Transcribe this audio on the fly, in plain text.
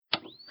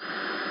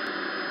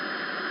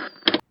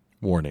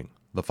Warning: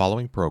 the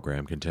following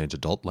program contains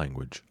adult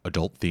language,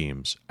 adult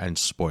themes, and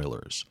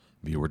spoilers.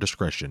 Viewer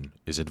discretion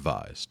is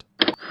advised.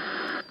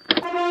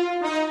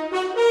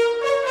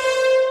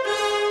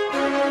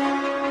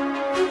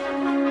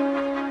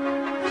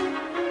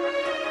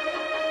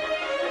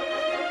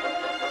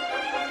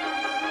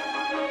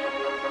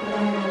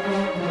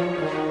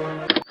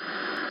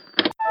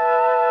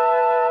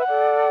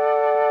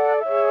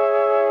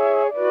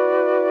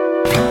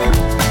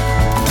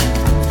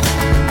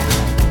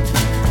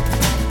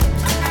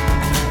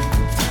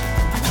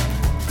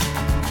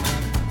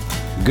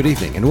 Good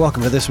evening, and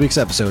welcome to this week's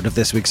episode of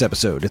This Week's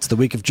Episode. It's the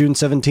week of June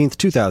 17th,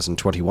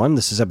 2021.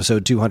 This is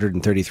episode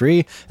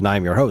 233, and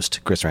I'm your host,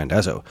 Chris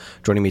Randazzo.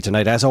 Joining me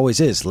tonight, as always,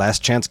 is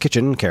Last Chance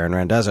Kitchen, Karen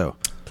Randazzo.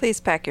 Please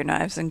pack your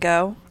knives and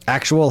go.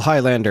 Actual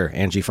Highlander,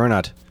 Angie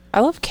Fernot. I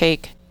love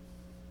cake.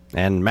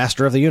 And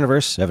Master of the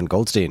Universe, Evan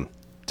Goldstein.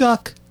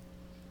 Duck.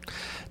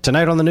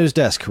 Tonight on the news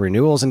desk,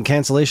 renewals and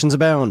cancellations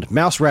abound.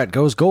 Mouse Rat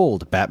goes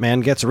gold.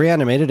 Batman gets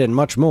reanimated, and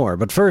much more.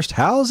 But first,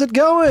 how's it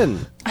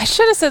going? I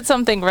should have said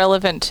something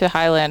relevant to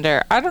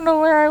Highlander. I don't know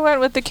where I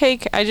went with the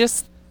cake. I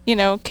just,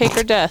 cake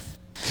or death.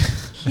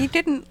 He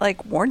didn't,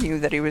 warn you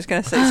that he was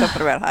going to say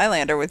something about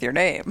Highlander with your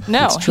name.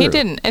 No, he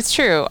didn't. It's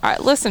true.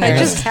 Listeners. I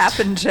just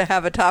happened to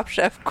have a Top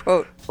Chef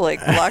quote,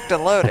 locked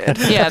and loaded.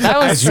 Yeah, that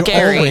was As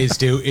scary. you always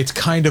do. It's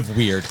kind of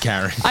weird,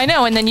 Karen. I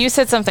know, and then you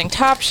said something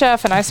Top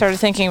Chef, and I started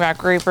thinking about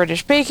Great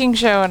British Baking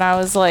Show, and I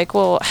was like,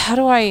 well, how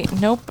do I...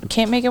 Nope,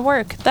 can't make it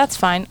work. That's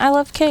fine. I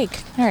love cake.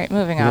 All right,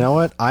 moving on. You know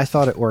what? I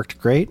thought it worked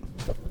great.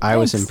 I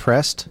was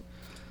impressed.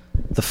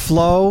 The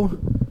flow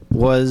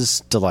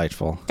was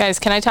delightful. Guys,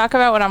 can I talk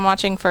about what I'm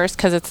watching first?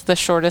 Because it's the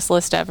shortest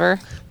list ever.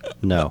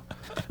 No.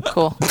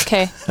 Cool.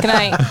 Okay. Good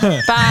night.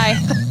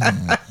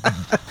 Bye.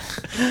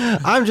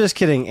 I'm just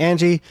kidding,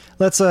 Angie.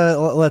 Let's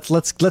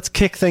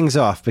kick things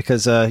off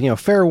because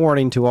fair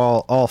warning to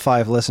all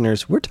five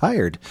listeners, we're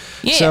tired.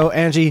 Yeah. So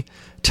Angie,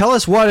 tell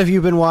us, what have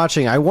you been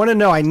watching? I want to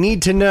know. I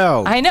need to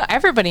know. I know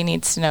everybody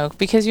needs to know,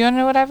 because you want to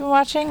know what I've been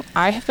watching?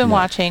 I have been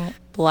watching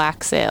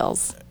Black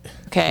Sails.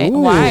 Okay. Ooh,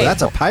 why?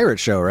 That's a pirate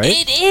show, right?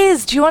 It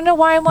is. Do you want to know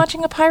why I'm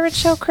watching a pirate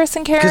show, Chris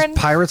and Karen?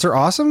 Because pirates are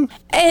awesome?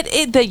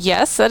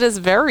 Yes, that is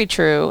very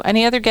true.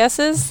 Any other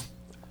guesses?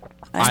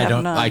 I have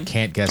none. I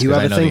can't guess. Do you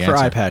have I a know thing the for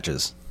answer. eye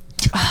patches?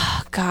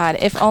 God,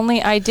 if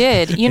only I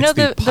did. You know, It's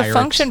the pirates.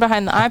 function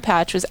behind the eye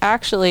patch was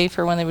actually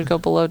for when they would go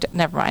below.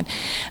 Never mind.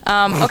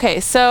 Okay,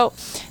 so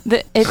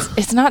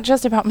it's not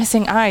just about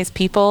missing eyes,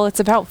 people. It's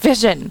about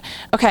vision.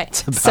 Okay,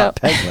 It's about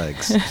peg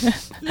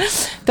legs.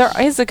 there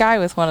is a guy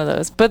with one of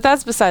those, but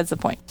that's besides the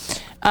point.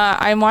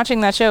 I'm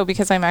watching that show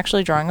because I'm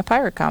actually drawing a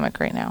pirate comic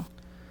right now.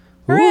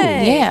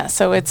 Hooray! Yeah,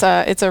 so it's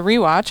a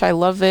rewatch. I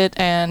love it,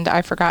 and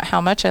I forgot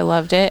how much I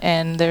loved it,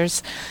 and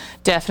there's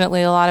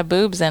definitely a lot of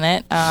boobs in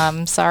it.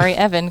 Sorry,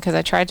 Evan, because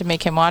I tried to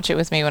make him watch it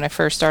with me when I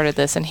first started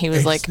this, and he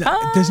was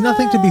There's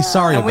nothing to be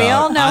sorry And about. we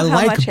all know I how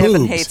like much boobs.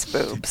 Evan hates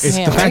boobs. It's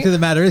Yeah, the right? fact of the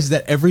matter is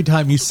that every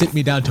time you sit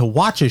me down to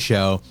watch a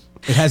show,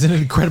 it has an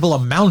incredible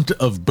amount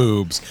of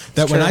boobs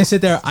that when I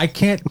sit there, I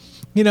can't,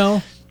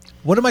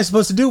 what am I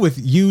supposed to do with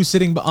you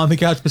sitting on the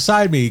couch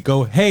beside me?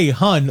 Go, hey,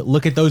 hun,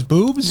 look at those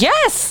boobs?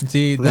 yes!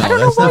 See, no, I don't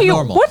know that's why not you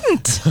normal.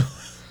 wouldn't.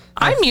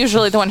 I'm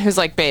usually the one who's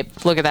like, babe,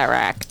 look at that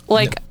rack.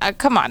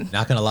 Come on.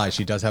 Not gonna lie,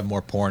 she does have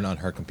more porn on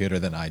her computer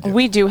than I do.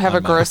 We do have a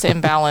On mine. gross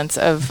imbalance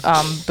of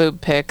boob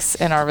pics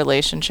in our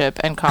relationship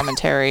and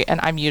commentary, and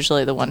I'm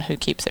usually the one who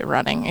keeps it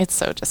running. It's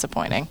so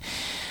disappointing.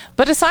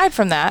 But aside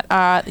from that,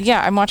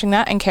 I'm watching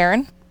that. And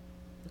Karen,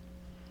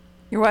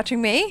 You're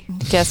watching me?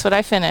 guess what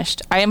I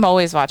finished? I am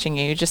always watching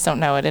you. You just don't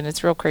know it, and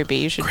it's real creepy.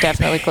 You should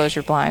definitely close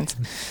your blinds.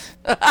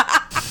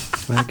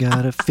 I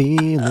got a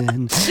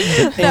feeling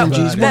that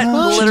Angie's That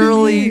watching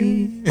literally,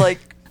 me.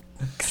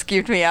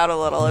 skewed me out a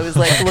little. I was,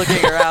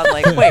 looking around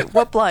wait,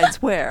 what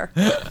blinds where?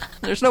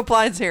 There's no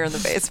blinds here in the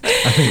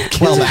basement.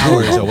 12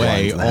 hours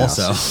away, in the house.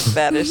 also.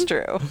 That is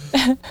true.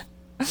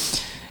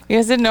 You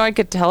guys didn't know I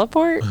could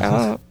teleport?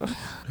 Oh,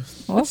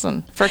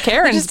 listen, for I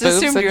Karen's just boobs,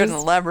 assumed I you had an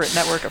just- elaborate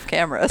network of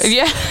cameras.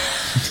 yeah.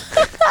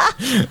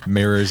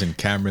 Mirrors and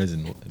cameras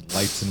and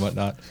lights and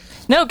whatnot.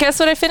 No, guess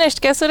what I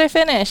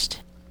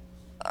finished?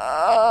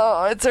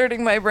 Oh, it's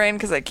hurting my brain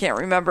because I can't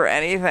remember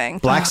anything.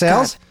 Black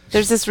Sails?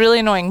 There's this really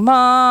annoying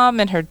mom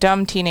and her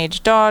dumb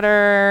teenage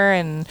daughter,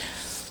 and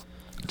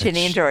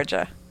Ginny and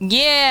Georgia.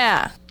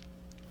 yeah,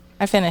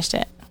 I finished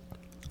it.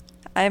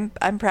 I'm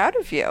proud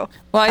of you.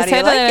 Well, I How do you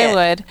said like that it? I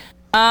would.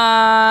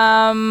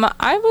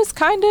 I was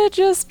kind of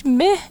just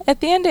meh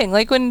at the ending.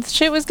 Like when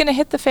shit was gonna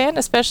hit the fan,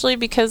 especially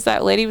because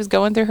that lady was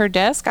going through her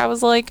desk. I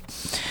was like,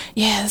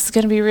 yeah, this is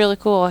gonna be really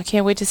cool. I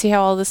can't wait to see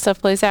how all this stuff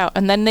plays out.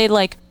 And then they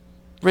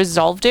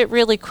resolved it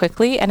really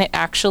quickly, and it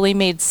actually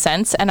made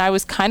sense, and I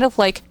was kind of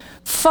like,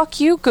 fuck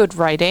you, good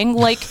writing.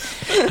 I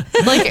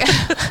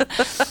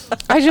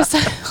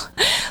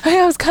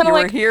was kind You of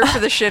were like, here for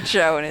the shit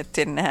show and it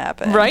didn't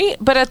happen. right?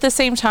 But at the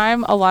same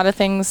time, a lot of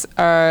things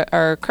are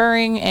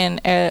occurring,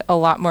 and a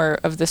lot more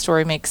of the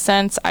story makes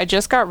sense. I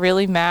just got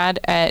really mad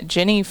at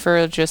Ginny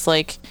for just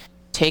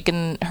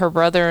taking her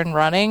brother and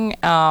running.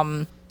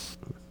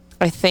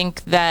 I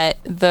think that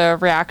the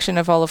reaction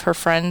of all of her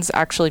friends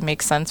actually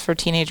makes sense for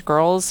teenage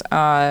girls.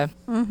 And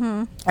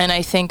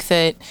I think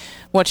that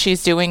what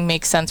she's doing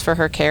makes sense for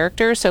her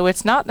character. So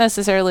it's not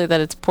necessarily that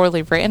it's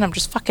poorly written. I'm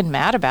just fucking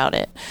mad about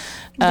it.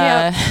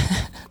 Yep.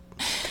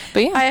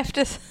 But yeah. I have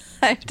to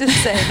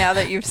say, now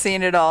that you've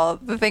seen it all,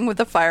 the thing with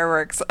the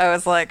fireworks, I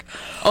was like,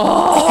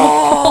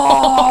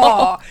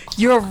 oh,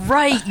 you're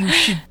right. You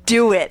should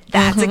do it.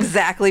 That's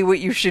exactly what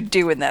you should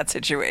do in that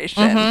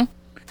situation.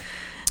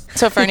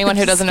 So for anyone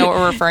who doesn't know what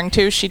we're referring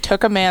to, she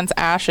took a man's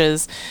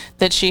ashes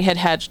that she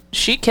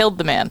she killed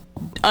the man,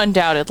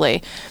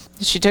 undoubtedly.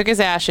 She took his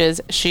ashes.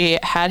 She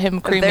had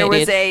him cremated. There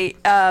was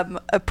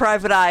a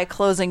private eye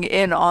closing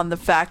in on the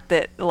fact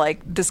that,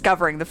 like,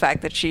 discovering the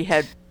fact that she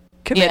had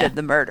committed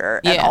the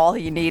murder, and all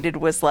he needed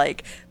was,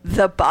 like,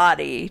 the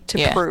body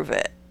to prove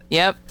it.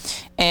 Yep.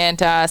 And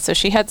so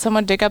she had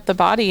someone dig up the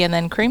body and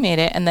then cremate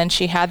it, and then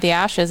she had the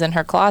ashes in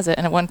her closet.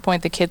 And at one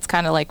point, the kids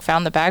kind of like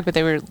found the bag, but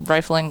they were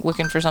rifling,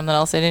 looking for something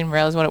else. They didn't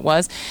realize what it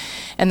was.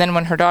 And then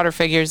when her daughter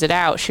figures it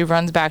out, she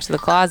runs back to the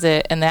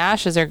closet, and the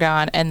ashes are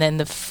gone. And then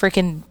the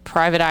freaking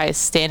private eye is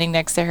standing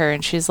next to her,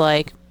 and she's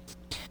like,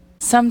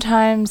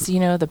 sometimes, you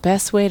know, the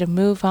best way to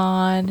move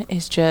on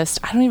is just,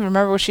 I don't even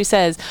remember what she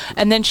says.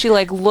 And then she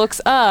like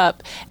looks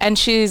up and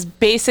she's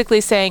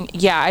basically saying,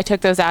 yeah, I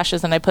took those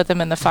ashes and I put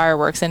them in the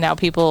fireworks and now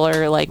people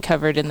are like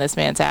covered in this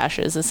man's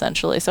ashes,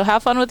 essentially. So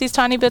have fun with these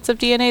tiny bits of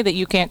DNA that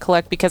you can't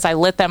collect because I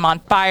lit them on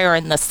fire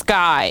in the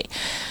sky.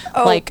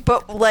 Oh,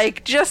 but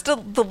like just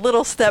the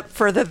little step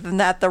further than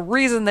that, the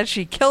reason that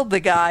she killed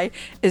the guy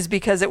is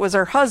because it was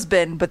her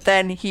husband, but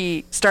then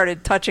he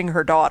started touching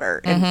her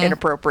daughter in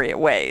inappropriate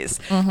ways.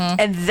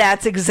 And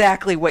that's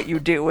exactly what you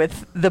do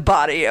with the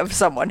body of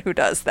someone who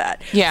does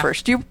that. Yeah.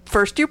 First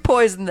you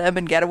poison them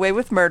and get away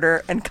with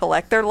murder and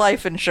collect their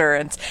life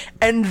insurance,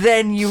 and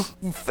then you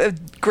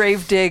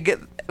grave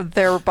dig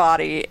their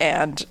body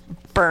and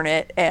burn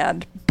it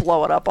and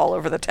blow it up all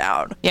over the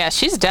town. Yeah,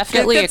 she's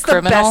definitely a That's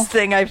criminal. the best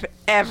thing I've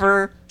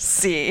ever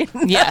seen.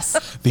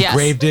 Yes. The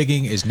grave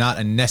digging is not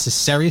a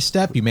necessary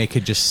step. You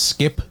could just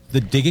skip the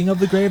digging of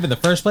the grave in the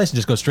first place and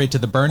just go straight to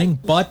the burning.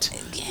 But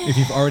if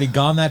you've already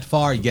gone that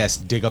far, yes,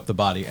 dig up the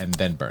body and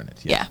then burn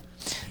it. Yeah.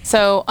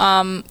 So,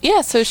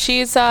 so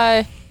she's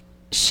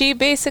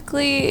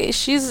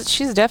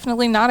she's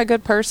definitely not a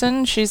good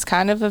person. She's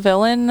kind of a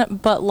villain,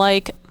 but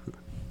like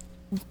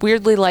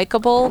weirdly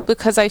likable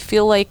because I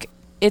feel like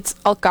it's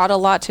got a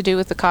lot to do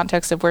with the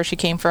context of where she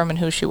came from and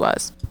who she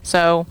was.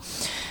 So,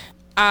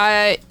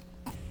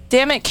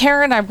 damn it,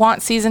 Karen, I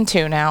want season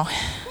 2 now.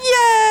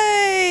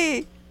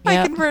 Yay! I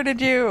Yep.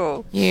 converted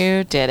you.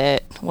 You did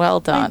it. Well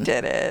done. I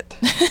did it.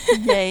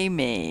 Yay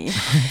me.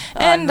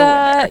 And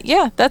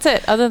that's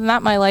it. Other than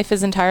that, my life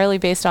is entirely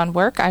based on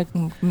work. I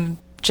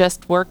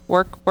just work.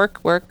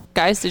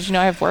 Guys, did you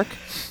know I have work?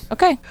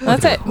 Okay,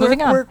 that's it.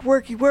 Moving on.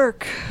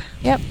 Work.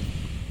 Yep.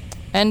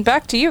 And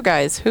back to you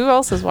guys. Who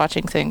else is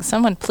watching things?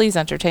 Someone please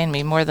entertain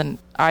me more than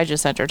I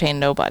just entertain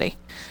nobody.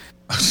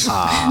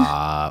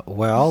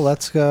 Well,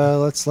 let's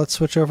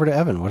switch over to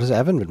Evan. What has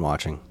Evan been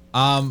watching?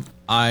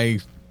 I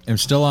am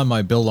still on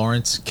my Bill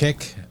Lawrence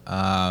kick.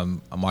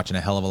 I'm watching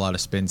a hell of a lot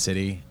of Spin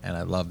City, and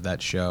I love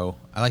that show.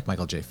 I like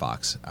Michael J.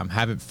 Fox. I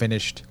haven't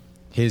finished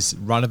his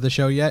run of the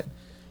show yet,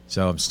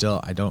 so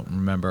I don't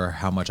remember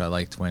how much I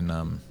liked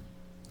when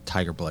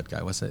Tiger Blood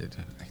guy. What's that?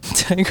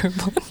 Tiger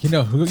Blood. You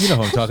know who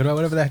I'm talking about.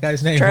 Whatever that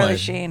guy's name Charlie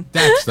was. Sheen.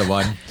 That's the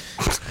one.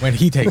 When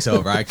he takes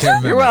over, I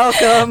can't remember. You're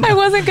welcome. I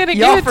wasn't going to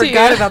give Y'all it to you.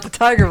 forgot about the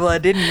Tiger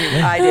Blood, didn't you?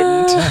 I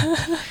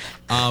didn't.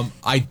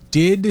 I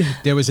did.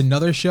 There was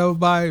another show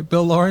by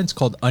Bill Lawrence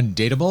called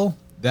Undateable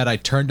that I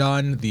turned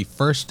on the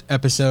first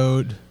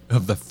episode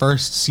of the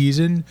first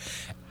season,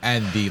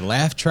 and the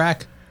laugh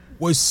track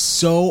was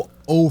so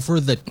over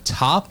the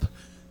top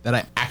that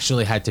I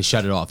actually had to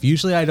shut it off.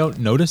 Usually I don't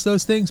notice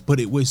those things, but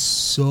it was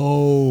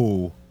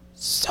so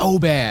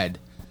bad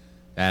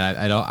that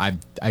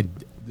I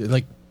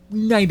like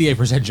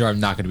 98% sure I'm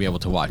not going to be able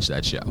to watch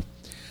that show.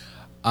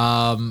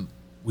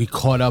 We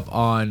caught up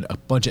on a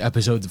bunch of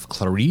episodes of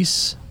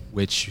Clarice,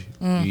 which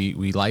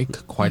we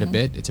like quite a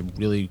bit. It's a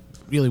really,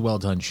 really well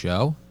done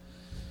show.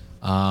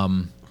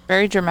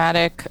 Very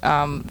dramatic.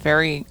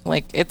 Very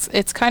like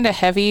it's kind of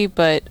heavy,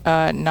 but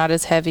not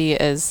as heavy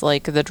as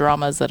like the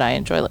dramas that I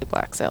enjoy, like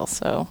Black Sail.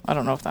 So I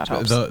don't know if that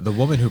helps. The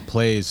woman who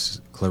plays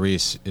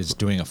Clarice is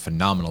doing a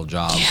phenomenal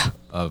job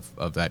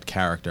of that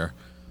character.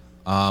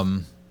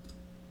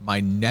 My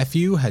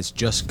nephew has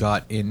just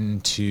got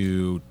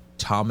into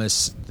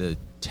Thomas the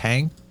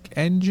Tank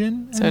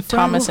Engine. So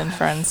Thomas and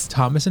Friends.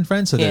 Thomas and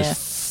Friends. So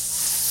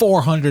there's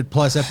 400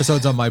 plus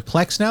episodes on my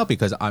Plex now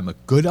because I'm a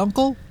good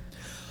uncle.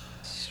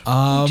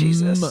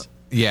 Jesus.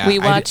 Yeah, We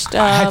watched,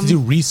 I had to do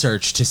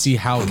research to see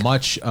how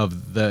much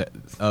of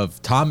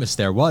Thomas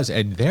there was,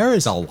 and there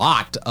is a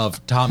lot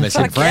of Thomas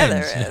and Fuck yeah,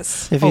 Friends. there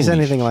is. If he's Holy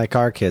anything like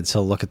our kids,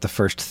 he'll look at the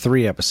first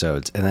 3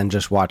 episodes and then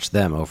just watch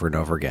them over and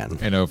over again.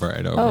 And over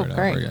and over Oh, and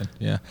great. over again.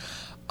 Yeah.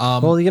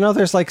 Well, you know,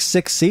 there's like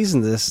 6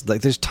 seasons.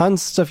 There's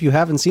tons of stuff you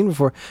haven't seen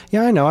before.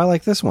 Yeah, I know. I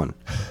like this one.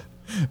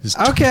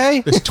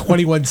 Okay. There's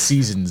 21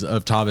 seasons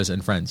of Thomas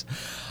and Friends.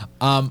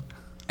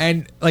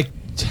 And like,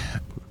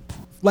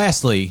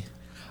 lastly,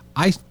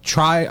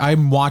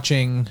 I'm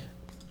watching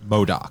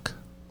MODOK.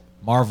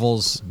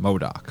 Marvel's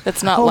MODOK.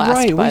 That's not Oh, last,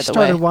 right. by We the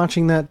started way.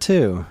 watching that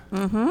too.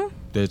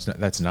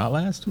 That's not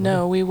last?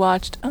 No, we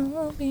watched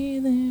I'll Be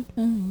There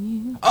For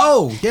You.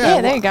 Oh, yeah.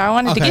 Yeah, there you go. I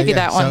wanted to give you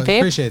that one,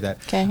 babe. Appreciate that.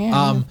 Okay,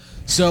 yeah.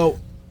 So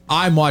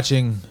I'm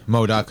watching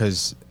MODOK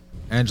because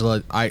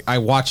Angela, I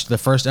watched the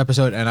first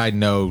episode and I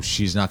know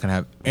she's not going to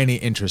have any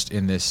interest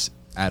in this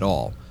at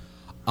all.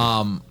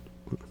 I'm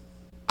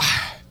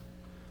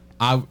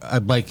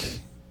like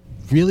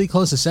really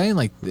close to saying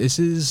like this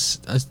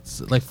is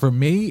like for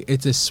me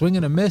it's a swing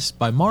and a miss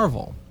by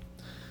Marvel.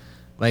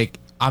 Like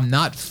I'm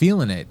not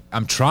feeling it.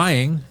 I'm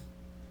trying.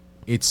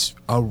 It's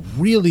a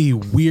really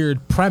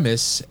weird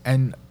premise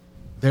and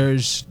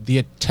there's the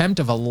attempt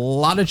of a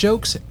lot of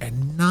jokes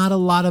and not a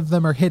lot of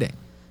them are hitting.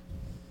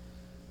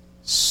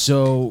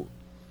 So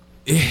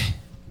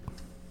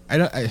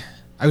I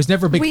was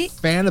never a big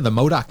fan of the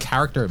MODOK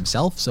character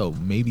himself, so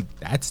maybe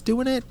that's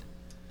doing it.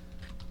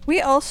 We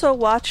also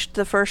watched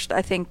the first,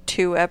 I think,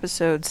 2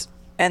 episodes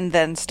and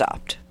then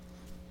stopped.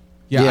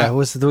 Yeah,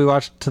 we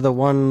watched to the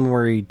one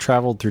where he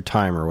traveled through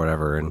time or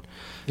whatever, and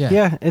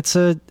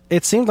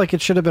it seemed like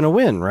it should have been a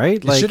win,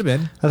 right? Like, it should have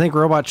been. I think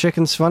Robot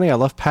Chicken's funny. I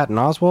love Patton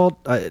Oswalt.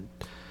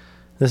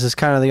 This is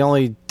kind of the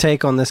only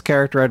take on this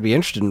character I'd be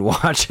interested in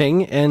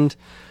watching, and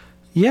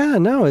yeah,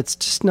 no, it's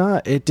just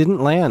not. It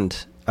didn't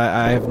land.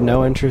 I have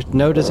no interest,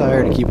 no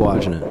desire to keep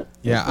watching it.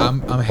 Yeah,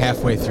 I'm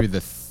halfway through the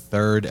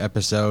 3rd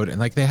episode, and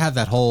like they have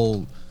that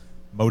whole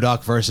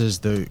MODOK versus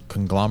the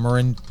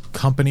conglomerate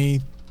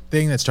company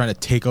thing that's trying to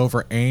take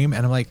over AIM,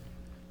 and I'm like,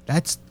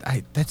 that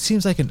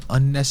seems like an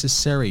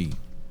unnecessary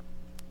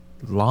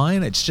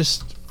line. It's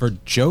just for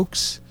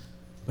jokes,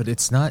 but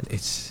it's not.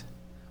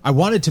 I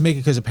wanted to make it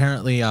because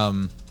apparently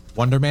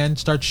Wonder Man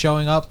starts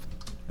showing up,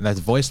 and that's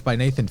voiced by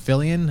Nathan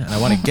Fillion, and I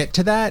want to get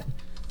to that,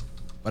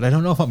 but I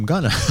don't know if I'm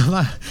gonna.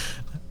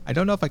 I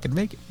don't know if I can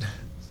make it,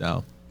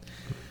 so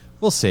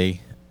we'll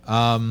see.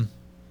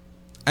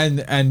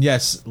 And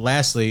yes,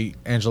 lastly,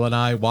 Angela and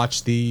I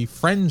watched the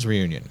Friends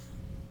reunion,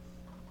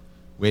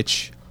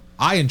 which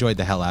I enjoyed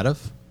the hell out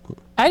of.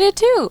 I did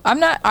too.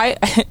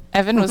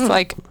 Evan was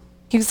like,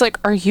 he was like,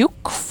 "Are you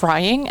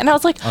crying?" And I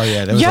was like, "Oh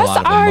yeah, there was yes, a lot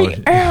of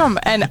emotion." I am."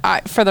 And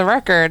for the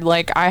record,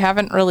 like I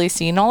haven't really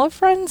seen all of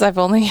Friends. I've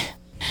only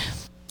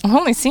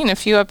seen a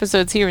few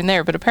episodes here and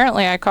there, but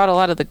apparently I caught a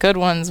lot of the good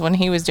ones when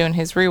he was doing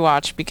his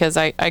rewatch because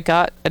I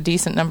got a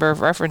decent number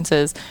of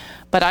references.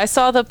 But I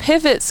saw the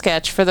pivot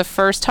sketch for the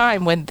first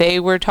time when they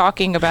were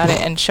talking about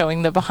it and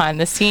showing the behind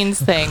the scenes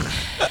thing.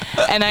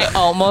 And I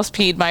almost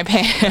peed my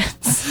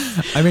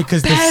pants. I mean,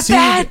 because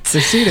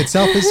the scene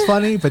itself is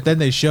funny, but then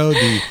they show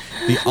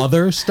the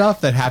other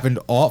stuff that happened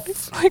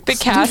off. Like the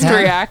cast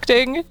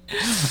reacting.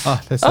 Oh,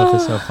 that stuff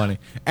is so funny.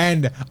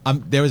 And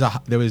there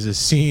was a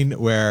scene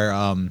where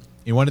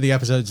in one of the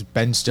episodes,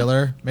 Ben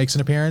Stiller makes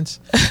an appearance,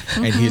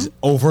 and he's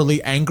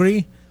overly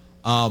angry.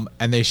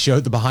 And they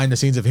showed the behind the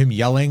scenes of him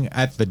yelling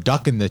at the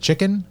duck and the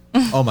chicken.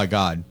 Oh my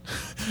god,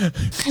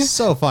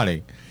 so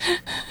funny!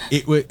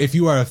 If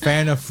you are a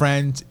fan of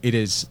Friends, it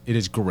is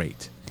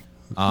great.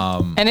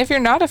 And if you're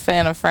not a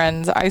fan of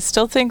Friends, I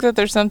still think that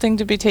there's something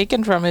to be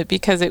taken from it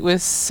because it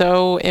was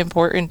so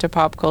important to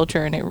pop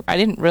culture, and I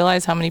didn't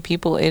realize how many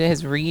people it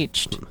has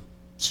reached.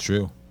 It's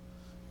true.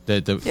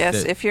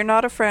 If you're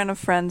not a fan of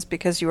Friends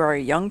because you are a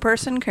young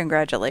person,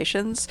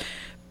 congratulations.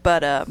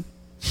 But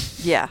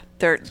yeah,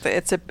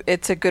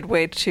 it's a good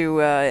way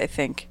to I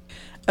think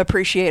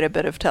appreciate a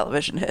bit of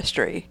television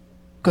history,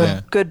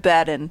 good,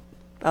 bad, and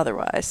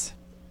otherwise.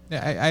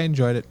 Yeah, I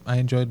enjoyed it. I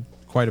enjoyed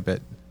quite a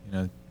bit. You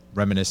know,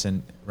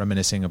 reminiscing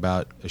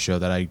about a show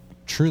that I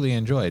truly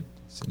enjoyed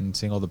and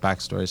seeing all the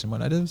backstories and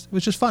whatnot. It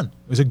was just fun.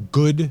 It was a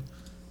good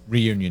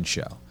reunion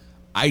show.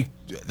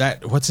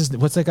 What's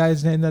that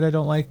guy's name that I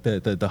don't like?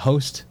 The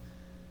host,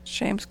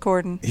 James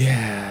Corden.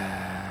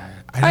 Yeah.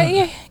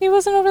 He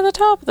wasn't over the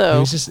top though. He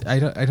was just I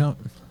don't.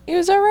 He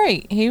was all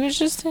right. He was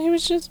just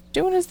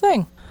doing his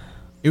thing.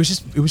 It was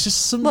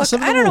just some. Look,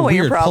 some I don't know what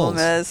your weird problem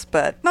pulls. is,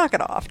 but knock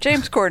it off.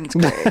 James Corden's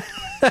great.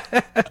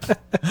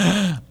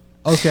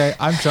 Okay,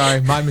 I'm sorry,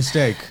 my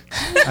mistake.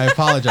 I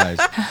apologize.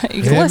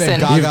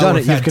 Listen, you've done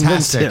it. You've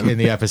convinced fantastic him in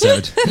the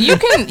episode. you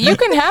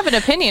can have an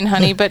opinion,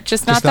 honey, but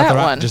just not that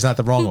one. Just not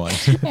the wrong one.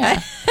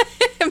 Yeah.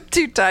 I'm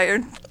too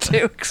tired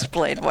to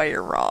explain why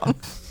you're wrong.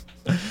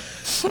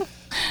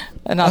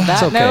 And on that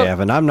It's okay, note,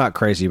 Evan. I'm not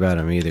crazy about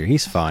him either.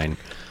 He's fine.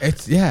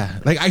 It's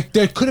like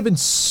there could have been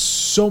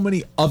so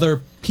many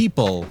other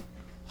people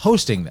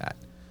hosting that.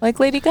 like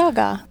Lady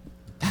Gaga.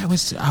 That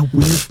was a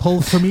weird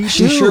pull for me.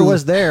 She sure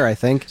was there, I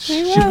think.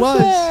 She was.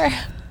 there.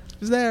 She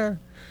was there.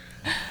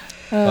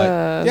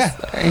 But yeah,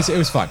 it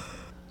was fun.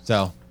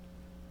 So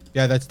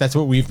yeah, that's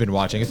what we've been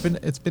watching.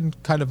 It's been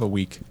kind of a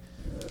week.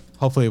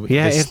 Hopefully,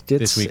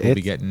 this week we'll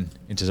be getting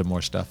into some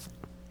more stuff.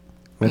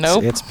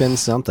 Nope. It's been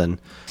something.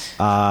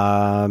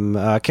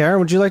 Karen,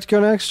 would you like to go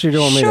next? Or do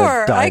you want me to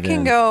Sure, dive I can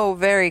in? go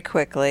very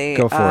quickly.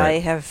 Go for I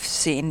it. have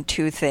seen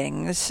two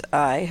things.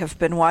 I have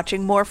been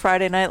watching more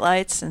Friday Night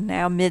Lights, and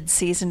now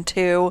mid-season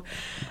 2.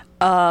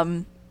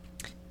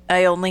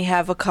 I only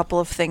have a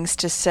couple of things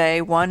to say.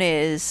 One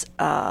is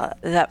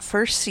that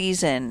first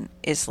season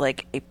is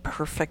like a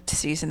perfect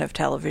season of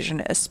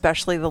television,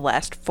 especially the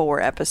last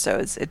 4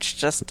 episodes. It's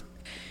just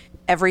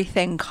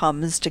everything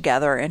comes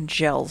together and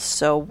gels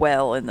so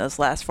well in those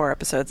last 4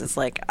 episodes. It's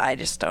like, I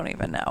just don't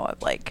even know.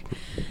 Like,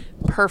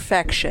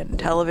 perfection,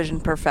 television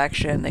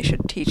perfection. They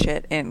should teach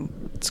it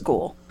in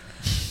school,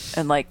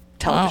 and like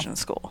television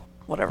school,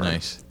 whatever.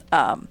 Nice.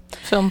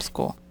 Film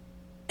school.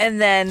 And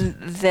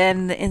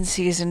then in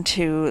season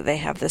 2, they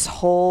have this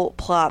whole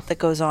plot that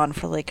goes on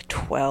for like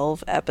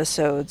 12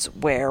 episodes,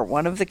 where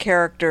one of the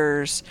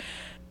characters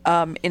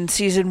in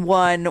season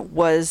 1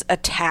 was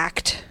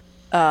attacked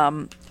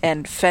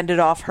and fended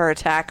off her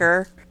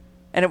attacker,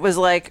 and it was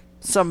like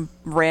some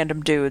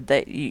random dude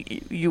that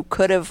you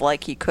could have,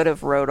 like, he could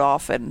have rode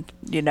off and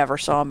you never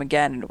saw him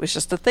again, and it was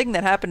just a thing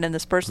that happened in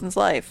this person's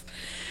life.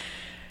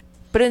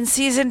 But in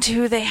season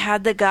 2, they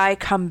had the guy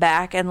come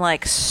back and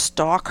like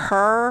stalk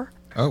her,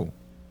 Oh.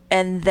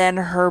 and then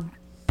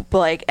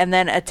and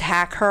then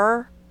attack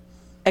her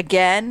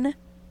again,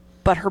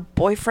 but her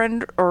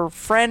boyfriend or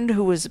friend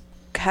who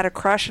had a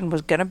crush and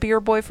was gonna be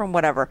her boyfriend,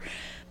 whatever,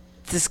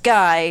 this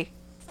guy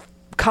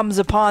comes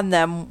upon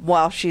them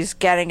while she's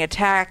getting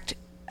attacked,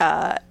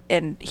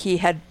 and he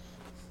had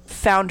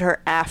found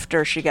her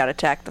after she got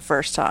attacked the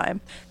first time.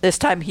 This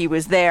time he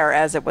was there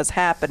as it was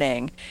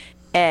happening,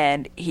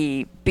 and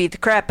he beat the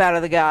crap out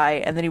of the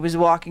guy, and then he was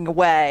walking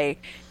away,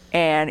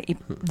 and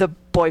the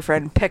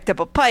boyfriend picked up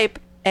a pipe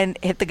and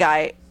hit the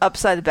guy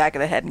upside the back of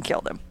the head and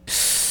killed him.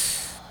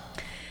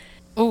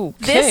 Okay.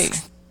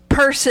 This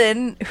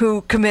person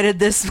who committed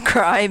this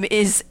crime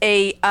is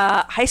a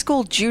high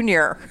school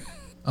junior,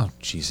 Oh,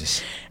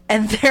 Jesus.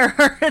 and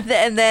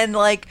then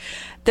like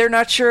they're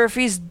not sure if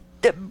he's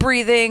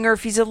breathing or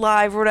if he's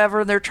alive or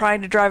whatever, and they're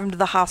trying to drive him to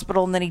the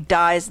hospital, and then he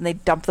dies, and they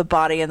dump the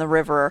body in the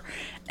river,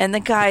 and the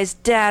guy's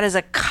dad is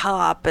a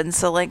cop, and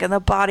so like, and the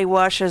body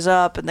washes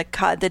up, and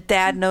the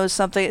dad knows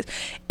something.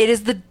 It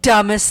is the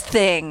dumbest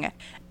thing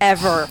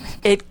ever.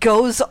 It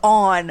goes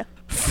on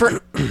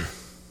forever.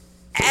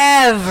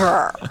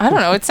 I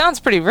don't know. It sounds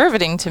pretty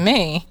riveting to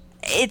me.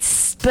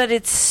 But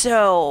it's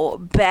so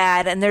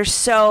bad, and there's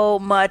so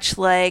much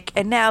like,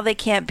 and now they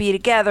can't be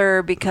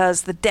together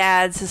because the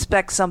dad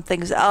suspects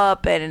something's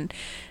up, and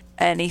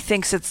he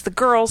thinks it's the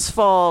girl's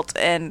fault,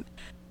 and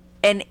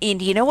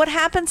you know what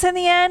happens in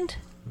the end?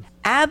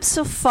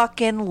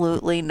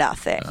 Abso-fucking-lutely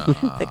nothing.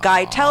 The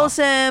guy tells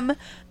him,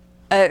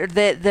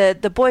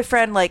 the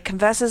boyfriend like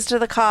confesses to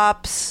the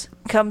cops,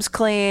 comes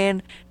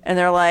clean, and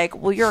they're like,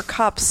 well, you're a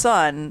cop's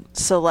son,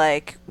 so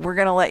like, we're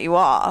gonna let you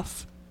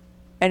off.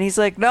 And he's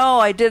like, no,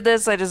 I did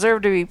this, I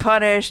deserve to be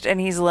punished. And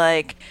he's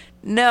like,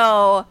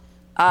 no,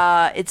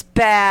 it's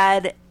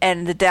bad.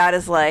 And the dad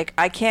is like,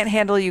 I can't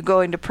handle you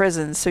going to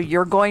prison, so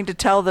you're going to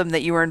tell them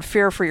that you were in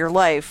fear for your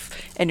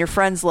life and your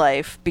friend's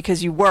life,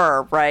 because you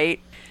were, right?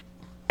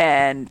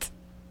 And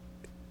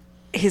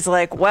he's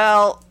like,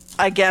 well,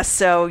 I guess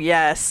so,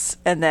 yes.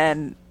 And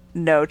then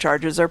no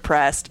charges are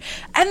pressed.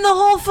 And the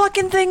whole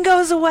fucking thing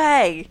goes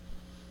away.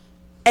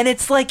 And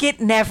it's like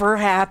it never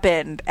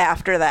happened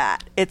after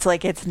that. It's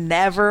like it's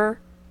never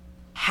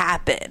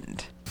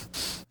happened.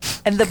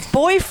 And the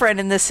boyfriend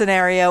in this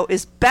scenario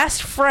is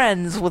best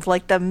friends with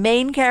like the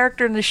main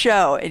character in the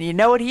show. And you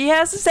know what he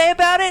has to say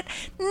about it?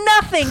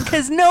 Nothing,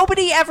 because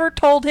nobody ever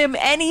told him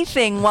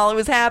anything while it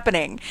was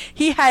happening.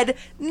 He had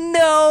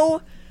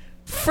no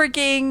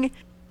freaking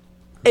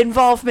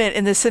involvement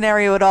in the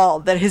scenario at all,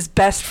 that his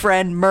best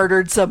friend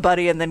murdered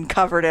somebody and then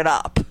covered it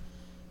up.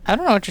 I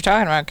don't know what you're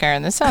talking about,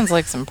 Karen. This sounds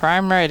like some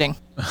prime writing.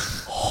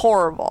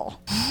 Horrible.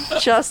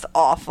 Just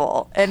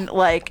awful. And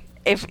like,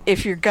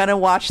 if you're gonna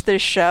watch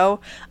this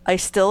show, I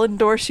still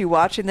endorse you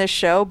watching this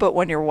show, but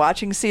when you're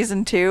watching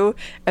season 2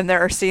 and there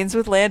are scenes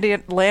with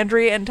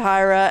Landry and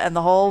Tyra and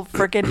the whole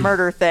freaking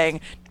murder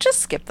thing, just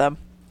skip them.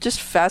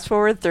 Just fast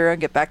forward through and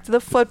get back to the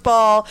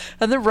football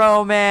and the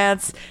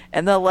romance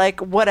and the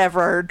like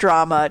whatever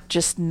drama.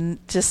 Just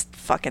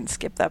fucking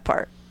skip that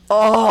part.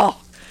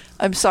 Oh,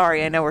 I'm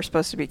sorry. I know we're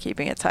supposed to be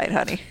keeping it tight,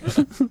 honey.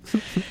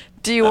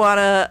 Do you want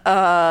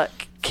to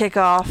kick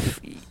off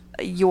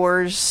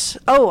yours?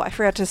 Oh, I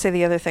forgot to say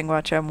the other thing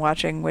I'm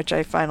watching, which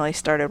I finally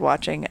started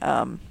watching,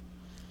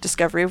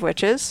 Discovery of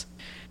Witches.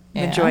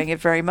 I'm enjoying it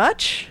very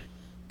much.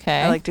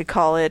 Okay. I like to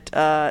call it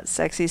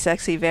Sexy,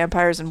 Sexy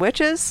Vampires and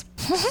Witches.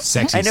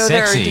 Sexy, I know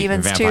there are sexy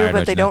demons vampire, too,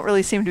 but they you know? don't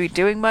really seem to be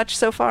doing much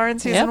so far in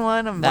season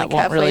 1. I'm that like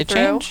won't halfway really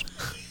through. change.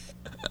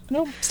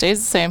 Nope, stays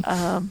the same.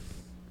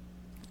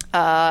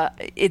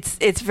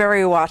 It's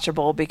very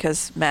watchable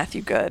because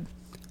Matthew Good,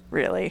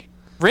 really.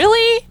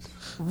 Really?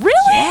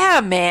 Yeah,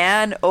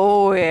 man.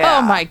 Oh yeah.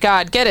 Oh my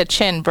God, get a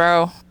chin,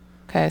 bro.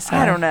 Okay, so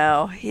I don't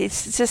know.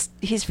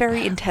 He's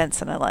very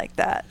intense, and I like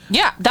that.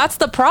 Yeah, that's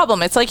the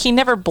problem. It's like he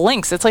never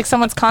blinks. It's like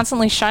someone's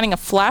constantly shining a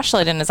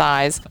flashlight in his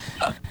eyes.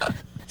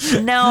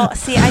 No,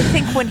 see, I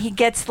think when he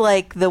gets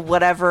like the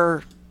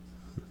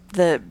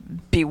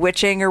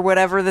bewitching or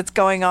whatever that's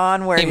going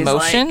on, where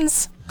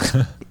Emotions? he's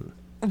like,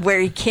 where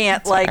he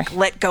can't like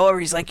let go, or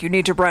he's like, you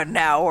need to run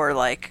now, or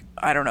like,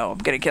 I don't know, I'm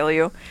gonna kill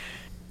you.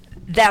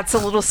 That's a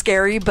little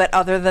scary, but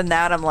other than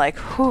that, I'm like,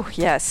 whew,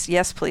 yes,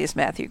 please,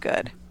 Matthew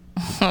Good.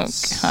 Oh,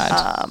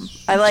 God.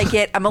 I like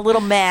it. I'm a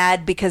little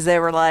mad because they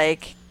were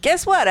like,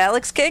 guess what?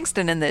 Alex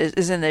Kingston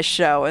is in this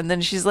show, and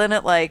then she's in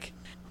it like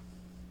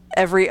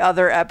every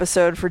other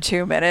episode for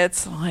 2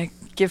 minutes. I'm like,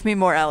 give me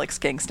more Alex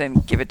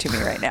Kingston. Give it to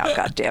me right now.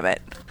 God damn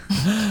it.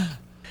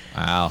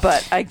 Wow.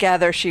 But I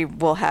gather she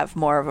will have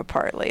more of a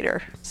part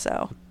later.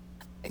 So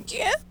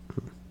Yeah.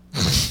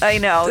 I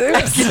know.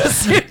 I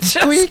guess you're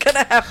just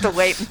gonna have to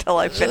wait until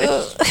I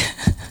finish,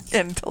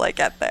 until I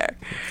get there.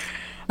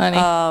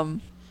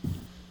 Honey.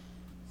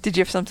 Did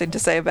you have something to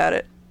say about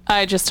it?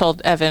 I just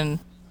told Evan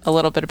a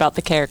little bit about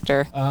the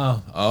character.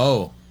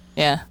 Oh.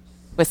 Yeah.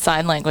 With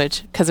sign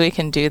language, because we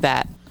can do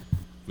that.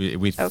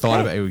 We thought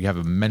about it. We have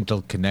a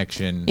mental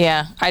connection.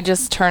 Yeah. I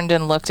just turned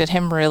and looked at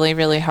him really,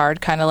 really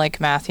hard, kind of like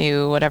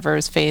Matthew, whatever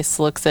his face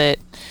looks at.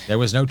 There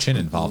was no chin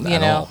involved You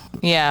at know? all.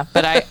 Yeah.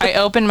 But I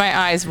opened my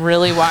eyes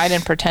really wide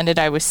and pretended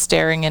I was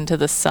staring into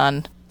the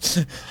sun.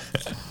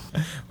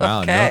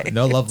 Wow. Okay.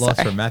 No love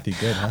lost for Matthew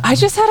Good, huh? I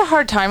just had a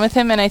hard time with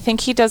him, and I think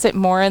he does it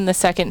more in the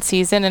second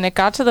season. And it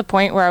got to the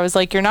point where I was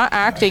like, you're not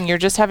acting, you're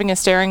just having a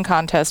staring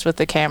contest with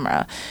the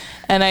camera.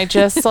 And I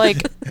just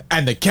like,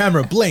 And the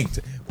camera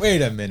blinked.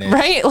 Wait a minute.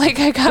 right? Like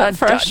I got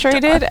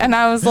frustrated, and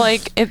I was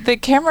like, the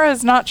camera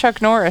is not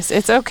Chuck Norris.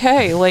 It's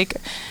okay. Like,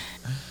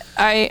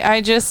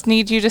 I just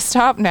need you to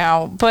stop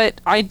now.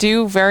 But I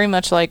do very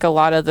much like a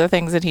lot of the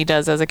things that he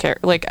does as a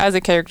character. Like as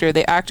a character,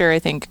 the actor, I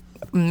think,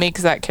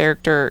 makes that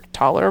character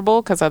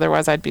tolerable, because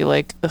otherwise I'd be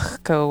like, ugh,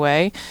 go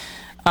away.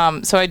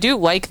 So I do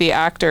like the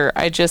actor.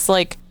 I just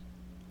like,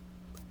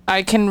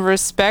 I can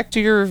respect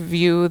your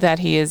view that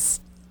he is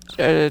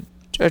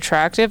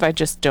attractive. I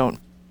just don't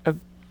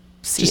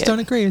see Just it. don't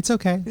agree. It's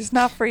okay. It's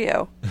not for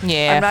you.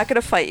 Yeah. I'm not going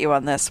to fight you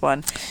on this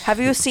one. Have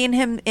you seen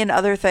him in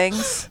other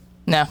things?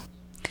 No.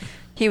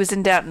 He was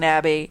in Downton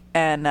Abbey,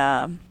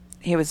 and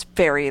he was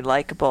very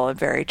likable and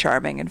very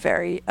charming and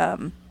very,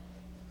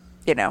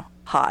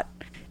 hot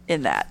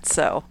in that.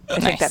 So I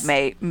think Nice.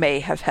 that may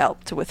have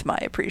helped with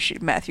my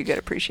Matthew Good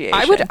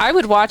appreciation. I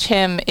would watch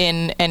him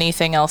in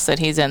anything else that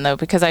he's in, though,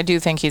 because I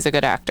do think he's a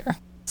good actor.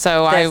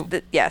 So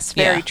yes,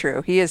 very yeah.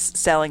 true. He is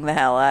selling the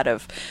hell out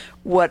of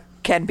what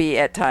can be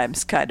at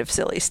times kind of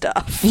silly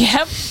stuff.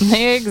 Yep,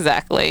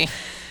 exactly.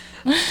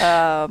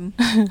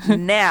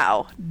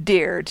 Now,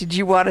 dear, did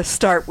you want to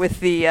start with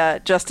the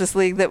Justice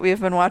League that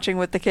we've been watching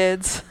with the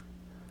kids?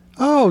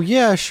 Oh,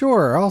 yeah,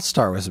 sure. I'll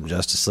start with some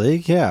Justice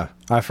League. Yeah.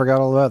 I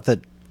forgot all about that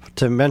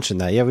to mention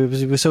that. Yeah,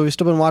 we've still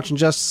been watching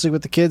Justice League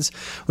with the kids.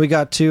 We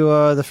got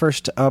to the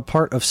first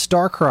part of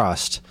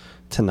Starcrossed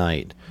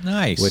tonight.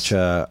 Nice. Which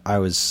I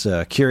was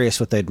curious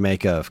what they'd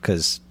make of,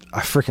 because I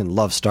freaking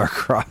love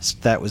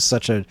Starcrossed. That was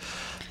such a...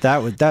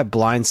 That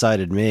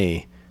blindsided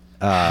me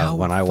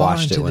when I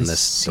watched it when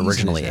this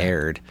originally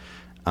aired.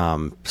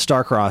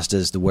 Starcrossed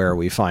is where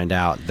we find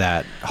out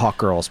that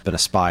Hawkgirl's been a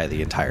spy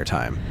the entire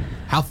time.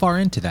 How far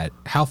into that?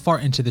 How far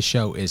into the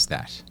show is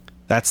that?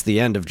 That's the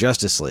end of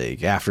Justice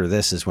League. After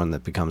this is when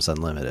it becomes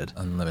Unlimited.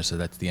 Unlimited. So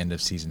that's the end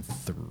of season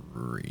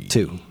 3.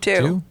 Two.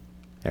 Two.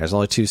 There's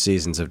only 2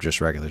 seasons of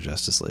just regular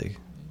Justice League.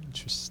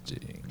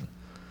 Interesting.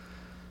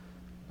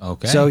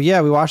 Okay. So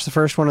yeah, we watched the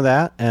first one of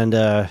that,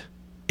 and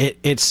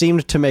it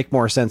seemed to make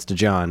more sense to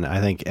John.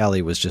 I think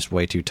Ellie was just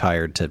way too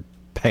tired to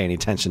pay any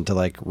attention to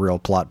like real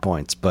plot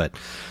points, but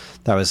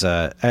that was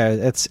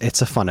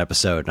it's a fun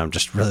episode, and I'm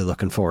just really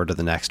looking forward to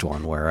the next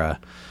one where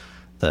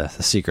the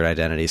secret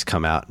identities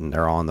come out and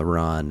they're all on the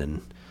run,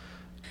 and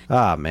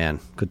man,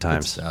 good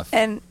times. stuff.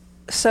 And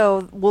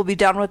so we'll be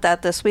done with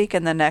that this week,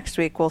 and then next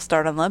week we'll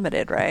start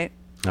Unlimited, right?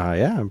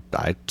 Yeah,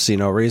 I see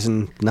no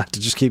reason not to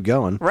just keep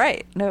going.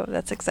 Right. No,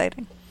 that's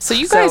exciting. So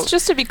you guys,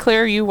 just to be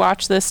clear, you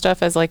watch this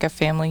stuff as like a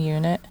family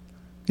unit?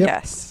 Yep.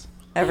 Yes.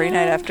 Every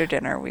night after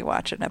dinner, we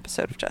watch an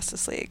episode of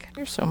Justice League.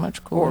 You're so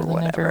much cooler Or than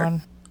whatever.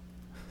 everyone.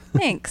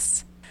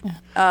 Thanks.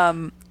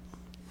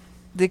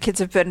 The kids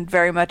have been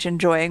very much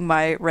enjoying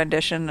my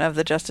rendition of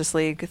the Justice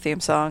League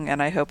theme song,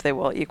 and I hope they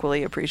will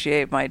equally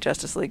appreciate my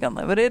Justice League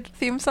Unlimited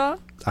theme song.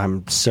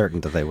 I'm certain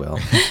that they will.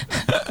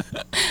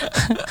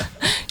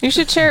 You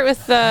should share it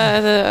with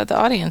the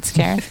audience,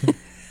 Karen.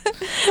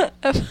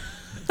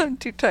 I'm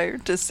too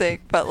tired to sing,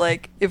 but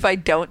like if I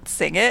don't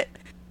sing it,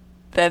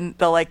 then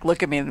they'll like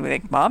look at me and be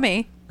like,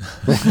 "Mommy,"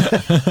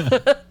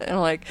 and I'm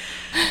like,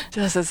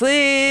 "Justice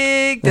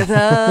League, da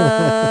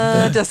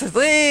da, Justice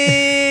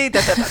League,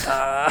 da da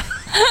da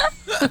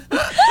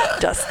da."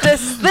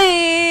 Justice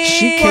League.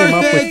 She came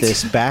up with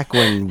this back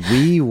when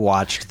we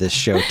watched this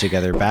show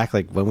together, back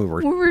like when we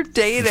were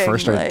dating.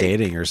 first started like,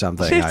 dating or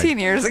something. 15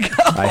 years ago.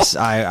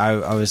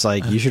 I was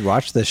like, you should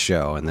watch this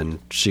show, and then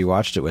she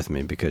watched it with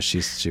me because she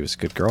was a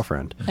good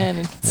girlfriend. And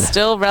it's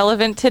still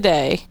relevant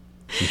today.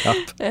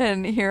 Yup.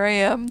 And here I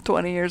am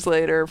 20 years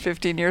later,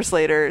 15 years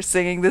later,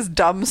 singing this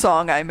dumb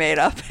song I made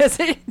up as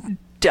a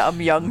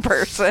dumb young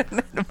person.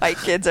 And my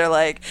kids are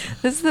like,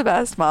 this is the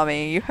best,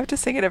 Mommy. You have to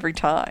sing it every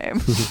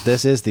time.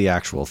 This is the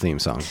actual theme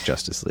song,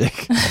 Justice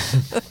League.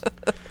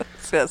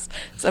 It's just,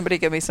 somebody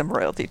give me some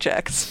royalty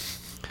checks.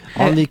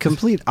 On the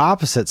complete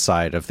opposite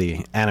side of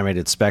the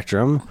animated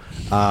spectrum,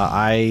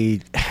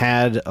 I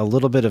had a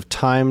little bit of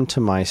time to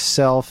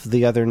myself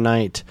the other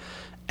night,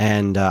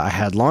 and I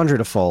had laundry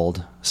to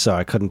fold, so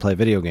I couldn't play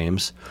video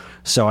games.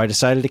 So I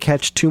decided to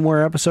catch 2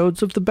 more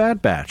episodes of The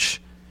Bad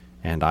Batch,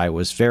 and I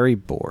was very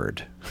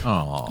bored.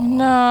 Oh.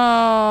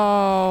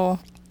 No.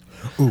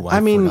 Ooh, I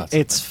mean, forgot something.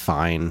 it's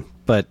fine,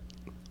 but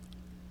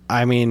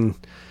I mean,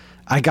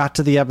 I got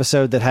to the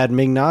episode that had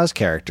Ming Na's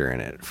character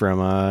in it from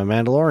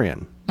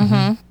Mandalorian.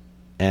 Mm-hmm.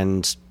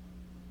 And,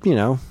 you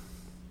know,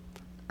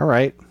 all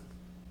right.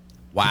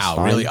 Wow,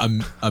 fine. really?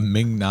 A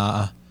Ming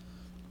Na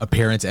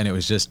appearance, and it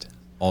was just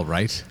all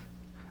right?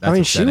 That's I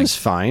mean, upsetting. she was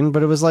fine,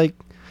 but it was like,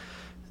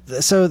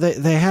 so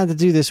they had to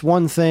do this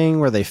one thing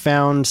where they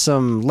found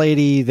some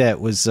lady that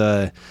was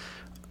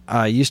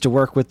used to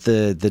work with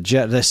the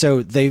jet.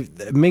 So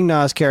Ming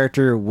Na's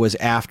character was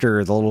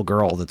after the little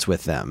girl that's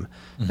with them,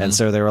 and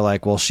so they were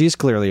like, well, she's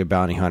clearly a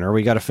bounty hunter.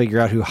 We got to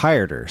figure out who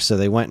hired her. So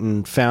they went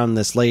and found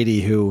this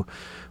lady who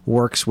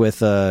works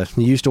with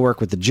used to work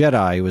with the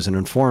Jedi, who was an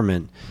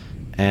informant,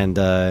 and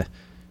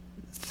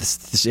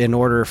in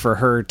order for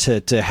her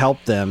to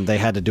help them, they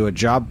had to do a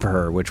job for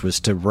her, which was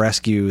to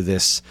rescue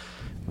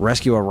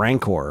a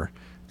Rancor,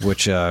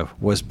 which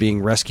was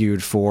being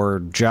rescued for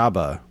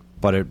Jabba,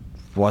 but it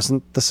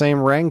wasn't the same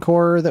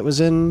Rancor that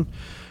was in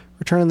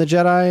Return of the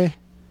Jedi. I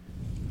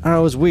don't know,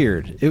 it was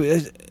weird.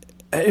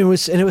 It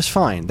was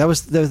fine. That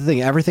was the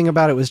thing. Everything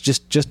about it was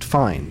just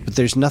fine. But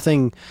there's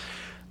nothing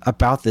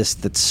about this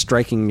that's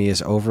striking me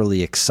as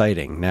overly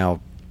exciting.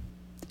 Now,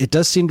 it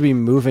does seem to be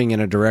moving in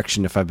a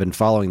direction if I've been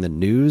following the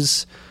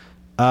news.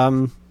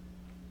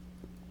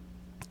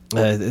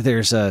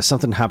 There's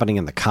something happening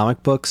in the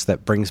comic books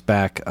that brings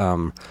back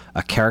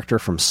a character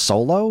from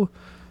Solo,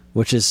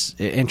 which is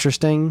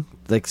interesting.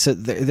 Like, so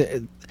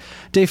Dave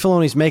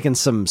Filoni's making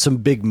some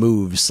big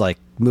moves, like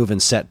moving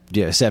set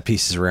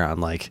pieces around.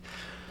 Like,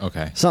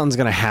 Okay. something's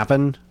gonna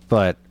happen,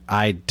 but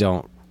I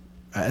don't.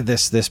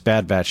 This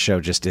Bad Batch show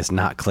just is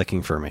not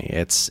clicking for me.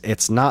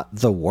 It's not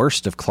the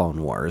worst of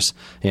Clone Wars.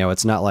 You know,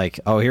 it's not like,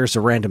 oh, here's a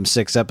random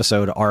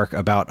 6-episode arc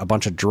about a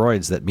bunch of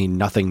droids that mean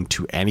nothing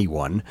to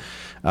anyone.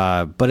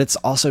 But it's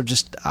also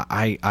just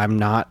I'm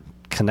not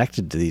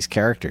connected to these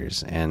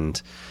characters,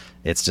 and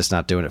it's just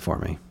not doing it for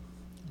me.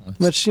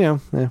 Which, you know,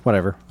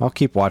 whatever. I'll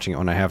keep watching it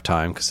when I have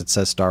time because it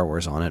says Star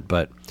Wars on it,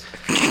 but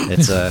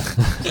it's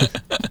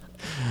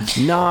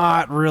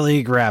not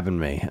really grabbing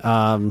me.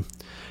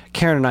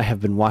 Karen and I have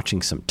been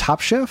watching some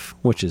Top Chef,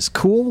 which is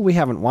cool. We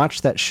haven't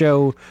watched that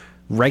show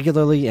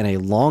regularly in a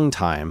long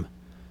time,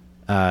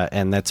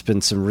 and that's been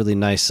some really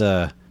nice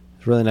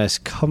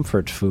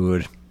comfort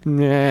food.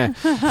 Get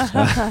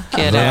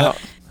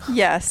out.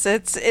 Yes,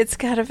 it's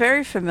got a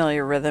very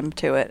familiar rhythm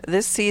to it.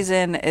 This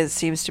season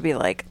seems to be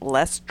like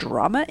less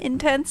drama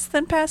intense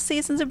than past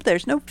seasons.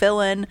 There's no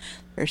villain,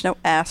 there's no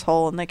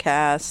asshole in the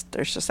cast.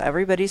 There's just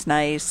everybody's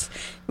nice.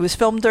 It was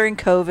filmed during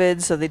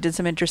COVID, so they did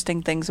some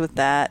interesting things with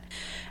that.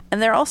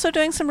 And they're also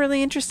doing some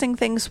really interesting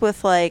things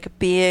with like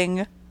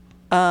being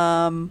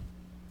like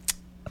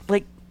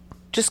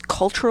just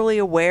culturally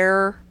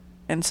aware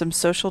and some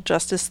social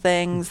justice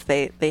things.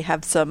 They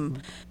have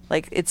some,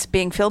 like, it's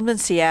being filmed in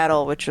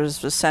Seattle, which was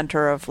the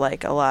center of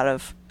like a lot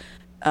of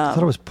I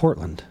thought it was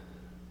Portland.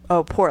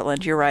 Oh,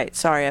 Portland, you're right.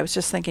 Sorry, I was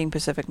just thinking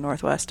Pacific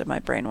Northwest and my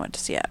brain went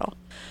to Seattle.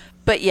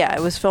 But yeah,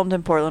 it was filmed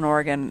in Portland,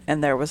 Oregon,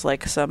 and there was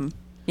like some,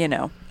 you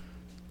know,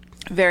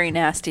 very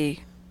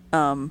nasty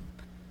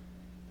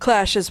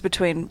clashes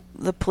between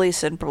the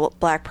police and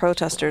black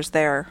protesters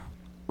there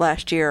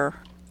last year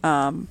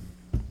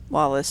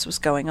while this was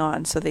going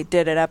on. So they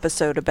did an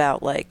episode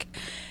about like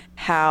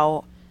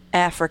how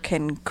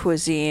African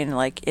cuisine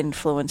like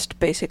influenced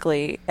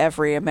basically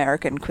every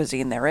American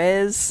cuisine there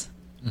is.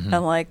 Mm-hmm.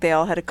 And like they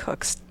all had to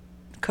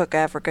cook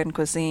African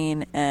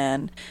cuisine,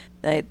 and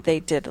they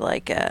did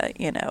like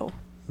you know,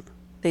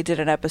 they did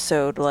an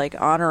episode like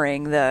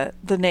honoring the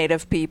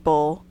native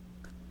people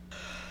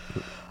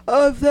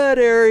of that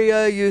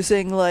area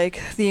using like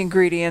the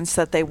ingredients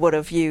that they would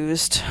have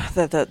used,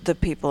 that the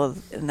people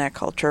in that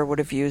culture would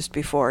have used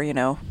before, you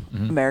know,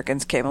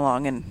 Americans came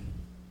along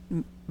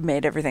and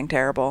made everything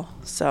terrible.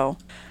 So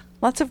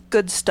lots of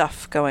good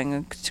stuff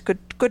going. It's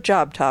good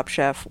job, Top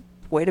Chef.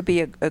 Way to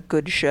be a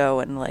good show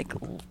and like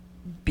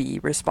be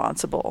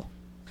responsible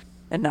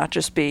and not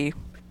just be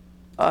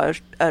a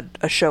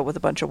show with a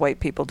bunch of white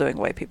people doing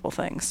white people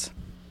things.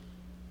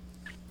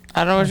 I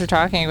don't know what you're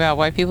talking about.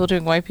 White people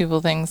doing white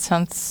people things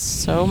sounds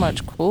so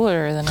much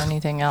cooler than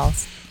anything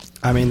else.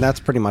 I mean, that's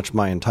pretty much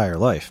my entire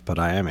life, but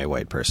I am a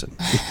white person.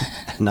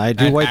 And I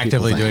do white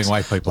people actively things, doing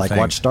white people like things.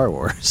 watch Star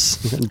Wars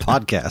and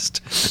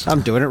podcast.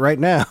 I'm doing it right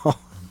now.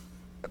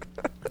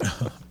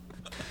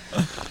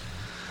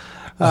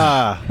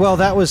 Well,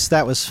 that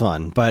was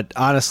fun. But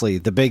honestly,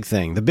 the big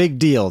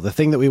deal, the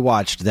thing that we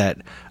watched that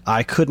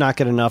I could not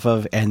get enough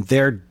of, and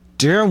there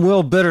damn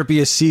well better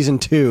be a season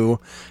 2,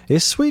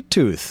 is Sweet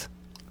Tooth.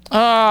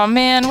 Oh,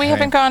 man, we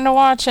haven't gotten to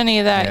watch any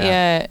of that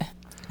yet.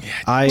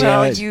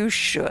 Well, you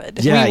should.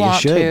 Yeah, We you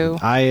want should.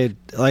 to.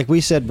 Like we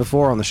said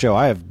before on the show,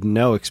 I have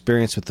no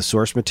experience with the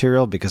source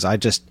material because I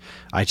just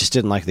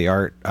didn't like the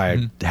art.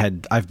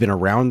 I've been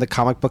around the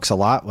comic books a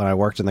lot when I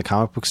worked in the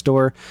comic book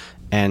store,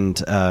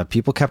 and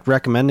people kept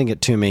recommending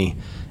it to me,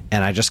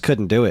 and I just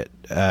couldn't do it.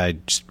 I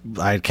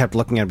kept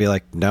looking at it and be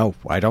like, no,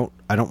 I don't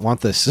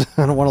want this.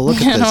 I don't want to look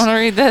at I don't this. want to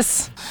read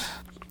this.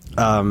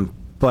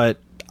 But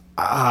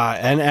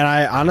and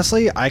I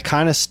honestly, I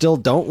kind of still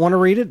don't want to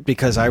read it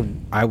because I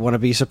want to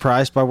be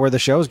surprised by where the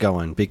show's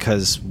going,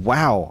 because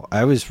wow,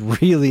 I was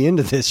really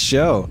into this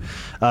show.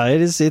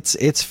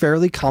 It's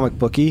fairly comic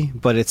booky,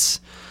 but it's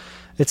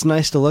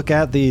nice to look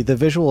at. The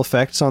visual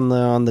effects on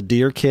the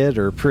deer kid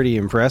are pretty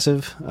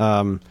impressive,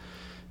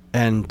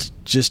 and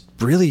just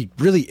really,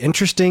 really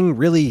interesting,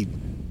 really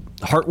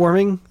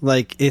heartwarming.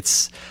 Like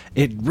it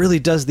really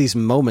does these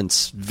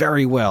moments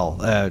very well.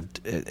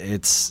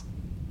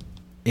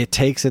 It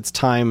takes its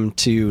time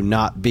to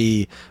not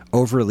be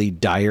overly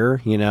dire,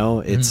 you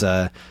know. It's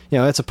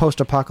it's a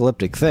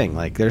post-apocalyptic thing.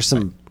 Like there's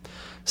some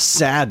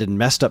sad and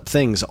messed up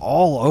things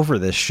all over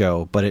this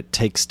show, but it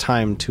takes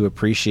time to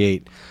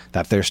appreciate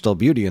that there's still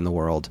beauty in the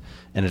world,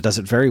 and it does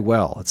it very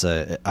well.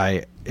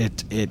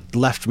 It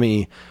left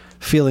me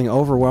feeling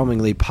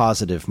overwhelmingly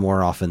positive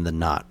more often than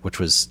not, which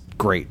was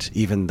great,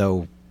 even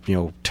though,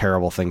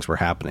 terrible things were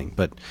happening.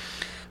 But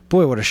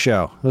boy, what a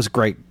show. It was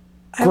great.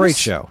 Great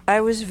show. I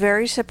was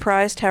very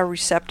surprised how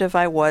receptive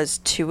I was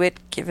to it,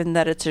 given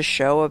that it's a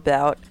show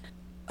about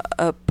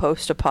a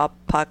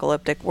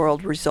post-apocalyptic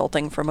world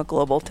resulting from a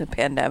global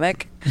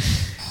pandemic.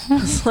 I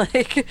was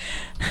like,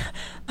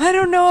 I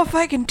don't know if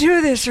I can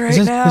do this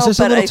now, is this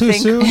a but little I too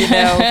think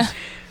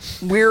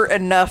soon? We're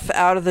enough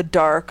out of the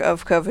dark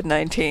of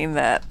COVID-19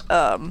 that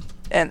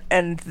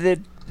and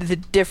the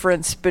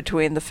difference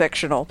between the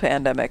fictional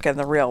pandemic and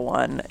the real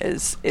one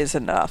is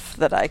enough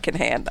that I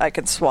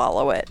can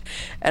swallow it,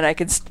 and I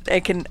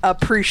can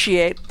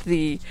appreciate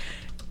the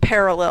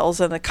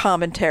parallels and the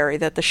commentary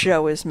that the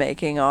show is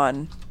making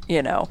on,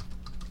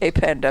 a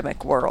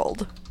pandemic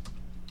world,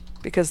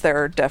 because there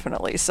are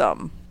definitely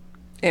some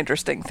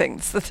interesting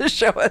things that the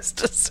show has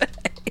to say.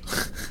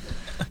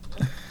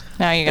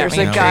 Now you got There's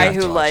me. a guy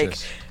who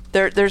this.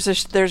 there's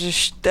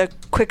a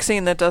quick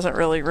scene that doesn't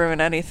really ruin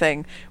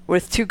anything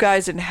with two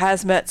guys in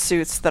hazmat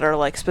suits that are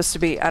like supposed to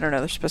be, I don't know,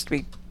 they're supposed to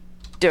be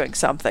doing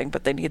something,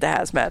 but they need the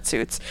hazmat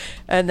suits,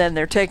 and then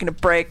they're taking a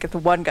break, and the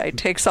one guy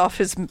takes off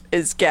his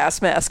gas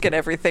mask and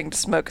everything to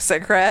smoke a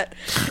cigarette,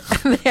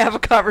 and they have a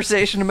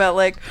conversation about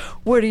like,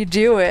 what are you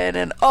doing,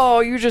 and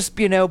you're just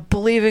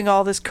believing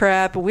all this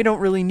crap, and we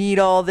don't really need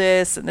all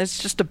this, and it's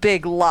just a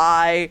big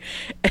lie.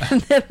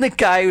 And then the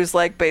guy who's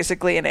like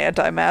basically an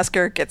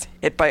anti-masker gets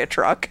hit by a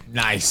truck.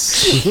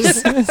 Nice.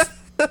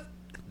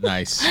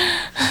 Nice.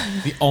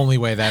 The only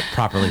way that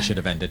properly should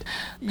have ended.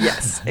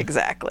 Yes,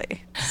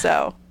 exactly.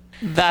 So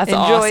That's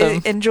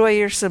awesome.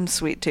 enjoy some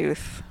Sweet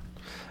Tooth.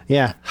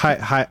 Yeah,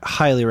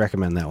 highly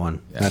recommend that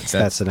one. Yeah,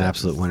 that's an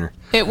absolute winner.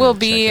 It will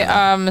be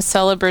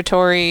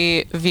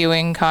celebratory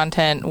viewing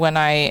content when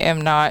I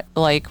am not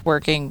like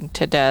working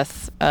to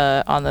death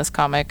on this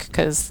comic,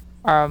 because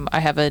I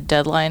have a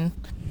deadline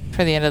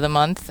for the end of the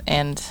month,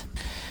 and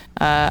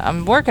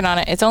I'm working on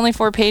it. It's only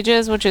 4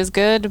 pages, which is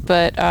good,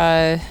 but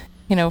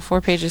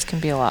 4 pages can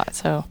be a lot.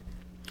 So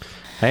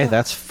Hey,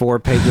 that's 4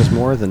 pages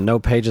more than no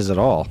pages at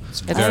all.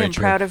 I am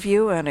proud of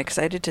you and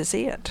excited to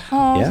see it.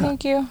 oh, Yeah.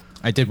 thank you.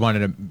 I did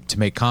wanted to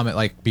make comment,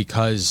 like,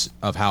 because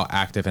of how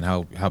active and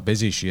how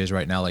busy she is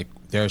right now. Like,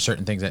 there are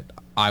certain things that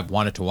I've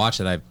wanted to watch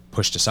that I've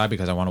pushed aside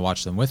because I want to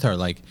watch them with her.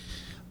 Like,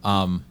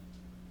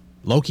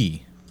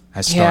 Loki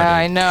has started. Yeah,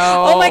 I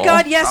know. Oh my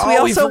God! Yes, we we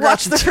also forgot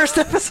watched to the first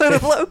episode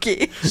of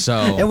Loki. So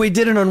And we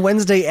did it on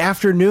Wednesday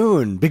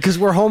afternoon because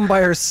we're home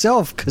by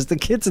ourselves because the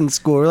kids in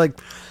school. We're like,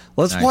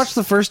 let's Nice. watch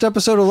the first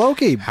episode of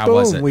Loki. how Boom,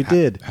 was it? we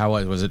did. How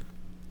was it?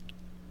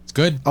 It's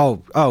good.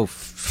 Oh,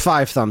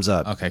 5 thumbs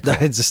up. Okay, cool.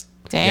 It's just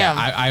Damn.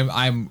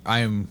 Yeah,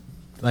 I'm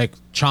like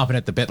chomping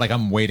at the bit. Like,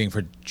 I'm waiting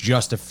for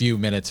just a few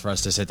minutes for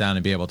us to sit down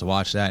and be able to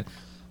watch that.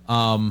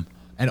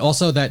 And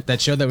also that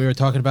show that we were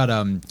talking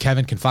about,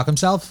 Kevin Can Fuck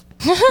Himself.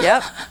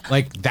 Yep.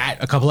 Like that,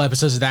 a couple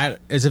episodes of that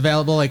is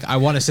available. Like, I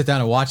want to sit down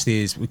and watch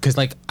these because,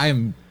 like,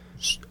 I'm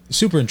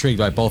super intrigued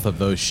by both of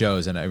those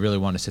shows, and I really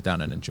want to sit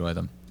down and enjoy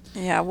them.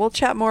 Yeah, we'll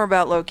chat more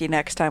about Loki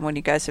next time when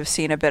you guys have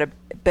seen a bit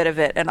of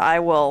it, and I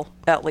will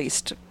at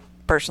least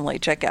personally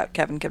check out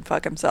Kevin Can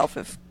Fuck Himself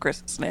if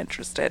Chris isn't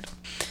interested.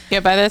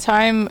 Yeah, by the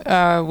time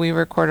we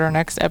record our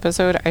next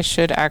episode, I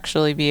should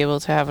actually be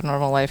able to have a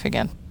normal life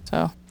again.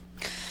 So,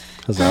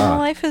 Huzzah.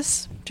 Life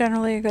is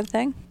generally a good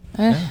thing.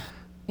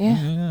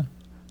 yeah.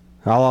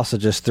 I'll also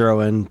just throw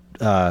in,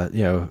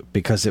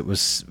 because it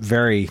was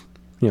very,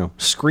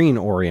 screen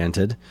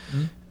oriented.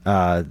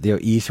 The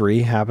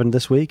E3 happened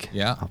this week.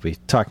 Yeah. I'll be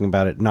talking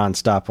about it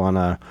nonstop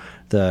on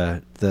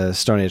the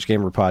Stone Age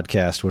Gamer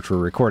podcast, which we're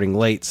recording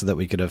late so that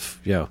we could have,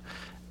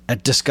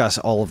 discuss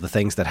all of the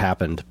things that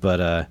happened.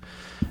 But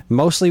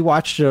mostly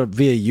watched it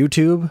via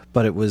YouTube,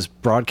 but it was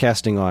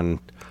broadcasting on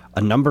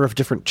a number of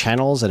different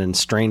channels and in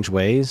strange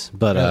ways.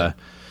 But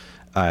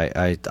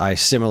I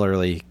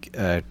similarly.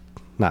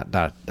 Not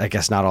I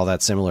guess not all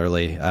that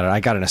similarly.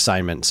 I got an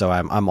assignment, so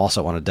I'm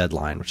also on a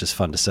deadline, which is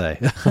fun to say.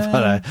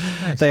 But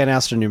nice. They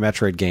announced a new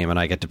Metroid game, and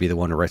I get to be the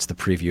one who writes the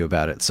preview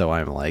about it. So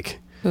I'm like,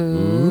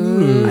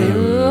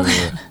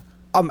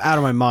 I'm out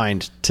of my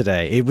mind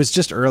today. It was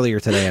just earlier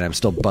today, and I'm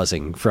still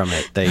buzzing from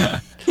it.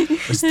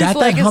 Was His that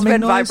leg has humming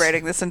been noise?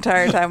 vibrating this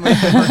entire time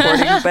we've been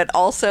recording, but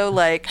also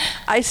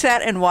I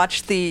sat and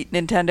watched the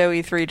Nintendo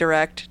E3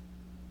 Direct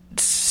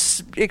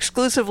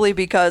exclusively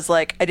because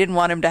I didn't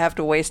want him to have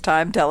to waste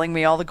time telling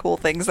me all the cool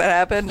things that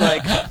happened.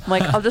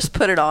 I'll just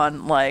put it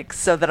on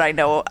so that I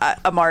know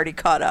I'm already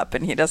caught up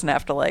and he doesn't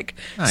have to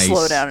Nice.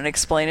 slow down and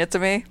explain it to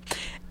me.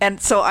 And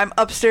so I'm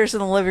upstairs in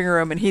the living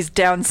room and he's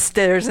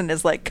downstairs in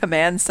his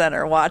command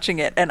center watching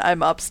it, and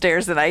I'm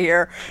upstairs and I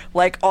hear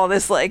all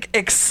this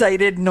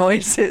excited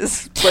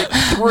noises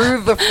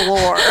through the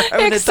floor.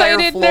 I'm an entire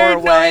Excited floor nerd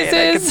away and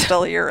I can noises.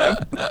 still hear him.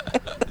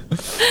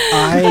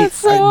 That's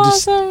so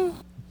awesome.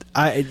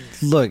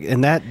 Look,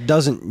 and that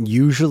doesn't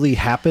usually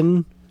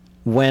happen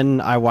when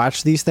I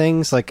watch these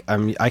things. I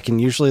can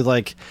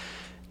usually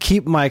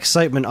keep my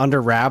excitement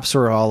under wraps,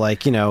 or I'll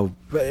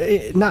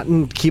not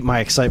keep my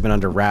excitement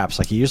under wraps.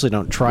 I usually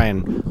don't try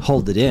and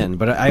hold it in,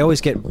 but I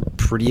always get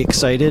pretty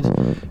excited.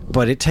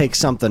 But it takes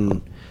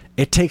something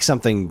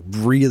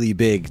really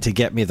big to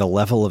get me the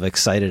level of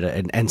excited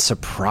and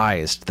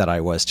surprised that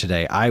I was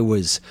today. I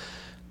was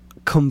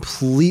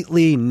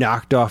completely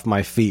knocked off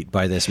my feet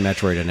by this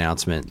Metroid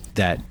announcement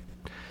that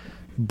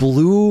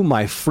blew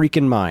my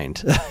freaking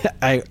mind.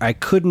 I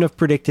couldn't have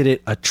predicted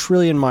it a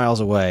trillion miles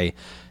away.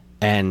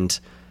 And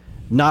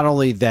not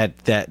only that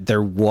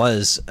there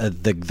was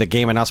the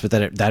game announcement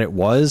that it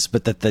was,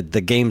 but that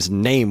the game's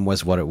name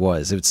was what it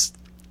was. It's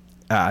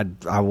I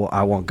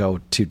won't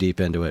go too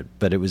deep into it,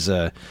 but it was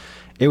a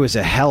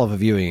hell of a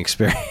viewing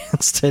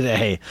experience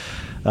today.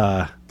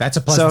 That's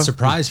a pleasant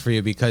surprise for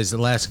you, because the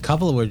last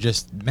couple were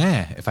just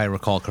meh, if I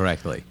recall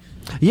correctly.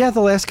 Yeah, the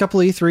last couple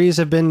of E3s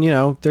have been,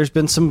 there's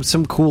been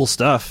some cool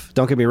stuff.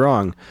 Don't get me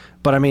wrong.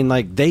 But I mean,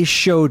 they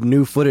showed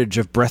new footage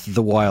of Breath of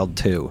the Wild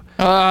 2.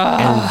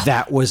 And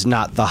that was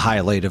not the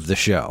highlight of the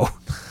show.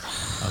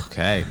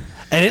 Okay.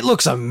 And it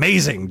looks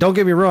amazing. Don't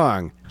get me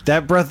wrong.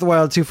 That Breath of the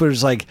Wild 2 footage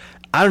is I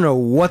don't know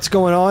what's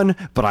going on,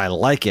 but I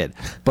like it.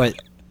 But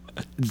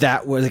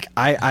that was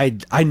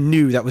I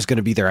knew that was going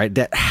to be there.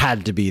 That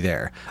had to be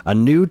there. A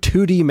new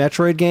 2D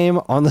Metroid game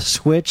on the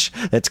Switch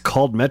that's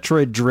called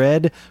Metroid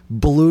Dread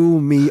blew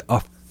me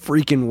a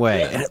freaking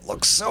way, and it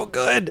looks so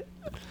good.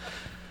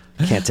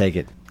 Can't take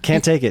it.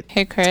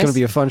 Hey, Chris. It's going to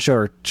be a fun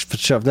show.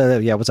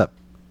 Yeah, what's up?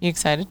 You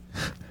excited?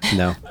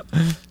 No.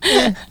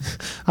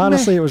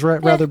 Honestly, it was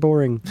rather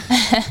boring.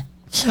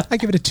 I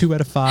give it a 2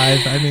 out of 5.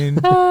 I mean,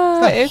 it's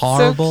not it's so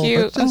horrible,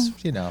 cute. but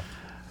just,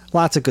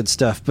 Lots of good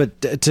stuff,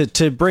 but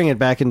to bring it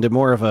back into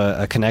more of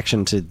a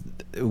connection to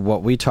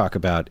what we talk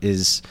about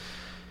is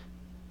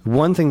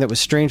one thing that was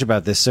strange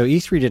about this. So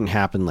E3 didn't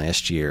happen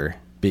last year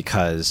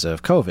because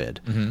of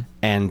COVID,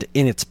 and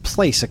in its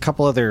place, a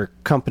couple other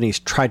companies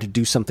tried to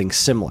do something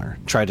similar,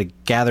 tried to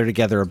gather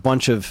together a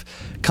bunch of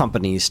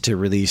companies to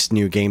release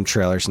new game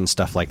trailers and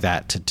stuff like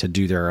that to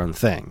do their own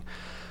thing.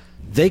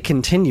 They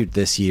continued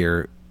this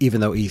year,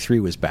 even though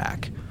E3 was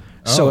back.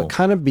 So Oh. it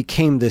kind of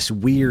became this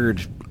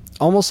weird,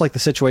 almost like the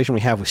situation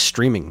we have with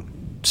streaming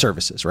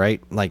services, right?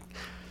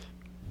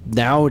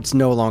 Now it's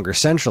no longer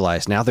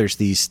centralized. Now there's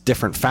these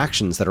different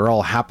factions that are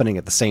all happening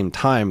at the same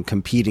time,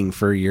 competing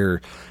for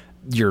your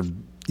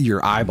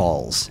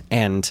eyeballs.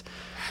 And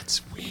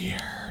That's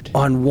weird.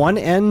 on one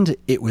end,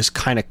 it was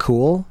kind of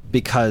cool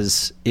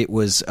because it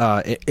was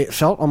it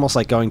felt almost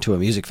like going to a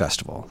music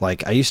festival.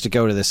 I used to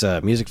go to this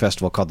music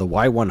festival called the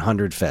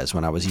Y100 Fez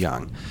when I was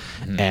young,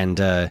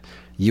 and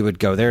you would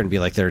go there and be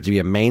there'd be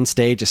a main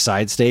stage, a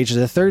side stage,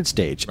 and a third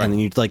stage, and then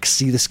you'd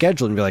see the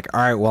schedule and be all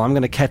right, well, I'm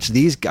going to catch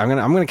these. I'm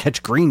going to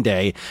catch Green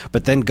Day,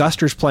 but then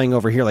Guster's playing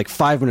over here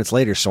 5 minutes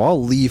later, so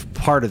I'll leave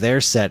part of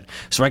their set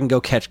so I can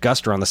go catch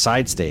Guster on the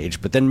side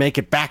stage, but then make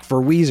it back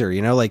for Weezer.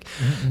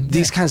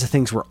 These kinds of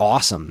things were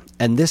awesome,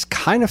 and this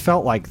kind of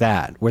felt like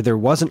that, where there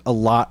wasn't a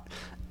lot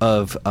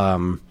of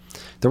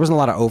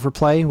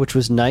overplay, which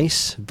was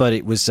nice, but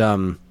it was.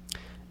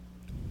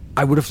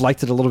 I would have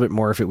liked it a little bit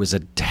more if it was a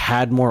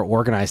tad more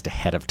organized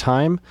ahead of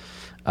time.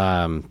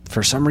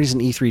 For some reason,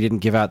 E3 didn't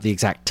give out the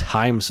exact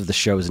times of the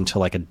shows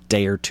until a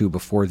day or two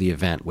before the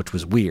event, which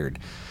was weird.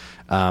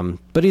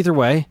 But either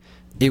way,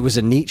 it was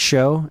a neat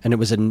show, and it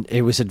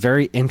was a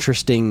very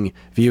interesting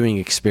viewing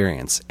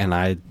experience.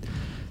 And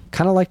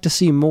kind of like to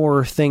see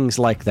more things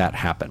like that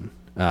happen.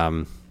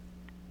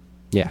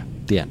 Yeah,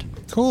 the end.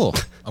 Cool.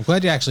 I'm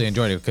glad you actually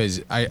enjoyed it,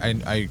 because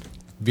I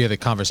via the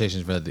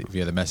conversations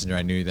via the messenger,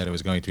 I knew that it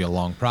was going to be a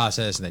long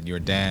process, and that you were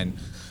Dan,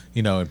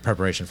 in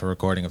preparation for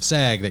recording of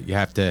SAG, that you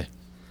had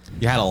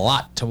a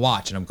lot to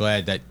watch, and I'm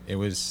glad that it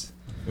was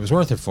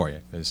worth it for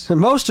you.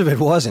 Most of it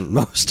wasn't.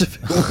 Most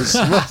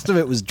of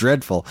it was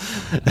dreadful.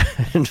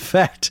 In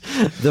fact,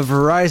 the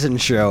Verizon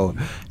show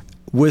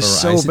was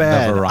so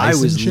bad, I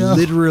was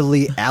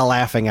literally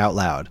laughing out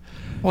loud.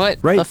 What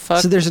right? the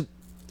fuck? So there's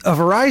a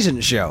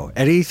Verizon show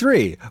at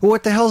E3.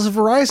 What the hell is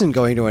Verizon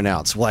going to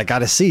announce? Well, I got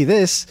to see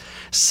this.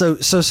 So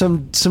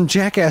some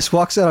jackass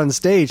walks out on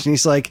stage and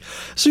he's like,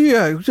 "So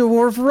yeah,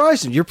 we're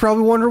Verizon. You're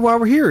probably wondering why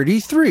we're here at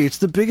E3. It's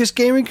the biggest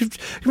gaming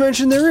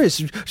convention there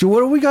is. So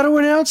what do we got to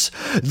announce?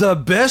 The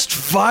best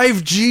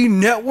 5G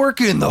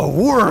network in the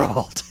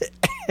world."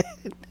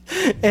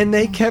 And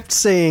they kept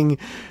saying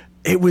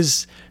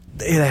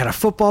they had a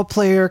football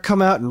player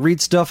come out and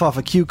read stuff off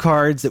of cue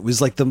cards that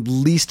was like the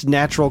least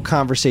natural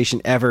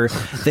conversation ever.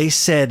 They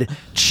said,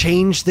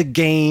 change the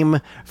game,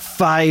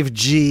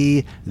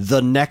 5G,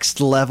 the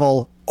next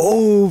level,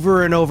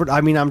 over and over.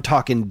 I mean, I'm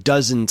talking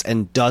dozens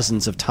and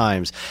dozens of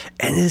times.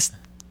 And this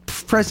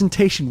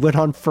presentation went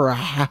on for a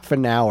half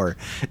an hour.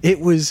 It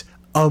was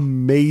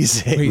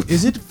amazing. Wait,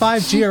 is it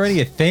 5G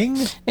already a thing?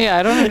 Yeah,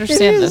 I don't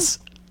understand this.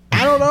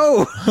 I don't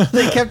know.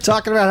 They kept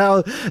talking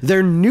about how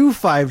their new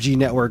 5G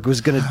network was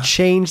going to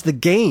change the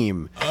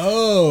game.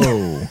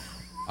 Oh.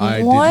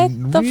 What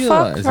the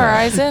fuck,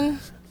 Verizon?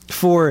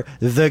 For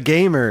the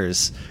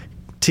gamers,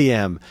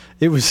 TM.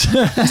 It was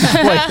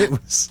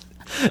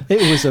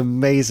it was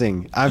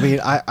amazing. I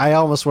mean, I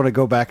almost want to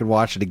go back and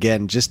watch it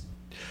again. Just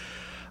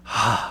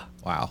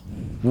wow.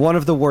 One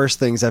of the worst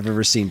things I've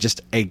ever seen.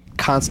 Just a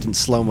constant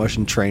slow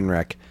motion train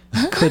wreck.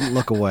 Couldn't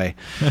look away.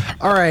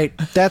 All right,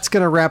 that's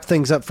going to wrap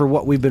things up for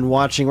what we've been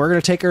watching. We're going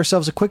to take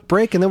ourselves a quick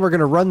break, and then we're going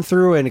to run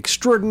through an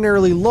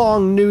extraordinarily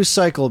long news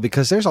cycle,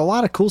 because there's a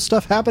lot of cool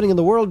stuff happening in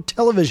the world of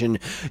television.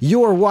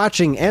 You're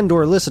watching and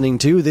or listening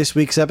to this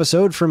week's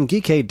episode from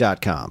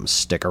Geekade.com.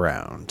 Stick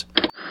around.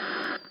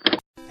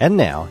 And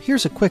now,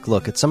 here's a quick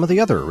look at some of the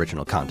other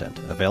original content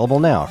available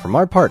now from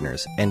our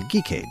partners and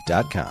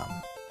Geekade.com.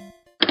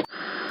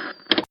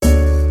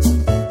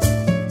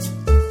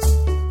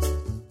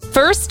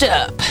 First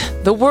up,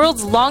 the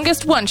world's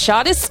longest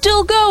one-shot is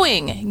still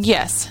going.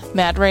 Yes,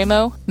 Matt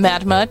Ramo,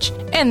 Matt Much,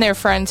 and their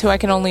friends, who I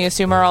can only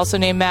assume are also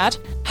named Matt,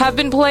 have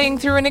been playing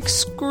through an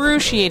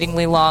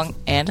excruciatingly long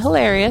and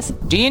hilarious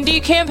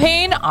D&D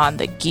campaign on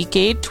the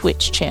Geekade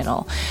Twitch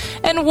channel.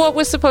 And what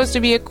was supposed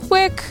to be a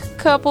quick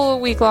couple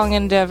of week-long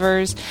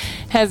endeavors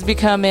has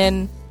become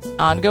an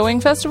ongoing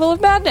festival of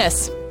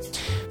madness.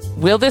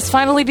 Will this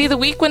finally be the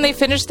week when they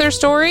finish their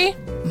story?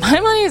 My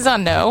money is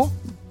on no,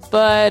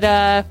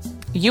 but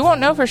you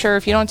won't know for sure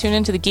if you don't tune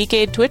into the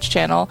Geekade Twitch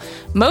channel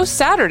most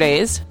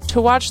Saturdays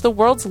to watch the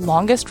world's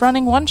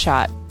longest-running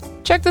one-shot.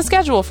 Check the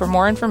schedule for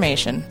more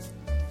information.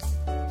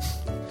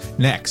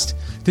 Next,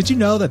 did you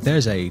know that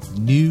there's a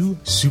new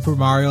Super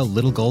Mario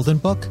Little Golden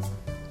book?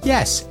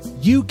 Yes,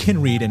 you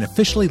can read an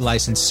officially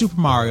licensed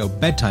Super Mario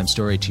bedtime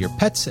story to your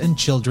pets and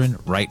children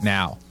right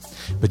now.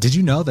 But did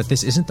you know that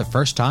this isn't the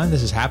first time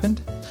this has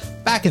happened?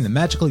 Back in the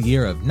magical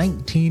year of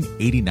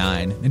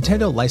 1989,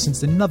 Nintendo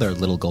licensed another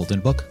Little Golden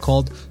book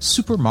called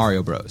Super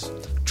Mario Bros.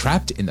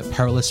 Trapped in the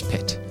Perilous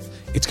Pit.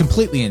 It's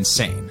completely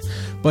insane,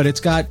 but it's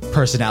got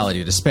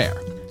personality to spare.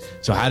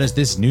 So how does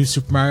this new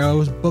Super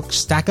Mario book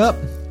stack up?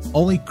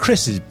 Only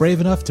Chris is brave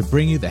enough to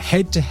bring you the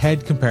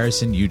head-to-head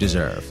comparison you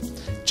deserve.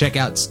 Check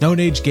out Stone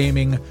Age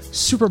Gaming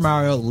Super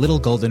Mario Little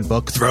Golden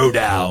Book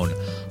Throwdown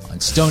on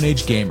Stone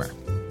Age Gamer.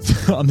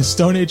 On the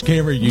Stone Age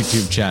Gamer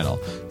YouTube channel.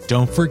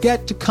 Don't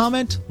forget to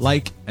comment,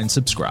 like, and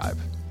subscribe.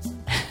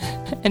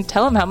 And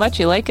tell him how much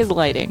you like his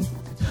lighting.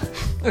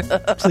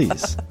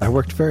 Please. I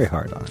worked very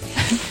hard on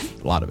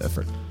it. A lot of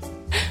effort.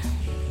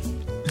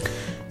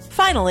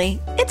 Finally,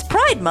 it's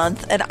Pride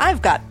Month, and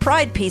I've got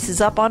Pride pieces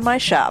up on my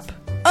shop.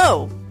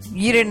 Oh,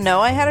 you didn't know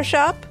I had a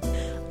shop?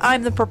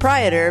 I'm the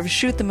proprietor of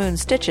Shoot the Moon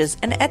Stitches,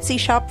 an Etsy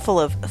shop full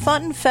of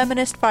fun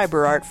feminist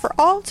fiber art for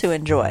all to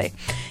enjoy.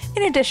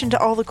 In addition to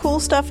all the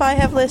cool stuff I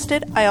have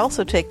listed, I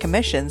also take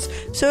commissions,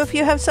 so if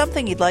you have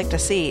something you'd like to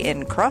see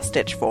in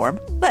cross-stitch form,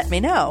 let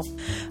me know.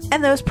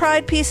 And those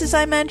Pride pieces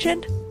I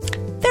mentioned,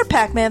 they're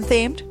Pac-Man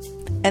themed,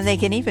 and they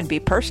can even be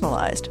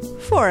personalized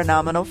for a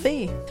nominal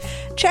fee.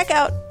 Check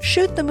out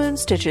Shoot the Moon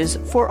Stitches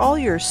for all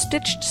your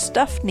stitched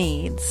stuff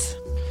needs.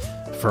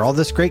 For all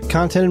this great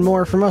content and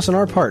more from us and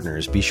our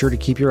partners, be sure to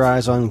keep your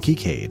eyes on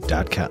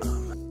Geekade.com.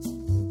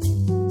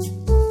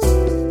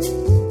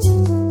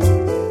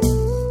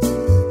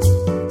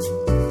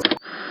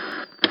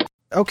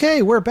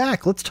 Okay, we're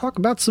back. Let's talk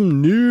about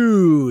some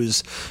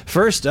news.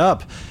 First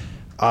up,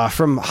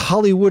 from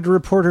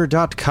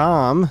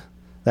HollywoodReporter.com.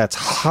 That's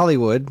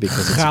Hollywood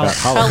because it's about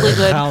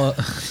Hollywood.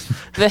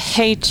 The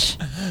H.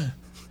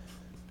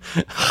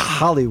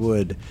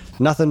 Hollywood.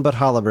 Nothing but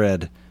challah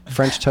bread.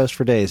 French toast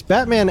for days.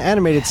 Batman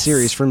animated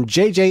series from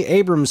J.J.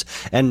 Abrams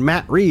and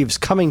Matt Reeves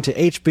coming to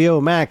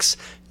HBO Max.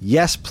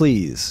 Yes,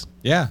 please.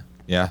 Yeah.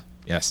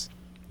 Yes.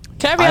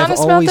 Can I be I've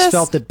honest about always this?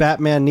 felt that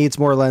Batman needs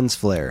more lens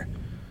flare.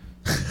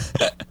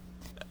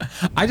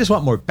 I just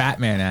want more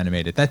Batman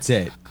animated. That's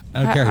it.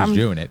 I don't care who's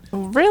doing it.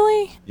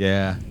 Really?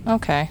 Yeah.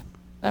 Okay.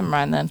 Never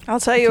mind then. I'll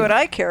tell you what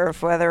I care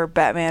of whether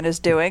Batman is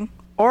doing.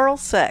 Oral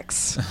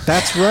sex.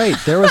 That's right.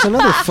 There was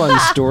another fun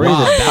story Wow,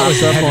 that that popped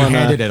wasn't up on.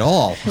 heavy-handed at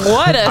all.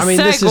 What a I mean,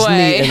 segue. this is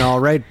neat and all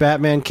right.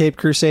 Batman, Cape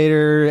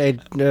Crusader.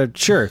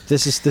 Sure,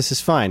 this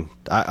is fine.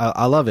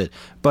 I love it.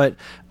 But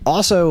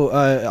also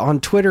on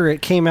Twitter,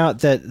 it came out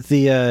that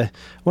the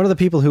one of the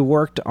people who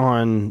worked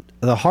on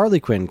the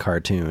Harley Quinn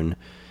cartoon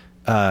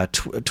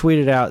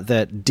tweeted out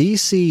that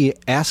DC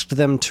asked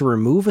them to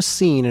remove a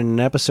scene in an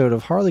episode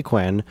of Harley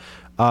Quinn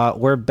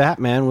where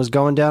Batman was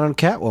going down on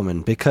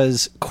Catwoman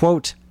because,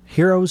 quote,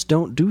 heroes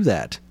don't do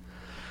that.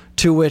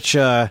 To which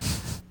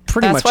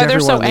pretty That's much why they're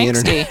everyone so on the angsty.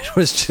 internet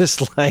was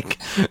just like,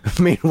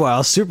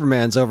 meanwhile,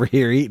 Superman's over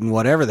here eating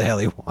whatever the hell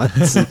he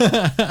wants.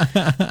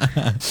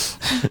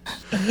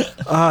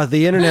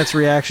 The internet's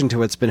reaction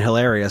to it's been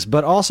hilarious.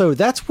 But also,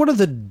 that's one of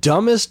the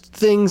dumbest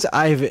things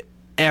I've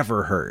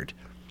ever heard.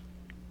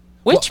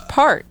 Which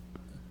part?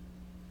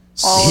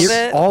 All of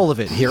it? All of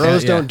it.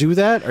 Heroes Yeah. don't do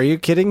that? Are you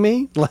kidding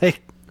me?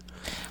 Like,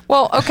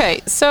 Well,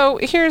 okay, so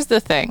here's the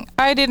thing.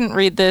 I didn't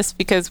read this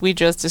because we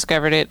just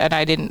discovered it and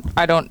I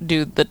don't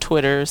do the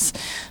Twitters.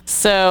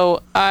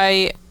 So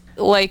my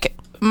knee-jerk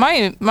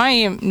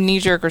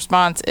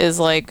response is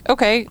like,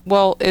 okay,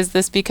 well, is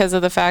this because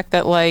of the fact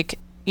that like,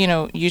 you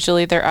know,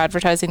 usually they're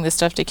advertising this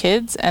stuff to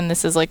kids and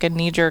this is like a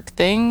knee-jerk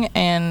thing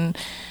and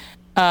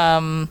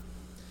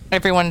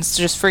everyone's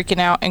just freaking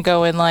out and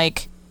going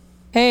like,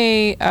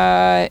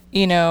 hey,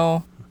 you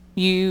know,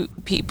 you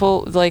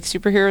people like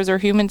superheroes are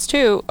humans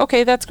too.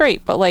 Okay, that's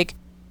great. But like,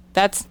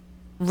 that's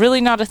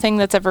really not a thing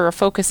that's ever a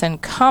focus in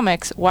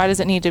comics. Why does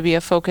it need to be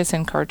a focus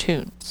in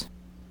cartoons?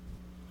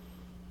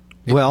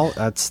 well,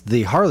 that's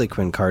the Harley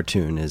Quinn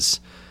cartoon is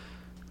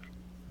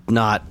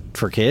not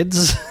for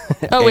kids.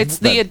 Oh, it's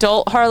the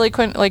adult Harley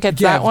Quinn. Like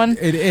it's that one?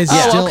 It is.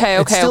 Oh, Still, okay,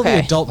 it's still okay.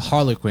 the adult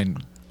Harley Quinn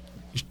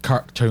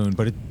cartoon,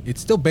 but it's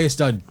still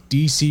based on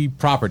DC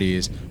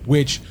properties,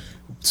 which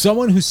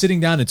someone who's sitting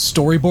down and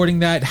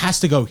storyboarding that has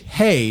to go,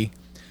 hey,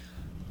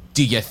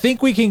 do you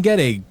think we can get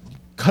a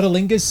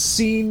cunnilingus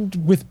scene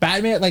with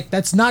Batman? Like,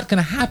 that's not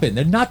going to happen.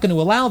 They're not going to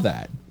allow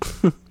that.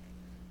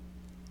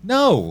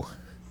 No.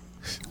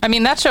 I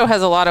mean, that show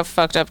has a lot of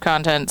fucked up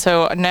content.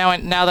 So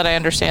now that I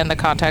understand the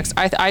context,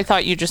 I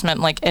thought you just meant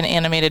like an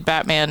animated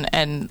Batman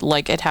and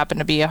like it happened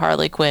to be a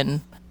Harley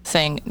Quinn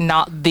thing,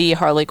 not the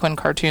Harley Quinn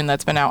cartoon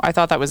that's been out. I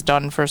thought that was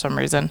done for some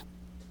reason.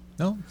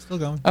 No, it's still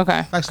going.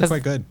 Okay. Actually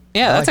quite good.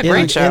 Yeah, that's a in,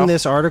 great show. In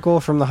this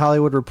article from the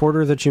Hollywood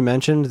Reporter that you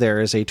mentioned,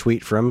 there is a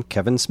tweet from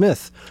Kevin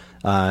Smith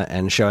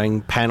and showing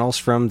panels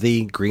from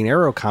the Green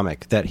Arrow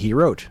comic that he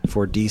wrote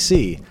for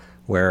DC,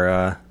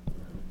 where,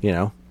 you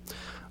know,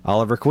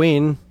 Oliver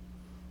Queen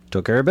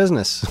took care of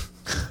business.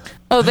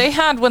 Oh, they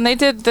had, when they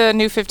did the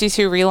New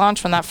 52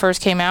 relaunch, when that first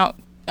came out,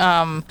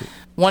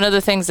 one of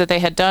the things that they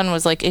had done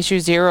was like issue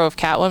 0 of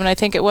Catwoman, I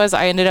think it was.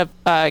 I ended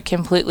up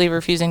completely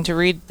refusing to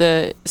read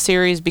the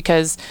series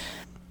because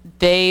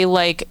they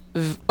like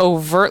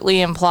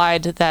overtly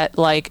implied that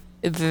like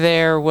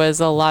there was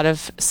a lot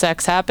of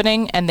sex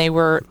happening and they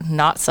were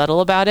not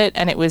subtle about it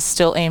and it was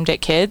still aimed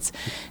at kids.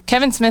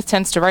 Kevin Smith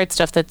tends to write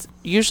stuff that's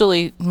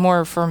usually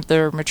more for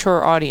their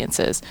mature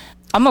audiences.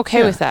 I'm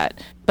okay with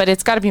that, but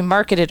it's got to be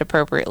marketed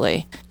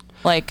appropriately.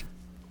 Like,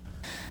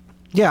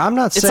 Yeah, I'm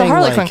not it's saying a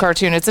Harley like, Quinn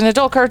cartoon. It's an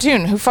adult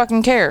cartoon. Who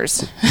fucking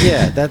cares?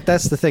 Yeah,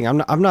 that's the thing.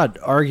 I'm not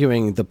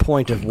arguing the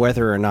point of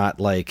whether or not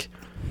like.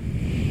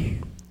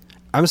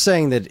 I'm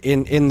saying that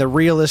in the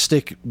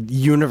realistic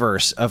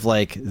universe of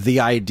like the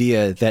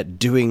idea that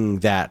doing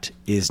that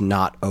is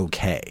not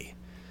okay.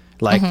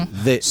 Like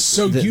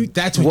So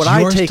that's what what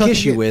I you're take talking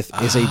issue about?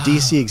 with is a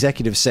DC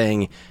executive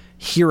saying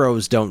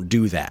heroes don't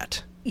do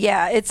that.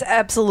 Yeah, it's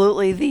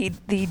absolutely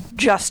the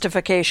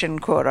justification,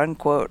 quote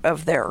unquote,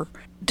 of their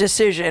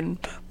decision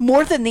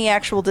more than the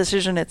actual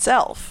decision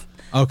itself.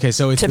 Okay,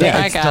 so it's, To me,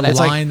 I it's got the it.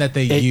 line that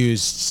they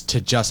used to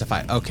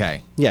justify.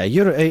 Okay. Yeah,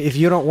 if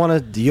you don't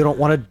want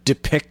to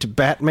depict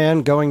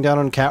Batman going down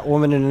on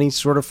Catwoman in any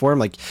sort of form,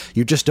 like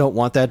you just don't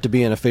want that to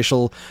be an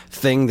official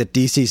thing that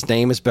DC's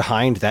name is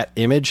behind that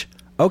image.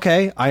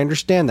 Okay, I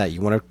understand that.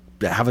 You want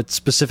to have a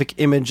specific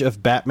image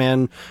of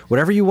Batman,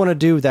 whatever you want to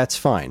do, that's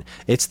fine.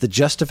 It's the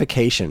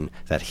justification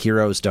that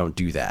heroes don't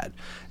do that.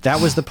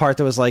 That was the part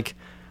that was like,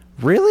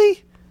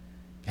 really?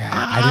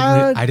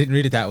 Yeah, I didn't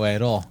read it that way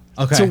at all.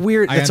 Okay. It's a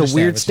weird I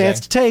understand what stance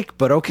to take,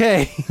 but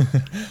okay.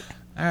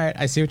 All right,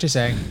 I see what you're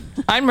saying.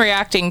 I'm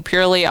reacting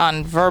purely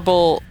on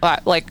verbal,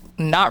 like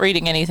not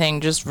reading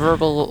anything, just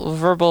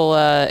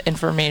verbal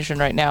information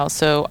right now.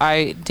 So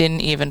I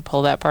didn't even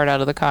pull that part out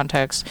of the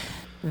context.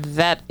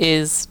 That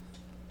is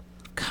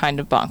kind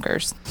of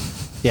bonkers.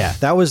 Yeah,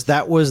 that was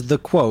the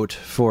quote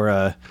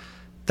for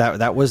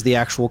that was the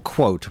actual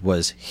quote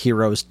was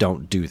heroes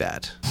don't do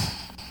that.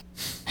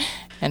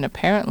 And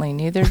apparently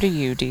neither do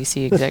you,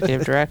 DC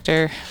Executive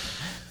Director.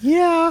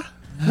 Yeah.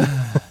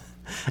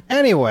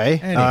 Anyway,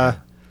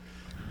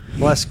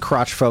 less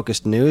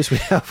crotch-focused news. We're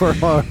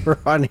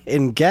on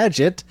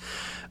Engadget.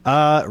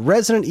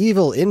 Resident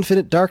Evil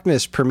Infinite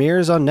Darkness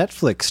premieres on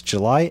Netflix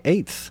July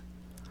 8th.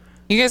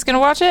 You guys gonna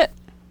watch it?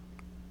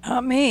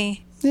 Not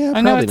me. Yeah,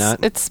 I know probably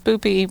not. it's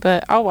spoopy,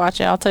 but I'll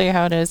watch it. I'll tell you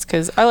how it is,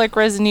 because I like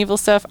Resident Evil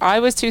stuff. I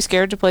was too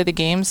scared to play the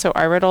game, so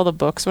I read all the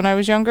books when I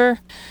was younger.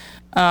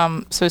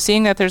 So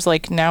seeing that there's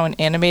like now an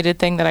animated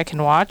thing that I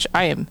can watch,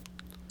 I am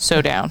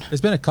so down.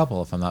 There's been a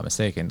couple, if I'm not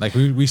mistaken. Like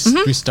we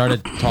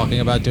started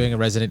talking about doing a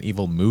Resident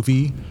Evil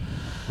movie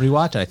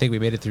rewatch. I think we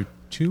made it through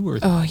 2 or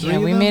 3. Oh yeah,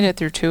 we made it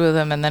through 2 of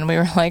them, and then we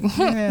were like,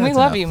 Yeah, we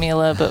love enough. you,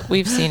 Mila, but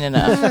we've seen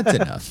enough. That's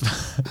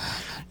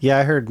enough. Yeah,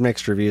 I heard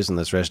mixed reviews on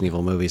those Resident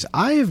Evil movies.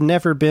 I have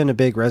never been a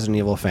big Resident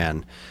Evil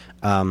fan.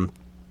 Except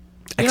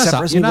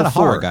Resident you're not Evil a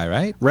horror 4. guy,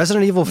 right?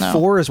 Resident Evil No.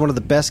 4 is one of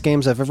the best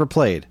games I've ever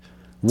played.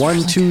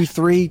 1, 2,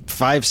 3,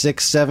 5,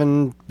 6,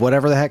 7,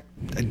 whatever the heck.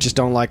 I just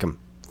don't like them.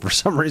 For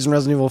some reason,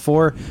 Resident Evil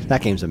 4,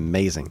 that game's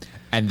amazing.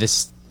 And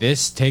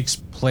this takes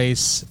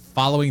place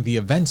following the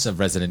events of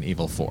Resident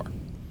Evil 4.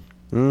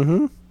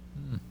 Mm-hmm.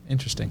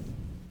 Interesting.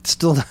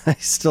 Still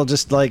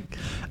just like,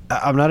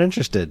 I'm not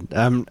interested.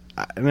 Nah.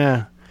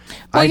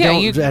 Well,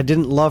 yeah, I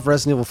didn't love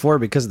Resident Evil 4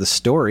 because of the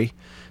story.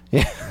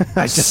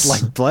 I just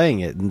like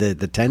playing it and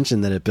the tension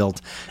that it built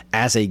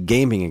as a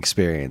gaming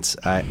experience.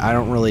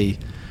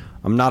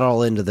 I'm not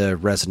all into the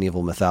Resident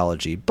Evil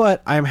mythology,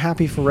 but I'm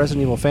happy for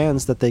Resident Evil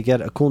fans that they get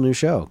a cool new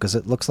show because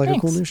it looks like a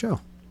cool Thanks. new show.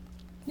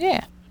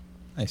 Yeah,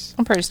 Nice.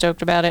 I'm pretty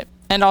stoked about it.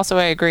 And also,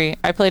 I agree.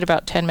 I played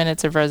about 10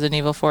 minutes of Resident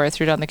Evil 4. I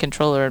threw down the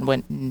controller and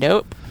went,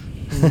 nope,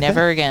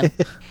 never again.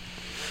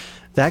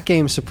 That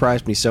game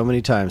surprised me so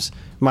many times.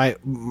 My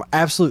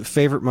absolute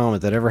favorite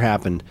moment that ever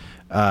happened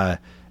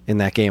in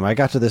that game, I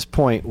got to this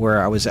point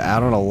where I was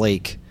out on a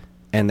lake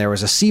and there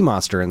was a sea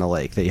monster in the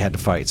lake that you had to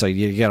fight. So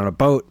you get on a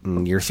boat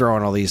and you're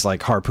throwing all these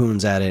like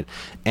harpoons at it.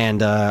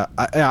 And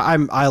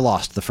I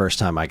lost the first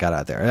time I got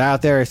out there. And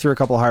out there, I threw a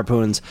couple of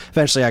harpoons.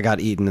 Eventually, I got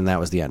eaten, and that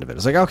was the end of it. It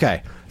was like,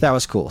 okay, that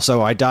was cool.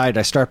 So I died.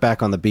 I start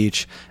back on the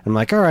beach. I'm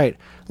like, all right,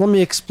 let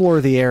me explore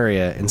the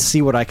area and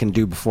see what I can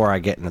do before I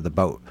get into the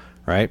boat,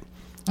 right?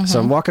 So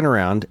I'm walking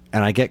around,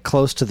 and I get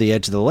close to the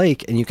edge of the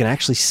lake, and you can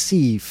actually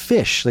see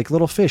fish, like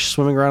little fish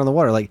swimming around in the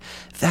water. Like,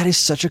 that is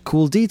such a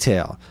cool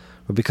detail.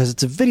 But because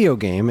it's a video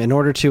game, in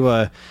order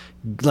to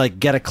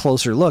get a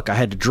closer look, I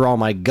had to draw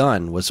my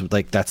gun. Was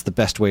like that's the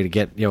best way to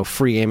get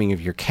free aiming of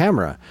your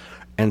camera.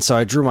 And so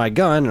I drew my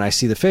gun, and I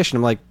see the fish, and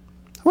I'm like,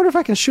 I wonder if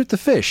I can shoot the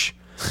fish.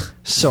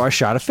 So I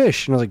shot a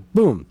fish, and I was like,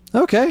 boom,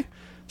 okay,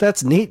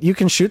 that's neat. You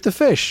can shoot the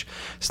fish.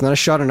 So then I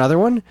shot another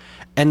one,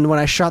 and when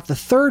I shot the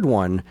third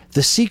one,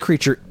 the sea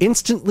creature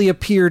instantly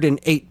appeared and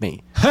ate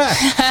me.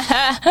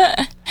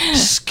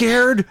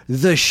 Scared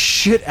the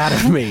shit out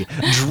of me.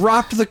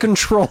 Dropped the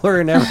controller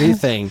and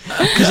everything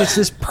because it's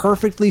this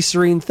perfectly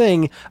serene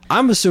thing.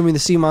 I'm assuming the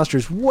sea monster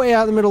is way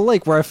out in the middle of the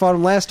lake where I fought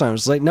him last time.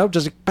 It's like, nope,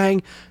 just like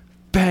bang,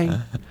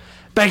 bang,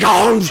 bang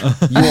on.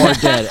 You are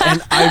dead.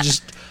 And I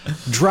just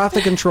dropped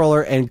the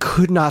controller and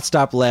could not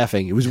stop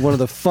laughing. It was one of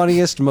the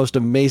funniest, most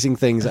amazing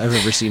things I've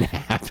ever seen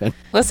happen.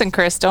 Listen,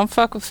 Chris, don't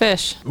fuck with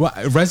fish. Well,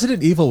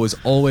 Resident Evil was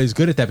always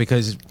good at that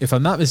because, if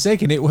I'm not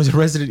mistaken, it was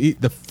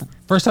the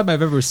first time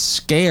I've ever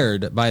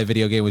scared by a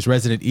video game was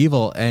Resident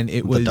Evil, and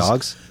it was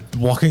dogs?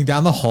 walking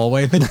down the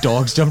hallway and the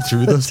dogs jumped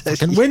through those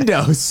fucking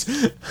windows.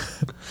 It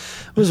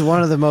was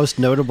one of the most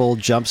notable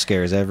jump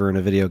scares ever in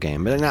a video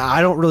game. And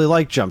I don't really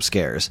like jump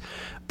scares,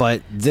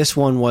 but this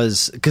one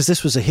was, because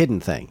this was a hidden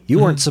thing. You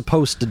weren't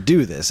supposed to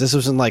do this. This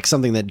wasn't like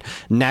something that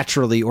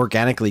naturally,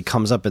 organically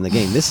comes up in the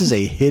game. This is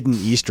a hidden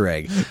Easter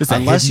egg. It's a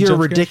Unless hidden you're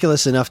jump scare?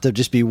 ridiculous enough to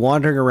just be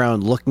wandering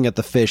around looking at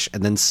the fish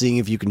and then seeing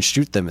if you can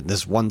shoot them in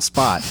this one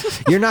spot,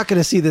 you're not going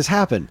to see this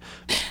happen.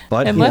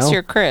 But Unless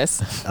you're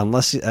Chris.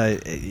 unless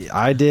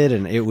I did,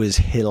 and it was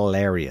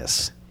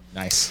hilarious.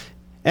 Nice.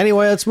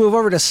 Anyway, let's move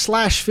over to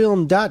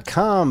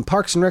slashfilm.com.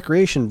 Parks and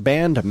Recreation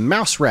band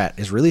Mouse Rat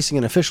is releasing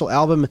an official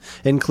album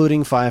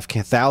including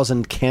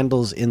 5,000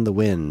 Candles in the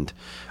Wind.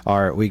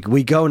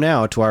 We go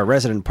now to our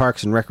resident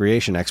Parks and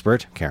Recreation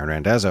expert, Karen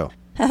Randazzo.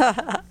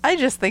 I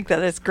just think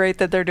that it's great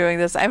that they're doing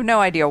this. I have no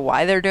idea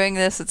why they're doing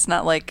this. It's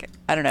not like,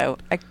 I don't know,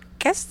 I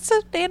guess it's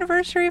the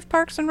anniversary of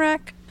Parks and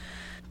Rec.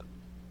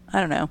 I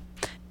don't know.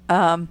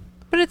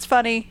 But it's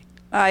funny.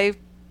 I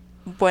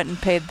went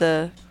and paid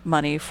the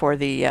money for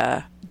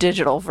the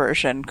digital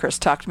version. Chris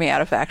talked me out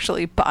of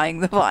actually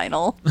buying the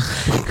vinyl.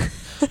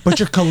 But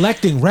you're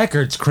collecting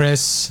records,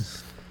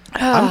 Chris.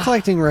 I'm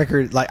collecting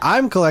records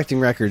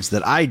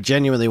that I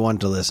genuinely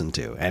want to listen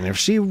to. And if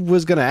she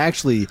was going to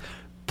actually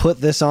put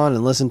this on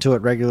and listen to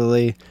it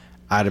regularly,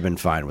 I'd have been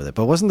fine with it.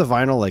 But wasn't the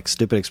vinyl like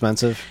stupid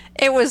expensive?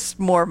 It was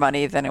more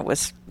money than it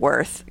was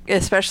worth,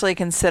 especially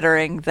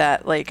considering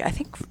that, like, I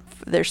think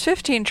there's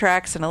 15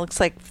 tracks and it looks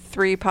like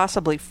 3,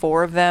 possibly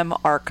 4 of them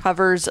are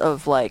covers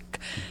of like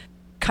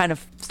kind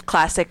of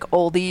classic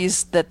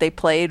oldies that they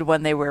played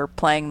when they were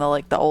playing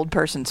the old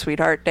person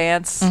sweetheart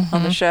dance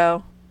on the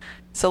show.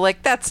 So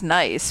like that's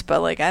nice,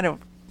 but like I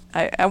don't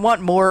I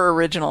want more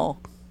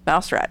original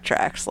Mouse Rat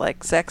tracks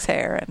like Sex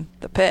Hair and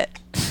The Pit.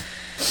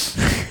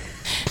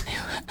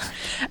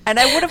 And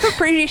I would have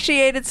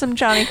appreciated some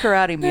Johnny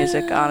Karate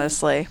music,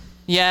 honestly.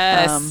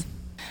 Yes.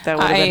 That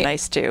would have been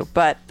nice too.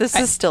 But this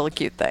is still a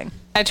cute thing.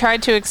 I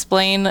tried to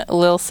explain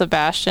Lil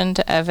Sebastian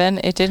to Evan.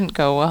 It didn't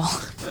go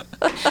well.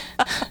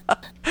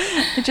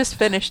 I just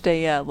finished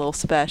a Lil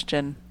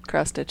Sebastian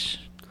cross-stitch.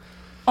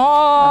 Oh,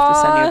 I'll have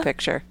to send you a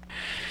picture.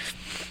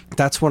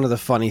 That's one of the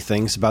funny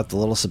things about the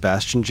Little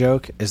Sebastian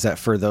joke is that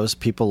for those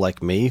people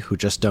like me who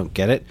just don't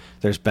get it,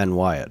 there's Ben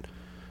Wyatt,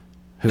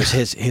 who's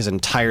his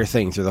entire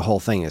thing through the whole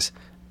thing is,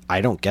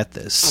 I don't get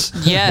this.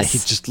 Yes. He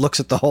just looks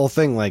at the whole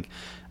thing like,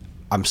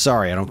 I'm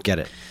sorry, I don't get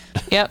it.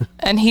 Yep.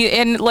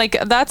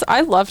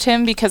 I loved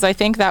him because I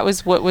think that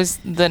was what was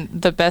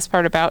the best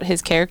part about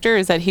his character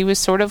is that he was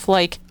sort of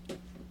like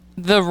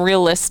the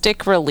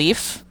realistic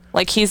relief.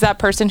 Like he's that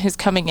person who's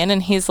coming in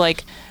and he's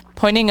like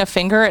pointing a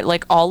finger at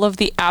like all of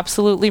the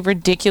absolutely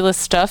ridiculous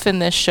stuff in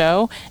this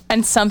show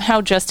and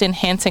somehow just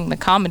enhancing the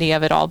comedy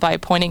of it all by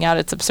pointing out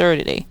its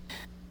absurdity.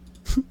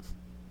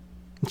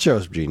 The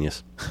show's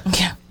genius.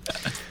 Yeah.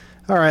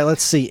 All right,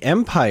 let's see.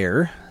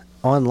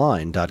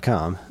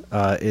 EmpireOnline.com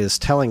is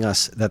telling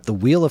us that the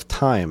Wheel of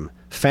Time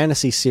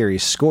fantasy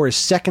series scores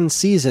second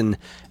season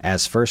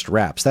as first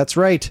wraps. That's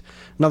right.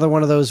 Another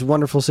one of those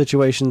wonderful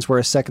situations where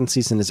a second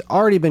season has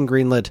already been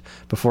greenlit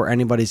before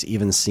anybody's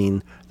even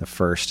seen the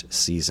first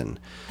season.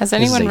 Has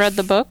anyone read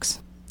the books?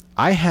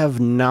 I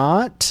have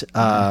not.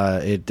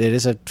 It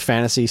is a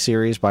fantasy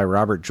series by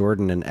Robert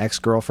Jordan. An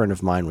ex-girlfriend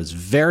of mine was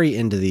very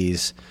into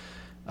these,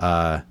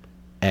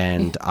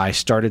 and I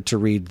started to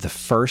read the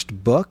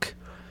first book,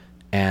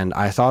 and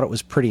I thought it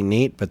was pretty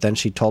neat, but then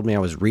she told me I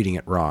was reading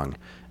it wrong.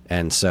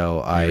 And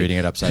so You're reading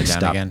it upside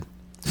down again?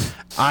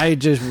 I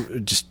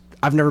just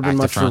I've never been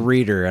much of a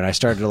reader, and I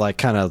started to like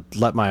kind of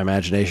let my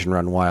imagination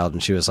run wild,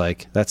 and she was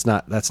like, that's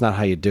not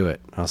how you do it.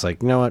 I was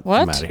like, you know what?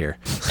 I'm out of here.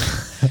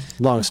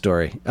 Long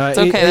story. It's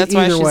okay, that's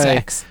why she's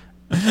ex.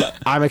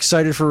 I'm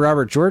excited for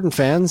Robert Jordan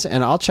fans,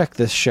 and I'll check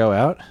this show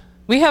out.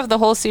 We have the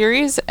whole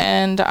series,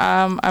 and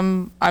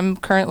I'm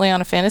currently on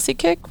a fantasy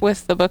kick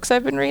with the books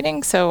I've been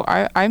reading, so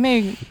I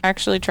may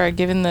actually try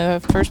giving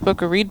the first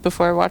book a read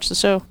before I watch the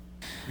show.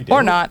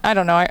 Or not. I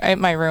don't know. It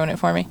might ruin it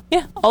for me.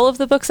 Yeah, all of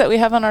the books that we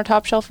have on our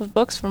top shelf of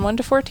books from 1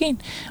 to 14.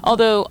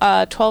 Although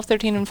 12,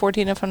 13, and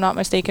 14, if I'm not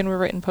mistaken, were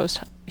written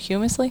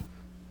posthumously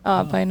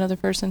by another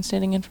person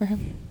standing in for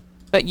him,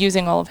 but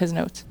using all of his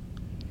notes.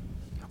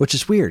 Which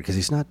is weird, because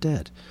he's not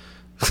dead.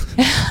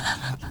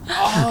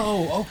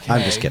 Oh, okay.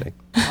 I'm just kidding.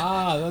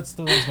 That's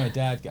the ones my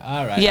dad got.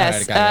 All right.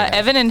 Yes, all right,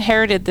 Evan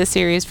inherited the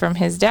series from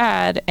his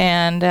dad,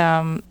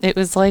 and it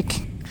was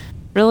like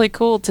really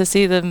cool to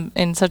see them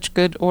in such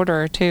good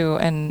order too,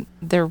 and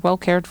they're well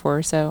cared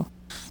for. So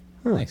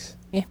nice.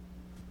 Yeah.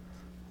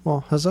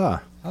 Well,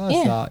 huzzah!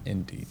 Huzzah,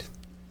 indeed.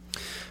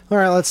 All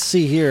right, let's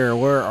see here.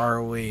 Where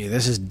are we?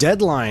 This is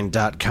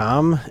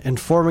Deadline.com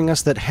informing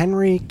us that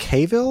Henry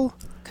Cavill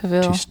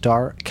to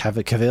star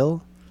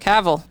Cavill.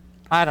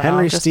 I don't know.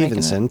 Henry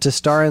Stevenson to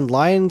star in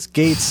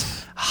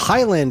Lionsgate's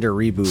Highlander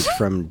reboot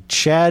from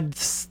Chad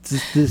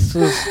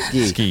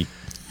Ski.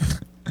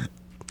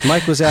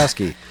 Mike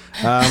Wazowski.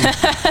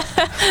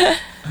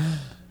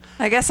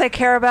 I guess I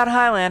care about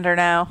Highlander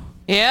now.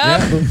 Yeah.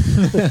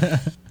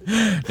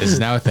 This is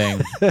now a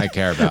thing I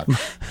care about.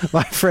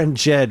 My friend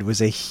Jed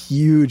was a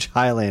huge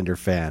Highlander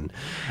fan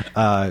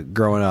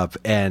growing up,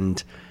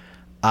 and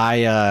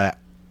I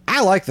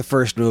like the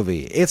first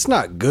movie. It's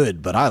not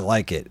good, but I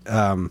like it.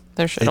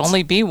 There should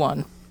only be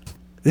one.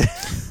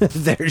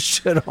 There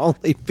should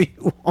only be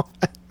one.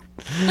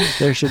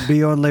 There should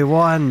be only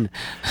one.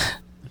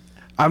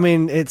 I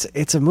mean,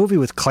 it's a movie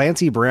with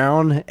Clancy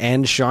Brown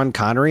and Sean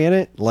Connery in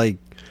it. Like,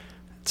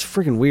 it's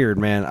freaking weird,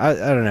 man. I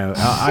don't know.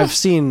 I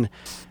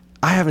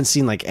haven't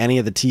seen like any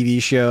of the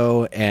TV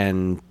show,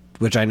 and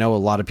which I know a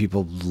lot of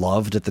people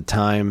loved at the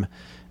time.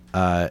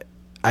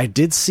 I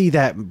did see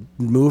that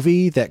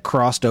movie that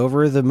crossed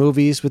over the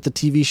movies with the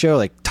TV show,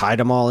 like tied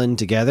them all in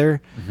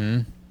together.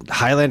 Mm-hmm.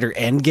 Highlander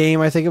Endgame,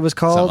 I think it was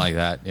called. Something like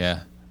that,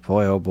 yeah.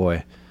 Boy, oh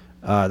boy.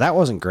 That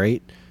wasn't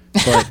great,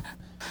 but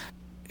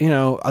you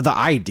know, the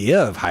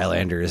idea of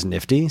Highlander is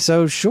nifty.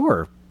 So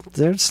sure,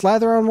 they're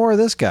slather on more of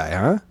this guy,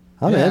 huh?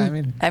 I'm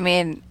in. I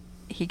mean,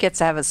 he gets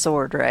to have a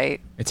sword,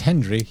 right? It's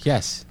Henry,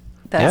 yes.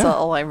 That's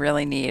all I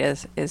really need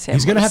is him.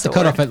 He's going to have sword. to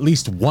cut off at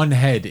least one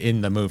head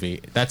in the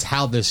movie. That's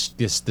how this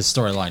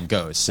storyline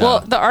goes. So. Well,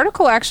 the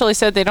article actually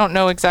said they don't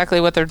know exactly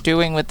what they're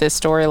doing with this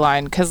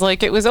storyline because,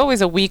 like, it was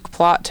always a weak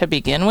plot to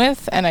begin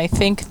with, and I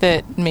think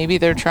that maybe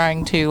they're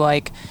trying to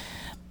like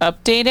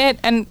update it.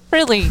 And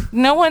really,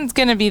 no one's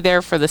going to be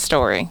there for the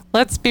story.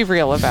 Let's be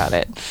real about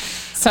it.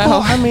 So,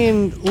 well, I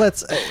mean,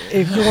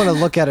 if you want to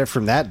look at it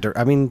from that,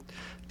 I mean.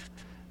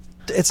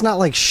 It's not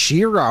like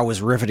She-Ra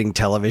was riveting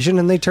television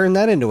and they turned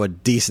that into a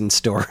decent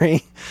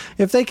story.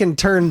 If they can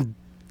turn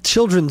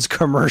children's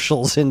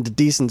commercials into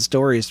decent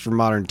stories for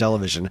modern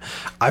television,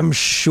 I'm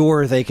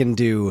sure they can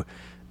do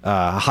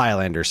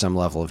Highlander some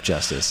level of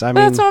justice. I mean,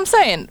 That's what I'm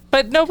saying.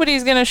 But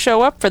nobody's going to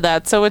show up for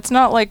that. So it's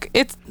not like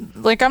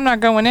I'm not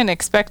going in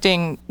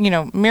expecting,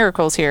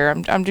 miracles here.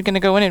 I'm just going to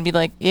go in and be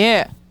like,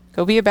 yeah,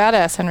 go be a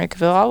badass, Henry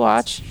Cavill. I'll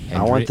watch.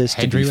 I want this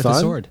to Henry be with fun. a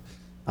sword.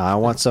 I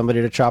want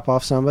somebody to chop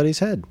off somebody's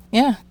head.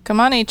 Yeah. Come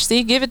on,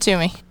 HC. Give it to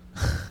me.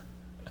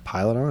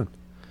 Pile it on.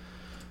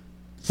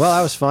 Well,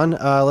 that was fun.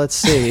 Let's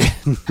see.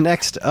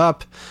 Next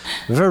up,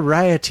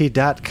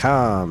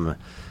 Variety.com.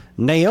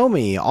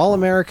 Naomi,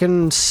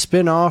 All-American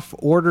spin-off,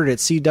 ordered at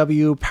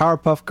CW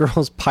Powerpuff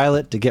Girls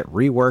pilot to get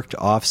reworked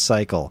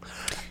off-cycle.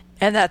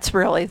 And that's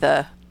really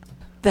the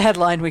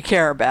headline we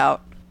care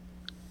about.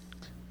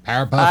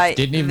 Powerpuff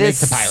didn't even make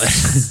the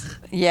pilot.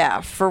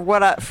 Yeah, from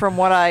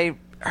what I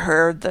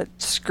heard, the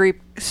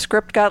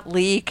script got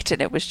leaked,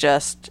 and it was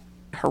just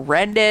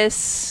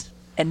horrendous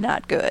and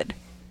not good.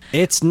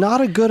 It's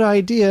not a good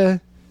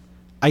idea.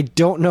 I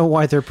don't know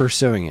why they're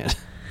pursuing it.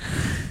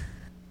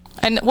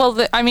 And well,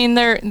 they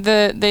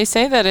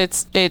say that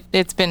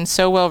it's been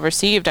so well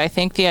received. I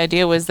think the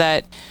idea was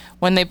that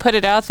when they put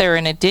it out there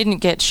and it didn't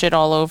get shit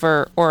all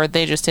over, or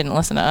they just didn't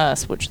listen to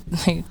us, which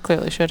they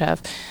clearly should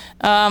have.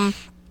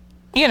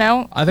 They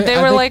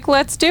were like,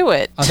 let's do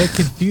it. Are they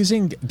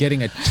confusing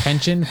getting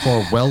attention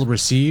for well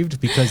received?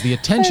 Because the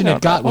attention I it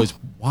don't got know. was,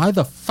 why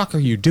the fuck are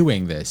you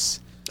doing this?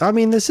 I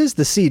mean, this is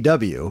the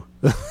CW.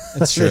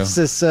 That's true. This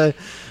is,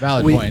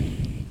 Valid point.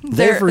 they've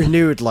They're-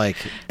 renewed,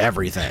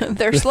 everything.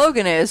 Their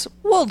slogan is,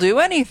 we'll do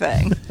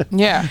anything.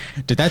 Yeah,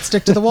 Did that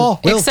stick to the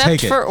wall? We'll except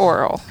take it. for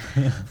oral.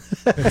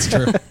 That's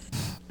true.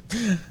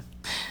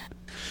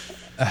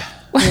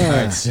 All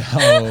right, so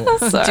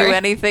Do Sorry.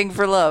 anything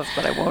for love,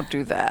 but I won't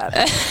do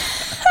that.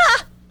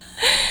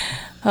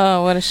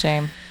 Oh, what a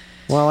shame.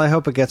 Well, I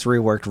hope it gets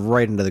reworked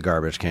right into the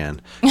garbage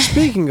can.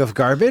 Speaking of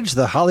garbage,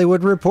 The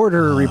Hollywood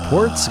Reporter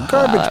reports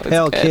Garbage that was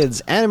Pail good.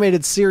 Kids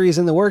animated series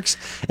in the works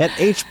at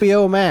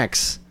HBO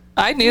Max.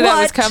 I knew that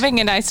was What? coming,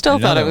 and I still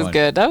thought it Another was one.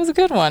 good. That was a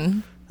good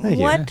one. Thank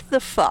you. What the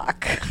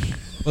fuck?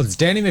 well, it's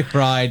Danny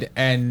McBride,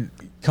 and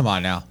come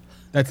on now,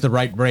 that's the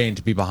right brain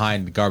to be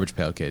behind Garbage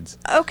Pail Kids.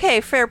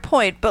 Okay, fair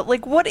point, but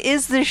what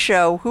is this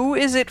show? Who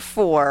is it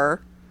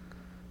for?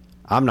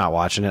 I'm not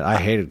watching it. I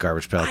hated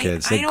Garbage Pail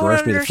Kids. I They don't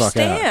grossed me the fuck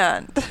out.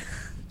 understand.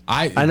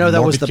 I know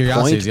that was the morbid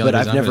curiosity point, is the but only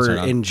I've reason I'm gonna never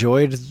turn on.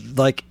 enjoyed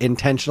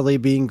intentionally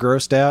being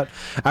grossed out.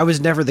 I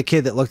was never the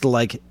kid that looked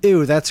like,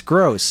 ew, that's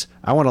gross.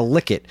 I want to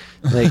lick it.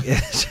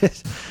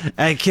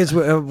 And kids,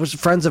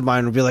 friends of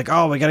mine would be like,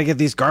 oh, we got to get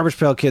these Garbage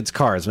Pail Kids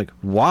cards. I'm like,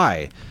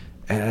 why?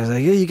 And I was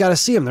like, yeah, you got to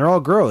see them. They're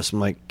all gross. I'm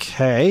like,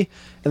 okay.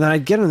 And then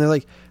I'd get them. And they're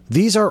like,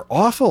 these are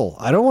awful.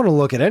 I don't want to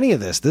look at any of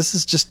this. This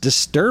is just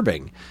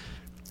disturbing.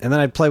 And then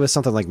I'd play with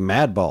something like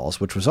Mad Balls,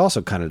 which was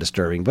also kind of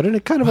disturbing, but in a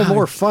kind of a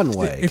more fun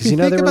way. if Because, you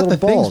they think were about little the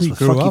things balls we with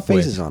grew funky up with.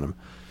 faces on them.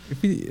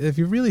 If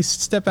you really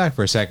step back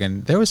for a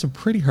second, there were some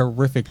pretty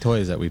horrific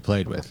toys that we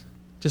played with.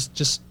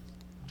 Just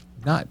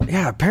not,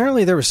 Yeah,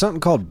 apparently there was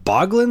something called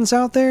Boglins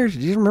out there. Do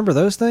you remember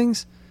those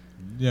things?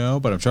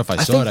 but I'm sure if I I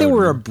saw think it, they I would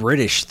were a remember.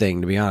 British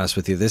thing, to be honest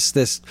with you.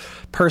 This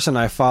person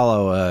I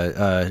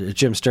follow,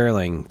 Jim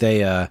Sterling, they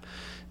have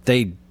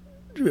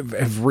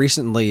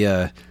recently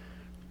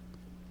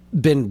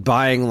been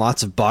buying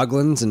lots of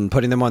Boglins and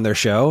putting them on their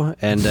show,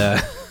 and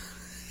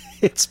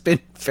it's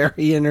been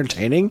very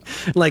entertaining.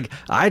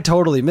 I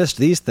totally missed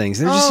these things.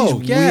 They're just Oh,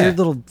 these yeah. weird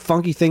little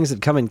funky things that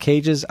come in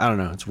cages. I don't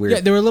know. It's weird. Yeah,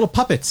 they were little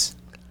puppets.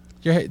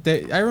 I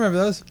remember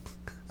those.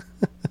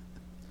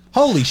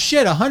 Holy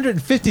shit,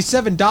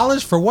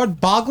 $157 for one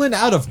Boglin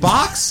out of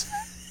box?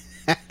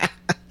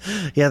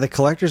 Yeah, the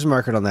collector's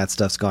market on that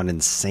stuff's gone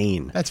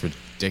insane. That's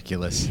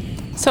ridiculous.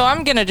 So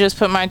I'm going to just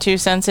put my 2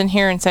 cents in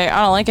here and say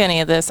I don't like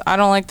any of this. I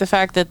don't like the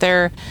fact that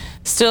they're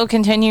still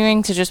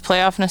continuing to just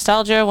play off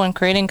nostalgia when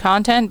creating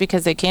content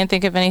because they can't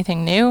think of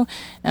anything new.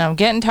 And I'm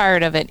getting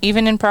tired of it,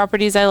 even in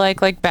properties I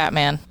like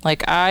Batman.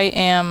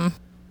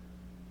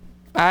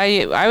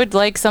 I would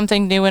like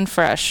something new and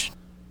fresh.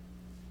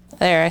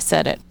 There, I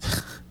said it.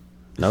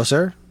 No,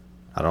 sir.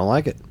 I don't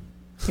like it.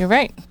 You're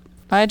right.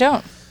 I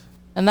don't.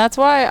 And that's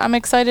why I'm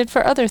excited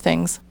for other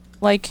things.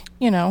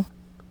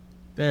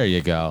 There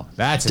you go.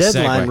 That's a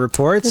Deadline segue.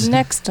 reports. The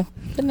next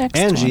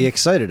Angie one.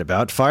 excited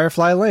about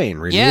Firefly Lane,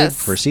 renewed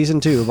Yes. for season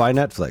 2 by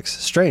Netflix.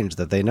 Strange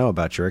that they know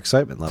about your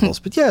excitement levels,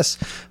 but yes.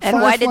 And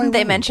why Firefly didn't they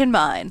Lane. mention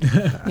mine?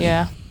 Yeah.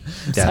 Yeah,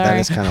 that Sorry.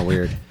 is kind of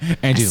weird.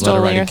 Angie's Stole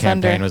letter writing your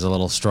campaign thunder. was a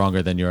little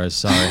stronger than yours.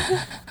 Sorry.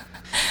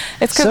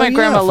 It's because my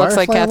grandma looks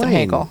like Firefly Katherine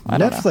Lane. Hagel. I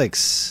don't know.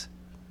 Netflix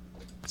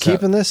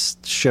keeping this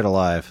shit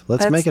alive.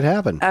 Let's That's- make it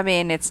happen. I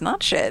mean, it's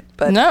not shit,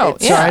 but No,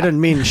 it's- yeah. Sorry, I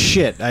didn't mean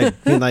shit. I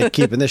mean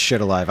keeping this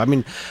shit alive. I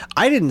mean,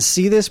 I didn't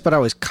see this, but I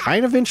was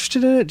kind of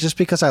interested in it just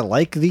because I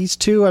like these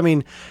two. I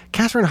mean,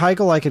 Katherine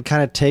Heigl, I could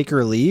kind of take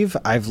or leave.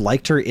 I've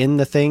liked her in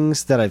the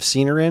things that I've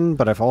seen her in,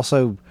 but I've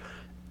also,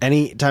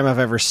 any time I've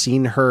ever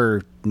seen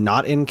her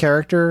not in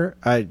character,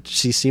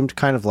 she seemed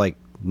kind of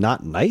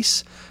not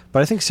nice.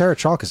 But I think Sarah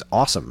Chalk is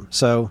awesome.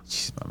 So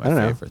She's one I of don't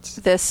my know.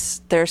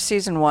 favorites. their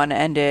season 1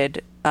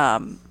 ended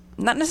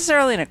not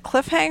necessarily in a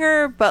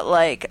cliffhanger, but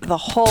the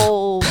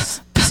whole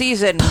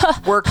season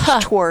worked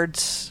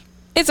towards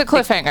It's a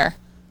cliffhanger.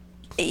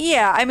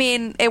 Yeah, I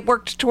mean, it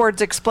worked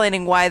towards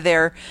explaining why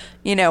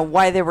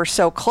why they were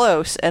so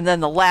close, and then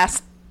the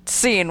last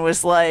scene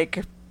was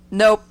like,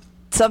 nope,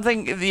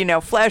 something,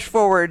 flash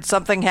forward,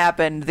 something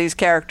happened. These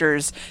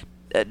characters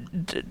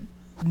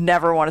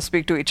never want to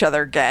speak to each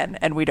other again,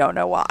 and we don't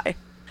know why.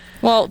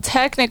 Well,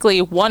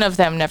 technically, one of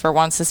them never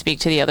wants to speak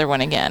to the other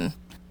one again.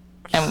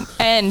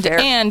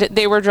 And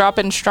they were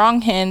dropping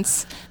strong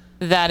hints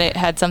that it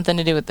had something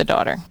to do with the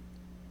daughter.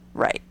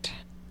 Right.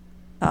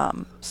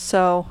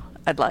 So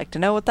I'd like to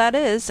know what that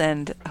is,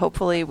 and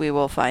hopefully we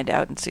will find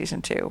out in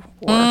season 2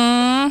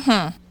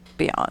 or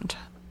beyond.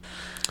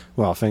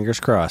 Well, fingers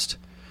crossed.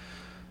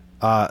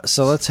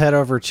 So let's head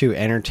over to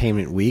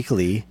Entertainment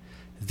Weekly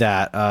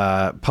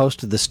that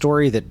posted the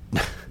story that...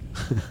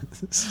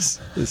 this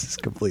is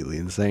completely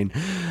insane.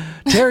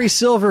 Terry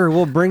Silver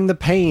will bring the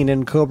pain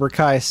in Cobra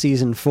Kai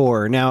Season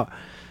 4. Now,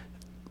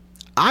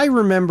 I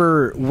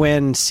remember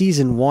when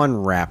Season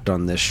 1 wrapped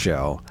on this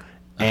show,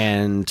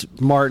 and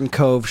Martin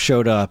Kove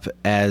showed up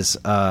as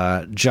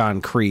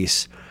John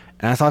Kreese.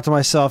 And I thought to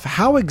myself,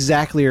 how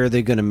exactly are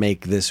they going to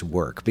make this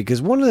work?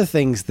 Because one of the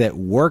things that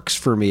works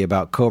for me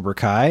about Cobra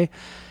Kai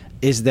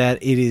is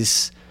that it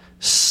is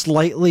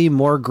slightly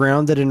more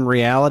grounded in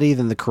reality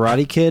than the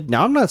Karate Kid.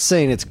 Now, I'm not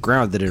saying it's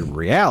grounded in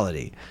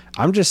reality.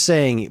 I'm just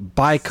saying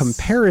by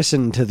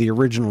comparison to the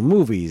original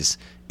movies,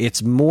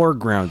 it's more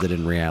grounded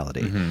in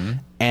reality. Mm-hmm.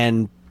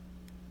 And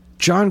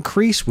John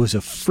Kreese was a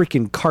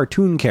freaking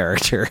cartoon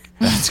character.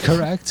 That's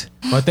correct.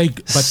 But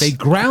they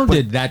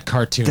grounded that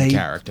cartoon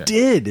character.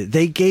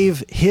 They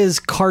gave his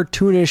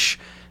cartoonish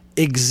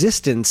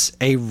existence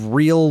a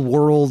real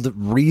world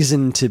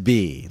reason to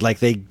be. Like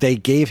they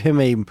gave him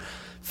a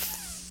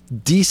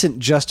decent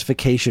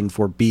justification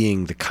for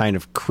being the kind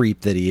of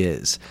creep that he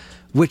is,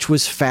 which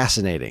was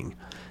fascinating.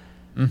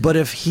 Mm-hmm. But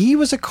if he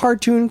was a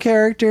cartoon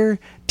character,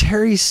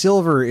 Terry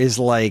Silver is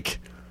like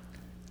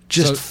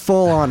just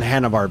full on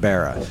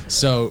Hanna-Barbera.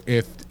 So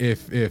if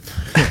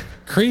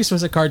Kreese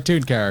was a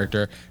cartoon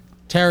character,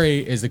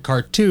 Terry is the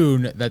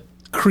cartoon that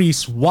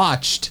Kreese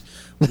watched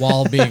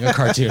while being a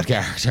cartoon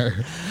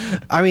character.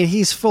 I mean,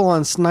 he's full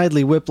on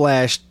Snidely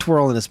Whiplash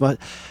twirling his mutt.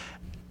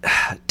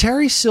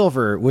 Terry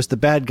Silver was the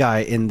bad guy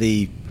in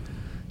the,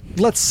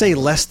 let's say,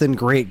 less than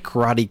great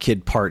Karate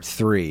Kid Part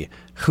 3,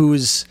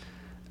 whose,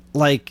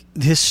 like,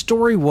 his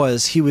story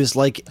was he was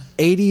like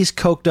 80s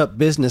coked up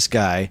business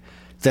guy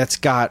that's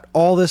got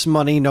all this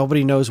money,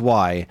 nobody knows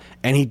why,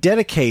 and he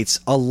dedicates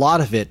a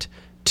lot of it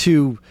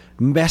to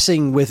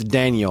messing with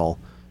Daniel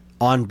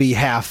on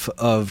behalf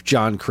of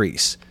John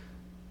Kreese.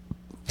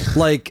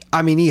 Like,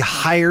 I mean, he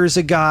hires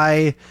a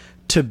guy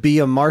to be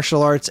a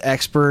martial arts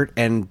expert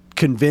and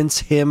convince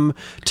him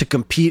to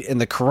compete in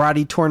the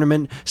karate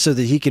tournament so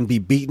that he can be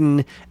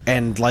beaten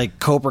and like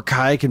Cobra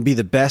Kai can be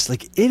the best.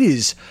 Like, it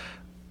is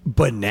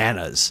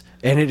bananas,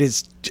 and it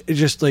is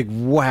just like,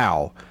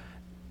 wow.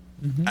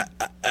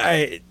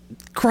 Mm-hmm.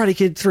 Karate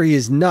Kid 3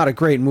 is not a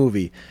great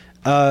movie,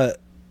 but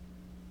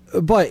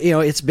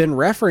it's been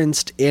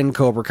referenced in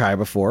Cobra Kai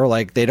before.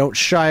 Like, they don't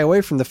shy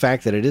away from the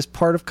fact that it is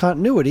part of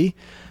continuity,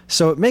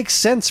 so it makes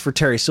sense for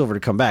Terry Silver to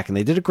come back, and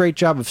they did a great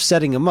job of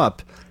setting him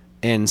up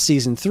in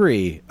season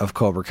 3 of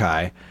Cobra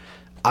Kai.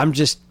 I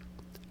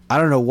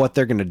don't know what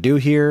they're going to do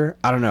here.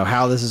 I don't know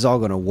how this is all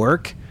going to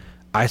work.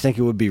 I think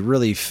it would be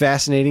really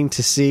fascinating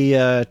to see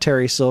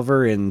Terry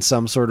Silver in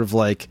some sort of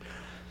like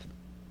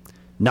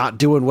not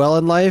doing well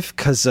in life,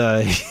 because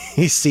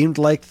he seemed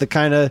like the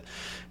kind of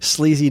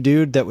sleazy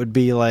dude that would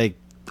be like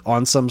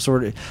on some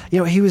sort of,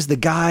 he was the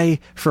guy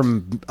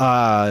from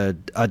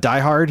Die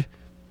Hard,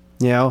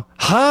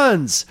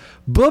 Hans,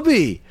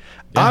 Bubby.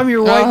 Yeah. I'm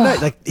your white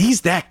knight. Like,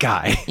 he's that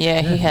guy.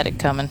 Yeah, he had it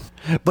coming.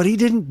 But he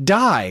didn't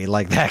die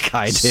like that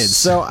guy did.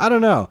 So I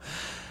don't know.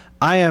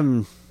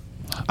 I'm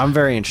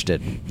very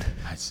interested.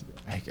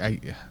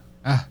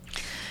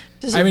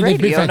 This is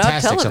radio,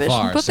 not television. So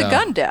far, Put the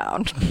gun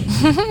down.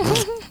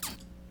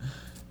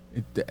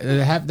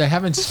 They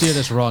haven't steered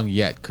us wrong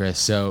yet, Chris.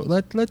 So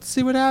let's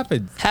see what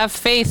happens. Have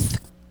faith.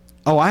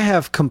 Oh, I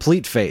have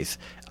complete faith.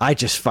 I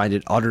just find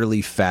it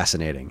utterly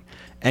fascinating.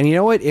 And you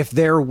know what? If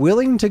they're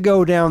willing to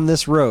go down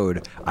this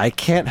road, I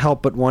can't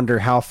help but wonder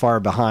how far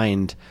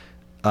behind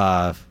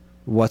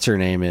what's her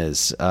name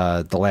is,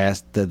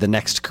 the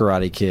next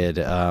Karate Kid.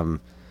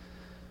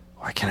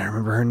 Why can't I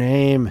remember her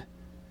name?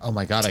 Oh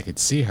my god, I could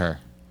see her.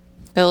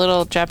 The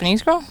little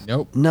Japanese girl?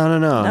 Nope. No.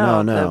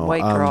 The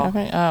white girl.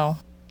 Oh.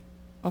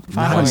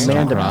 Not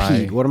Amanda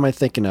Peet. What am I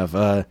thinking of?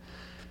 Wow.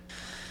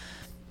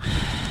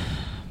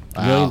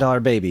 $1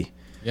 Million Baby.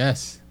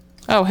 Yes.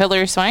 Oh,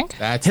 Hilary Swank?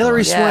 That's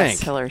Hilary Swank.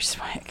 Yes, Hilary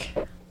Swank.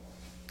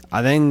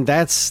 I think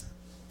that's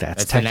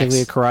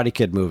technically a Karate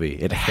Kid movie.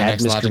 It had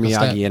Mr.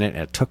 Miyagi in it,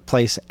 and it took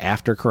place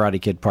after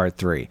Karate Kid Part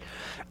 3.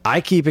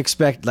 I keep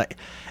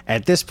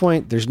at this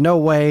point, there's no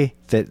way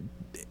that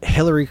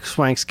Hilary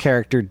Swank's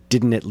character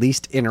didn't at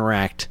least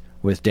interact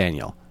with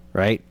Daniel,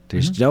 right?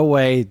 There's no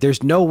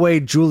way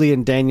Julie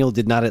and Daniel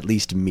did not at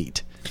least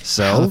meet.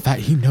 So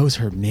he knows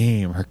her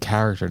name, her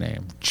character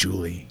name,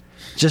 Julie.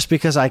 Just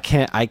because I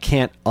can't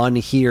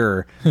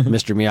unhear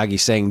Mr. Miyagi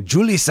saying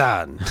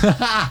Julie-san.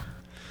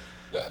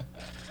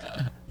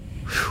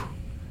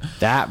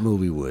 That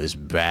movie was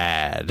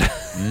bad.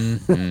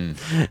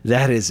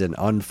 That is an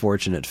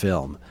unfortunate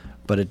film,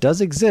 but it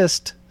does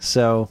exist.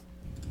 So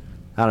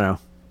I don't know.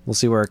 We'll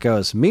see where it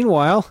goes.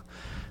 Meanwhile,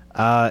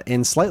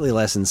 in slightly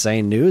less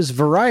insane news,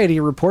 Variety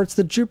reports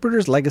that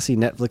Jupiter's Legacy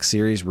Netflix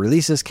series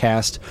releases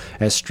cast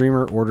as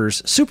streamer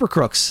orders Super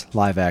Crooks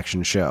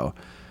live-action show.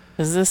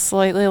 Is this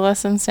slightly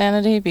less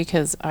insanity?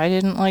 Because I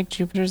didn't like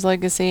Jupiter's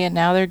Legacy, and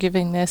now they're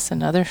giving this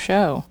another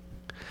show.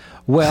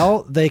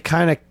 Well, they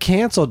kind of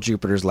canceled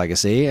Jupiter's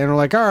Legacy and are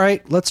like, all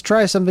right, let's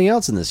try something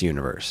else in this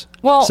universe.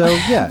 Well, so,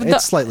 yeah,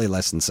 it's slightly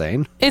less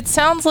insane. It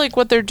sounds like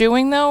what they're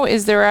doing, though,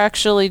 is they're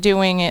actually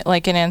doing it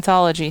like an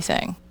anthology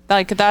thing.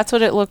 Like, that's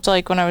what it looked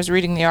like when I was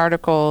reading the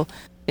article.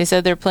 They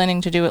said they're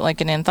planning to do it like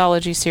an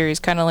anthology series,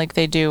 kind of like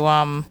they do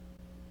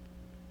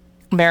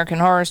American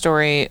Horror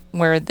Story,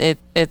 where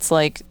it's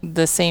like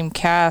the same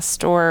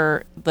cast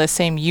or the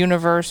same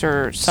universe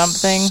or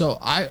something. So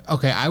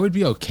I would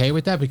be okay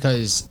with that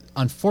because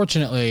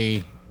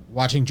unfortunately,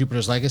 watching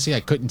Jupiter's Legacy, I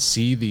couldn't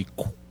see the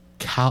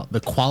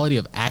quality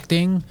of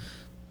acting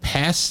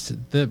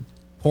past the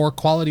poor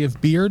quality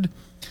of beard.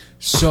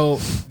 So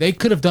they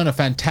could have done a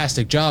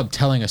fantastic job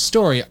telling a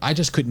story. I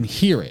just couldn't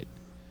hear it.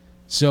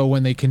 So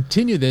when they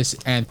continue this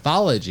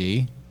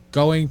anthology,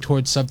 going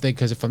towards something,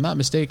 because if I'm not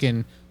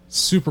mistaken,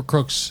 Super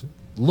Crooks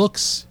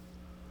looks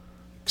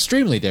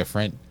extremely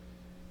different.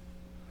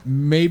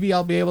 Maybe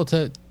I'll be able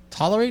to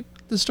tolerate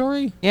the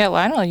story. Yeah,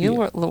 Lionel, you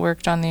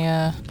worked on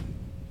the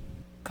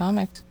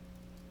comics.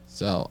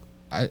 So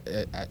I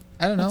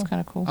don't know. That's kind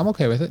of cool. I'm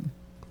okay with it.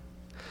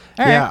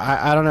 All Yeah,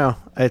 right. I don't know.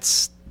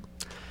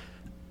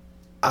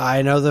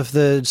 I know that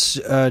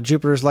the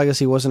Jupiter's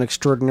Legacy wasn't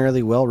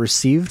extraordinarily well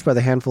received by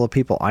the handful of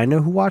people I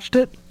know who watched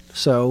it.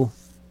 So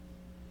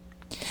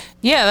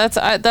Yeah,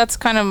 that was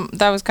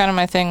kind of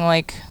my thing.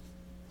 Like,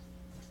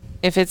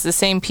 if it's the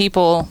same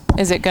people,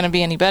 is it going to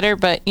be any better?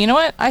 But you know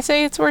what? I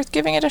say it's worth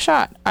giving it a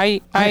shot.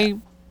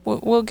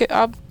 We'll get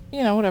up.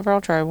 Whatever.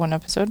 I'll try one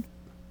episode.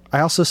 I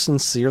also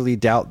sincerely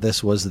doubt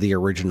this was the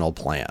original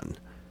plan.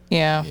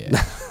 Yeah.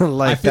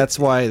 That's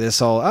why this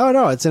whole, oh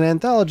no, it's an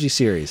anthology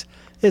series.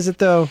 Is it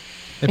though?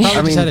 They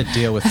probably just had to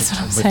deal with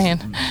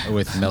saying.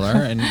 with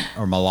Miller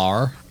or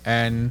Millar,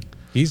 and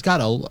he's got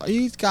a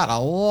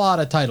lot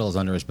of titles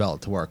under his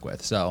belt to work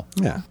with. So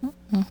Yeah.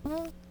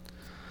 Mm-hmm.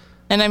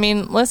 And I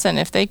mean, listen,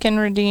 if they can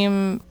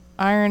redeem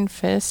Iron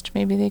Fist,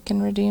 maybe they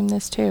can redeem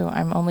this too.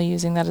 I'm only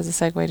using that as a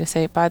segue to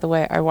say, by the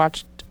way, I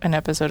watched an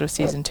episode of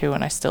season 2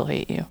 and I still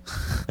hate you.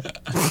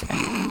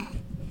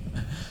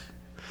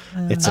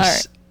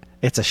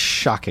 It's a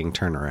shocking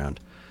turnaround.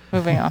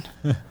 Moving on.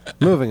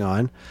 Moving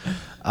on.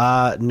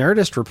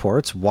 Nerdist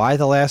reports why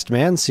the Last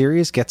Man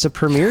series gets a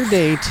premiere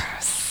date.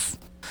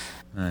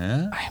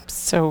 I am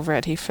so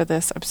ready for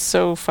this. I'm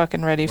so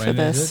fucking ready for When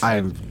is this. it?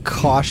 I'm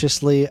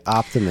cautiously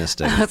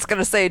optimistic. I was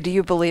gonna say, do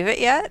you believe it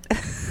yet?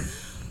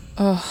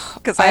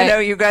 Because I know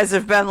you guys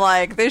have been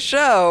like, this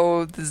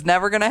show is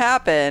never gonna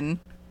happen.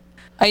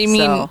 I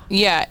mean, So-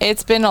 yeah,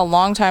 it's been a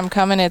long time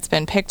coming. It's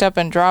been picked up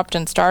and dropped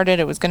and started.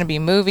 It was going to be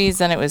movies,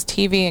 then it was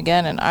TV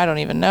again, and I don't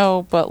even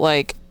know. But,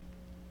 like,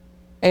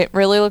 it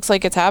really looks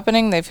like it's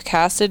happening. They've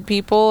casted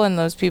people, and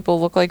those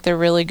people look like they're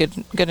really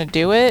going to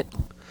do it.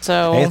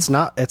 So, Hey, it's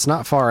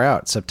not far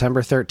out.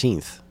 September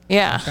 13th.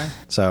 yeah.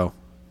 So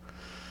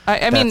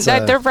I mean,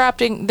 That's,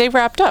 they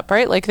wrapped up,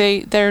 right? Like,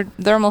 they're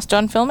almost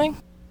done filming?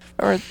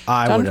 Or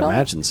I done would filming?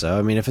 imagine so.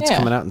 I mean, if it's Yeah.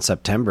 coming out in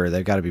September,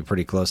 they've got to be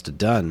pretty close to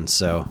done.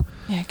 So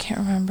Yeah, I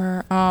can't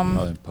remember.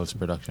 probably in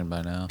post-production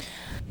by now.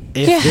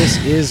 if Yeah. this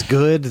is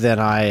good, then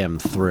I am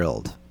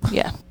thrilled.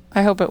 Yeah,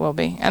 I hope it will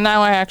be. And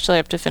now I actually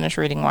have to finish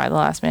reading Why the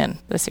Last Man,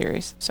 the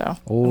series. So,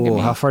 Oh,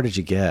 how far did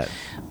you get?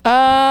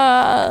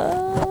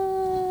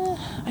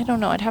 I don't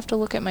know. I'd have to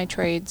look at my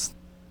trades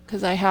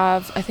because I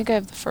think I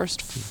have the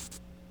first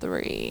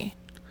 3.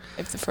 I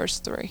have the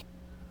first 3.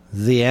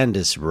 The end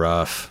is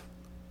rough.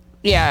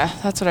 Yeah,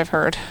 that's what I've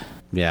heard.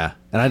 Yeah,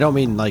 and I don't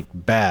mean like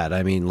bad.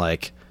 I mean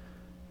like,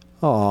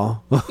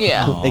 oh,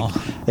 Yeah.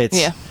 it's.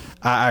 Yeah.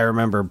 I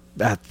remember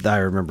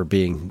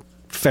being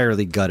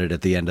fairly gutted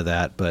at the end of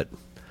that, but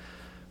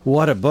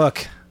what a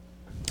book.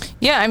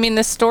 Yeah, I mean,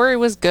 the story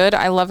was good.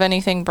 I love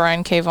anything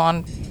Brian K.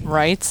 Vaughan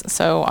writes,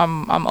 so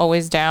I'm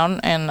always down,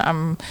 and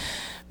I'm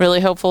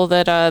really hopeful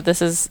that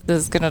this is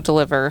going to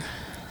deliver.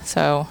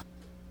 So,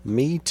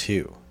 Me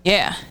too.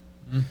 yeah.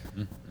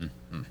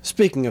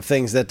 Speaking of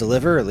things that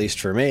deliver, at least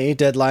for me,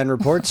 Deadline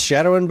reports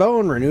Shadow and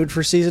Bone renewed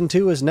for season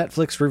 2 as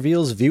Netflix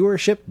reveals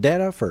viewership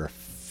data for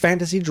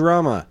fantasy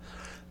drama.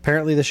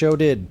 Apparently the show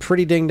did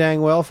pretty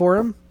ding-dang well for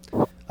him.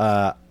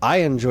 I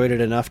enjoyed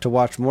it enough to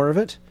watch more of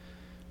it.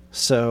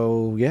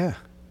 So, yeah.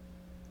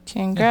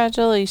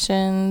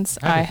 Congratulations.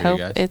 Happy I for you hope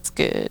guys. it's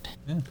good.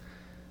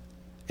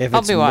 If I'll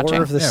it's be more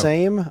watching. of the Yeah.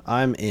 same,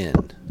 I'm in.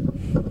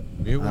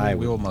 We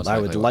will most I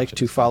likely would watch like it,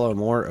 to so. follow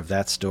more of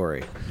that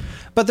story.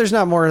 But there's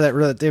not more of that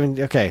really. I mean,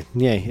 okay,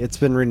 yay, it's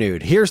been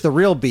renewed. Here's the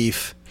real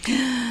beef.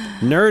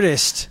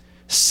 Nerdist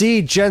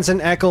See Jensen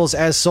Ackles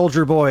as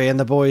Soldier Boy in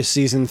The Boys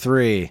Season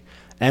 3.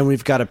 And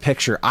we've got a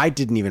picture. I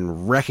didn't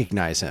even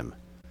recognize him.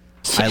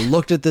 I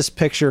looked at this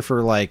picture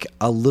for like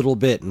a little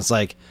bit and it's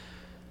like,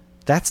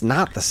 that's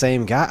not the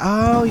same guy.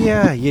 Oh,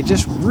 yeah. You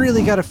just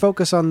really got to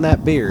focus on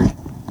that beard.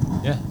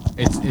 Yeah.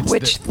 It's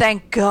Which,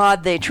 thank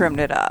God, they trimmed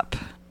it up.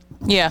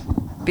 Yeah.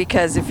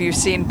 Because if you've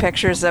seen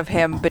pictures of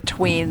him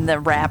between the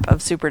wrap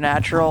of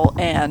Supernatural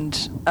and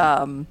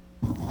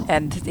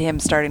him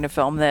starting to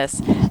film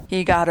this,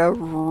 he got a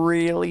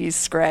really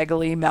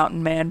scraggly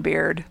mountain man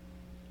beard.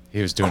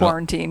 he was doing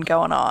Quarantine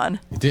going on.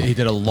 he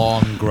did a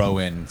long grow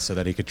in so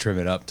that he could trim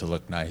it up to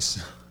look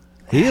nice.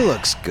 He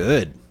looks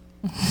good.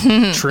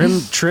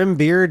 trim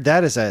beard.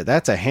 That's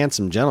a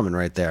handsome gentleman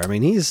right there. I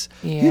mean, he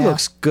Yeah.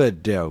 looks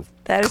good,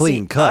 That is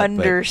clean the cut. but-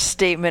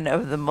 understatement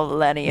of the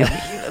millennium.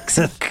 He looks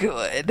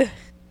good.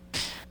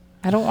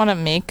 I don't want to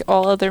make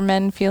all other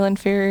men feel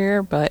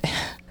inferior, but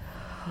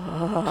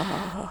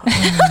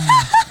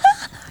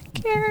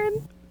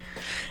Karen.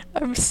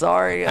 I'm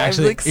sorry.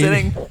 Actually, I'm like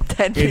sitting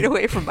 10 feet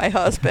away from my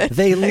husband.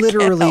 They I can't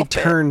literally help it.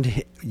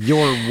 turned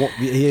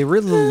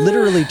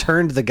literally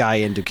turned the guy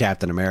into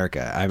Captain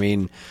America. I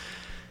mean,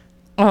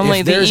 Only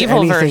if the there's evil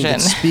anything version.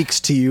 that speaks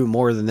to you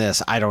more than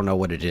this, I don't know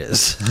what it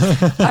is.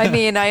 I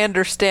mean, I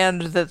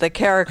understand that the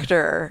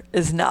character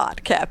is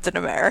not Captain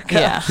America.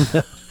 Yeah.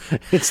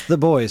 It's the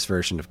boys'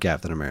 version of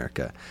Captain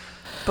America.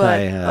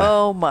 But, I,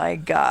 oh my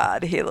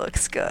God, he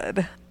looks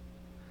good.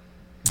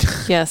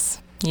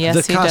 Yes.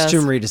 Yes, the he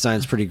costume does.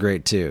 redesign's pretty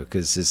great too,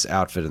 because his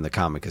outfit in the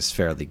comic is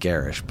fairly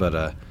garish.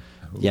 But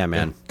yeah,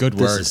 man, Good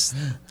this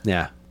word.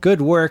 yeah,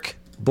 good work,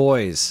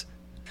 boys.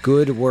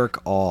 Good work,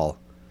 all.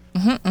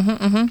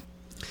 All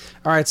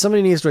right,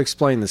 somebody needs to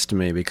explain this to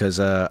me because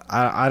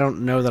I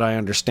don't know that I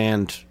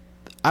understand.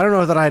 I don't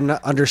know that I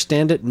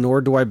understand it, nor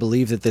do I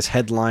believe that this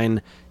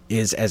headline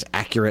is as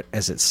accurate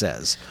as it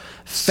says.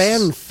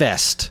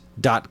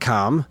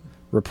 Fanfest.com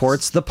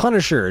reports The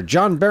Punisher.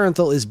 John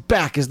Barenthal is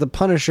back as the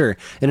Punisher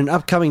in an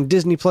upcoming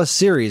Disney Plus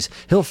series.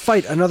 He'll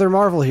fight another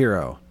Marvel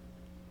hero.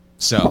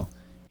 So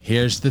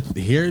here's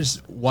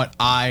what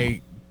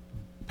I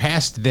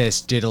past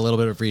this did a little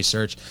bit of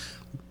research.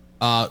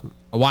 A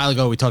while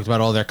ago we talked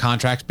about all their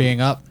contracts being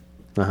up.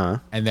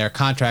 And their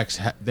contracts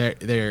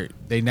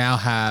they now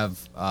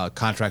have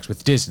contracts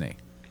with Disney.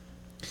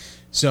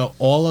 So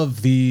all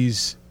of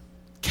these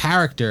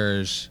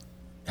characters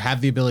have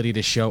the ability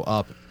to show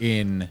up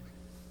in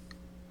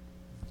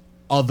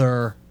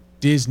other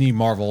Disney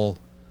Marvel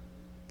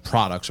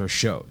products or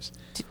shows.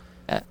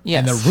 Yes.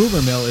 And the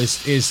rumor mill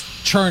is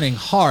churning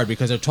hard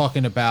because they're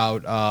talking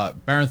about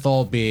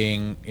Barenthal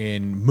being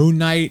in Moon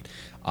Knight.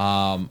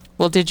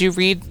 Well, did you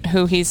read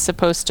who he's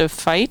supposed to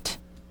fight?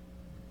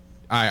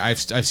 I've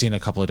seen a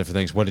couple of different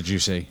things. What did you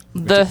see?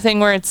 The thing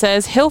where it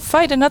says he'll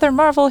fight another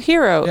Marvel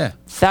hero. Yeah.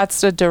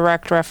 That's a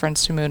direct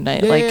reference to Moon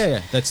Knight.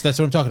 Yeah. That's what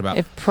I'm talking about.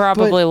 It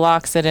probably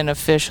locks it in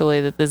officially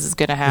that this is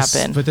going to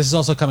happen. But this is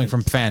also coming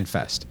from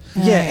FanFest.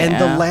 Yeah, and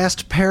the Yeah.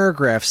 last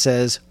paragraph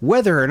says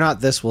whether or not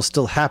this will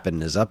still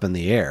happen is up in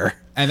the air.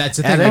 And that's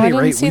the At thing. I any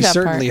didn't rate, see we that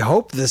certainly part.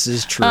 hope this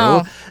is true.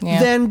 Oh, yeah.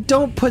 Then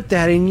don't put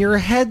that in your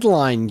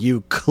headline,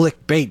 you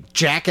clickbait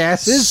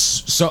jackasses.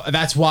 So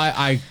that's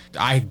why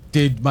I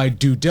did my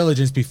due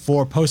diligence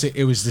before posting.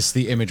 It was just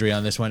the imagery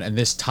on this one, and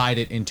this tied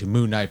it into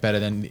Moon Knight better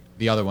than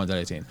the other ones that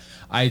I'd seen.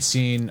 I had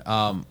seen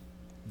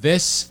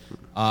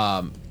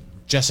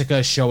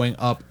Jessica showing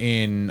up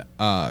in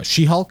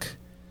She-Hulk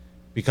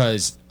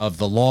because of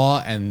the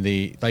law and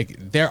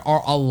there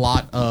are a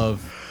lot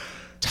of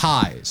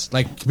ties,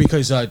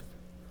 because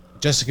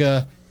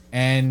Jessica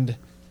and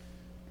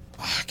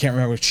I can't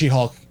remember,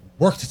 She-Hulk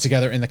worked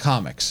together in the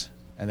comics,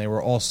 and they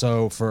were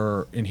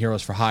also in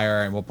Heroes for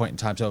Hire at one point in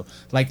time. So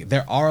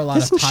there are a lot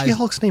Isn't of ties.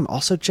 She-Hulk's name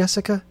also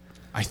Jessica?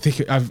 I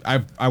think I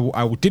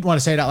didn't want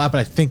to say it out loud, but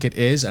I think it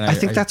is. And I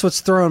think that's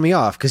what's throwing me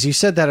off because you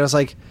said that. I was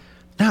like,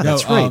 no,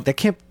 that's right. That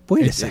can't.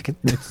 Wait a second.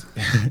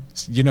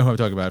 You know who I'm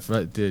talking about,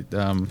 right?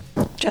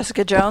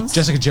 Jessica Jones?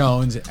 Jessica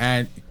Jones,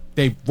 and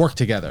they worked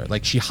together.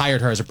 She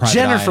hired her as a private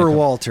eye. Jennifer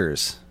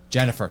Walters.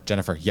 Jennifer,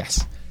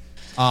 yes.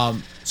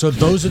 So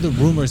those are the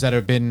rumors that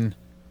have been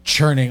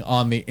churning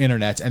on the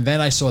internet, and then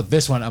I saw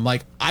this one. I'm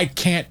like, I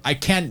can't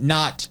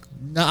not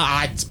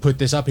put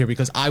this up here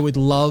because I would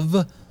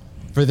love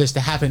for this to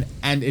happen,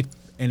 and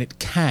it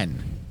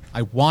can.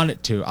 I want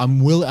it to.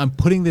 I'm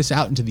putting this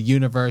out into the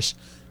universe.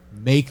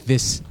 Make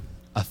this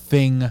a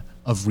thing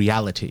of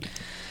reality.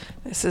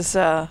 This is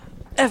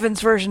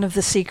Evan's version of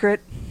The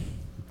Secret.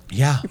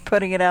 Yeah,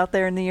 Putting it out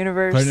there in the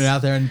universe putting it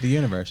out there into the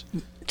universe.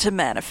 to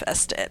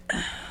manifest it.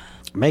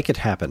 Make it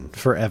happen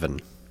for Evan.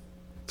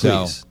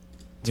 So, Please.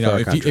 you know, For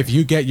our country. if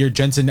you get your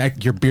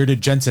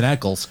bearded Jensen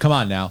Ackles, come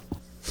on now.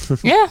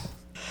 Yeah.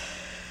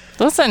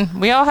 Listen,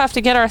 we all have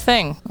to get our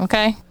thing,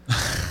 okay?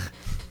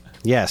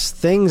 Yes,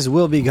 things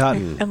will be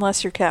gotten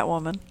Unless you're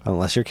Catwoman.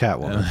 unless you're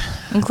Catwoman.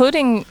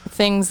 Including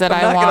things that I'm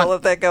I not want. going to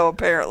let that go,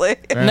 apparently.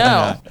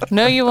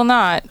 No, you will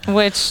not.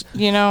 Which,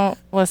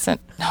 listen.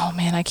 Oh,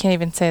 man, I can't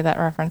even say that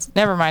reference.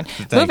 Never mind.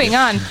 Moving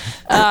on.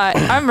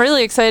 I'm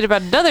really excited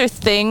about another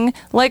thing,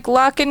 like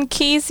Lock and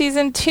Key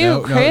Season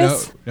 2,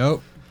 Chris.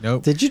 Nope.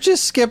 Did you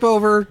just skip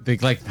over?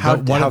 How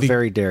one of the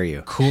very dare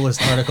you?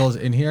 coolest articles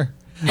in here.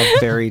 How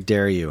very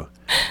dare you?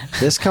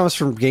 This comes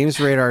from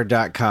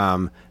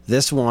GamesRadar.com.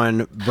 This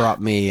one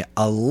brought me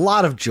a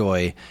lot of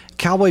joy.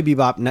 Cowboy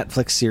Bebop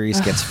Netflix series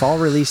gets fall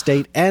release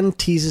date and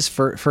teases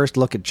first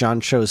look at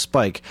John Cho's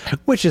Spike,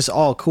 which is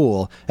all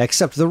cool,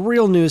 except the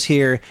real news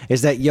here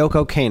is that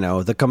Yoko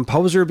Kanno, the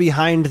composer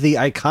behind the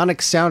iconic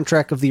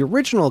soundtrack of the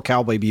original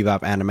Cowboy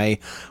Bebop anime,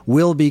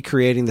 will be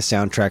creating the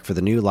soundtrack for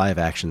the new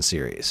live-action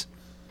series.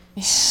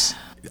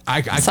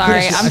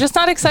 Sorry, I'm just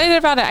not excited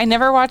about it. I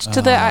never watched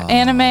the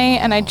anime,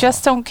 and I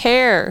just don't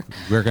care.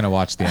 We're gonna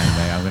watch the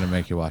anime. I'm gonna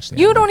make you watch the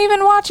You anime. don't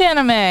even watch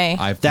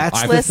anime.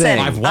 That's the Listen, thing.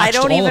 I've I watched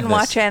don't all even of this.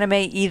 watch anime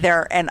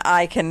either, and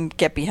I can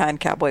get behind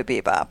Cowboy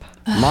Bebop.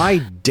 My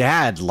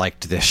dad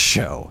liked this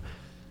show.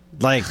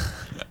 Like,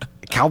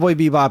 Cowboy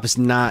Bebop is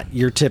not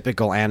your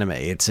typical anime.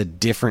 It's a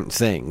different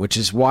thing, which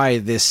is why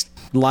this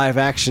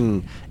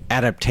live-action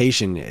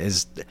adaptation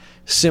is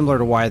similar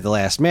to why The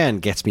Last Man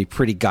gets me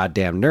pretty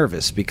goddamn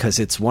nervous, because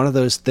it's one of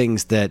those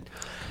things that,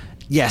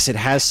 yes, it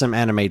has some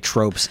anime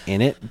tropes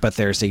in it, but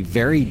there's a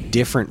very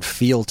different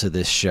feel to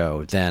this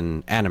show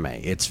than anime.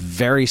 It's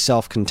very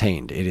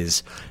self-contained. It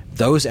is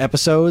those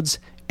episodes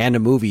and a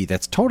movie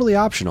that's totally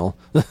optional.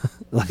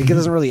 Like, it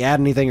doesn't really add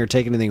anything or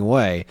take anything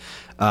away.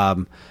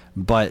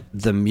 But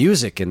the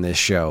music in this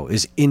show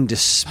is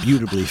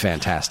indisputably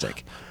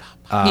fantastic.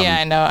 Yeah,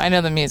 I know. I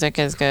know the music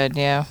is good.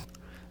 Yeah.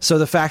 So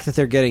the fact that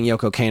they're getting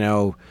Yoko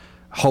Kanno,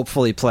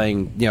 hopefully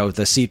playing, the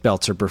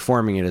seatbelts or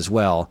performing it as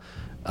well,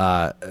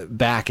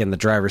 back in the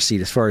driver's seat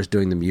as far as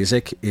doing the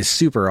music is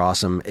super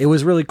awesome. It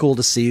was really cool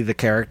to see the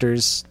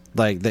characters,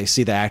 like they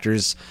see the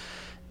actors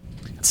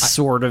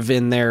sort of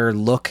in their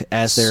look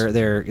as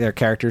their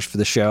characters for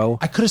the show.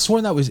 I could have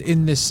sworn that was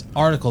in this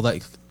article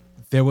that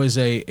there was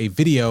a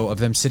video of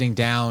them sitting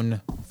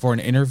down for an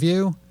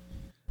interview,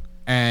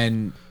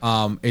 and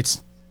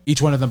it's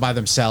each one of them by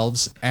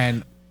themselves,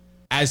 and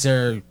as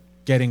they're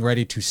getting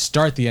ready to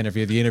start the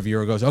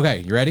interviewer goes,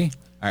 "Okay, you ready?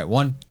 All right,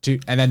 1, 2,"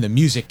 and then the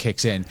music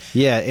kicks in.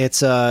 Yeah,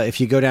 it's if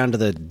you go down to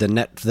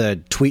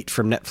the tweet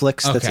from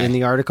Netflix that's Okay. in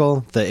the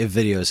article, the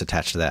video is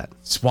attached to that.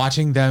 It's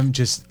watching them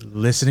just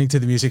listening to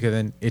the music, and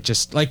then it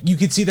just, like, you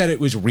could see that it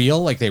was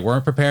real, like they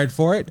weren't prepared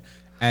for it,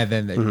 and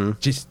then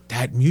just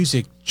that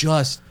music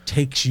just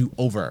takes you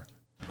over.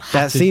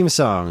 That theme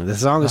song, the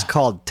song is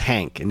called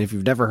Tank, and if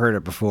you've never heard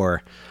it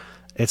before,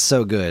 it's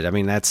so good. I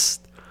mean, this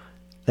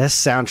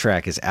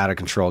soundtrack is out of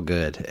control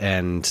good,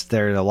 and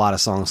there are a lot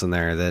of songs in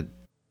there that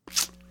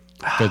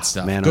Good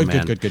stuff. man, good, oh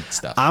man. good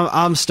stuff.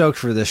 I'm stoked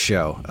for this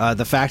show.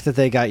 The fact that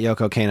they got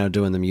Yoko Kanno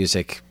doing the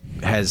music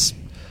has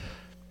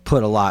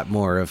put a lot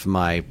more of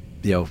my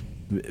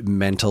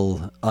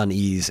mental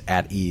unease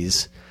at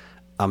ease.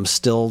 I'm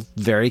still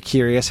very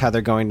curious how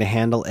they're going to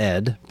handle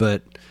Ed,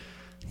 but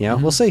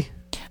we'll see.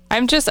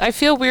 I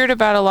feel weird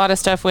about a lot of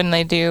stuff when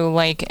they do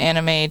like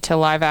anime to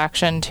live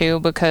action too,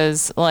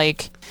 because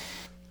like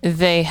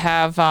they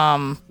have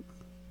a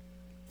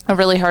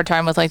really hard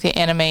time with like the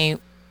anime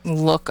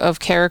look of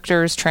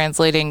characters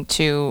translating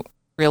to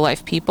real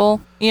life people,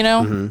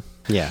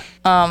 Yeah.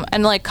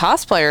 and like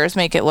cosplayers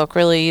make it look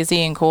really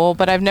easy and cool,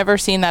 but I've never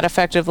seen that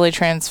effectively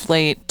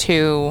translate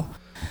to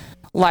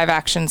live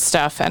action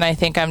stuff, and I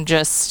think I'm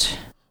just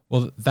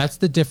Well, that's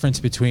the difference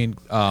between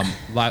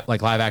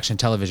live action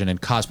television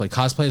and cosplay.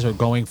 Cosplayers are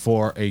going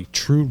for a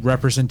true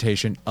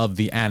representation of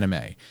the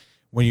anime.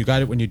 When you're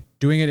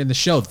doing it in the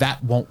show,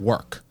 that won't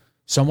work.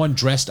 Someone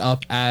dressed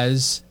up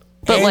as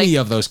any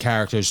of those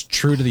characters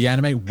true to the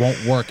anime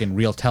won't work in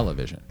real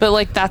television. But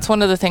like that's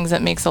one of the things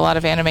that makes a lot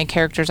of anime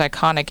characters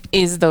iconic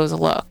is those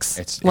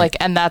looks.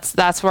 And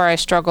that's where I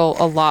struggle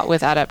a lot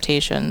with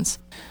adaptations.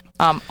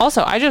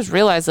 Also, I just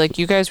realized like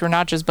you guys were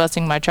not just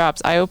busting my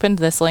chops. I opened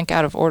this link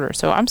out of order,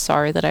 so I'm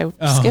sorry that I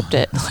skipped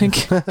it.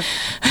 Like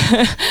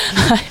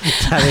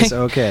That is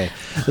okay.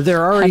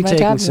 They're already my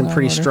taking tabs some in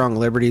pretty order. strong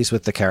liberties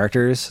with the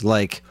characters.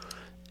 Like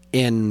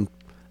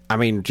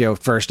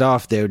first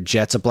off,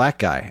 Jet's a black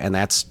guy, and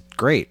that's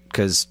great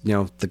because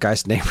the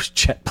guy's name was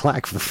Jet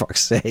Black, for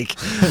fuck's sake.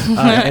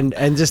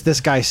 And just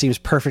this guy seems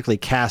perfectly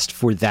cast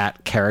for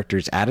that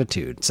character's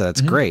attitude, so that's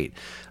great.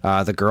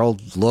 The girl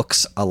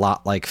looks a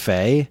lot like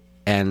Faye,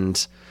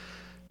 and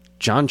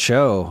John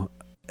Cho,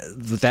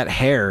 that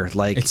hair,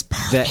 like It's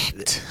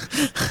perfect.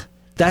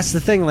 That's the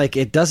thing. Like,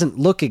 it doesn't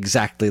look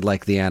exactly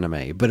like the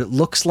anime, but it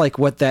looks like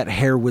what that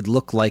hair would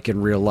look like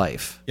in real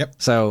life. Yep.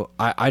 So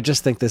I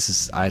just think this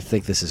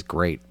is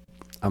great.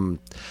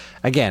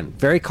 Again,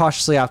 very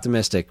cautiously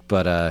optimistic,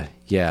 but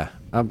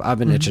I've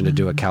been itching to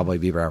do a Cowboy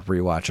Bebop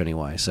rewatch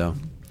anyway. So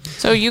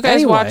you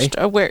guys Anyway. watched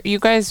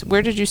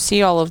where did you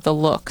see all of the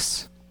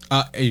looks?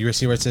 You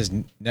see where it says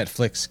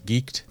Netflix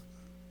Geeked?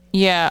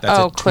 Yeah. That's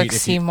a Oh, click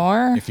tweet. see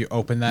more. If you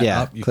open that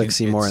Yeah, up, you click can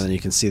see more, and then you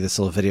can see this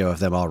little video of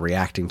them all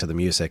reacting to the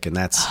music, and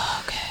that's.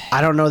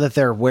 I don't know that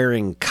they're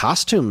wearing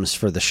costumes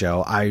for the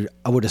show. I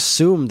would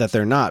assume that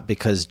they're not,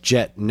 because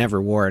Jet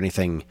never wore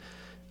anything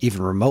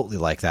even remotely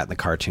like that in the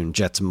cartoon.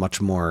 Jet's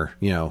much more,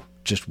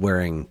 just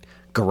wearing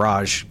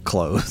garage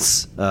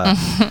clothes.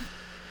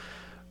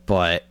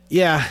 But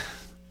yeah,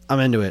 I'm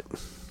into it.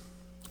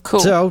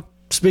 Cool. So,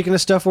 speaking of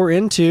stuff we're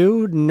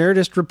into,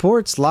 Nerdist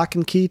reports Lock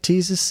and Key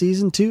teases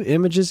season 2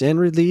 images and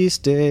release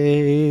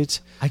date.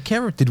 I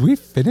can't remember. Did we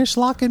finish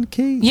Lock and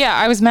Key? Yeah,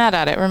 I was mad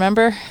at it.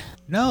 Remember?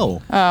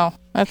 No. Oh,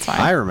 that's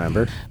fine. I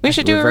remember. We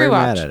should do We're a very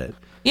rewatch. mad at it.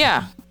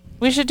 Yeah,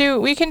 we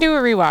can do a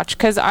rewatch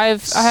because I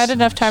had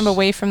enough time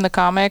away from the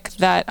comic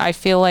that I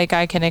feel like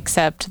I can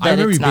accept I that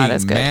remember it's you not being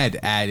as good. mad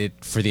at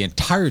it for the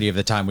entirety of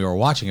the time we were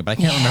watching it, but I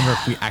can't remember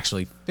if we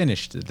actually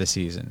finished the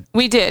season.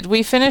 We did.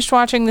 We finished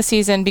watching the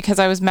season because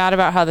I was mad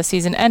about how the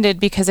season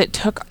ended because it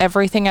took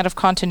everything out of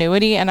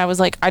continuity, and I was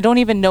like, I don't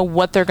even know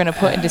what they're going to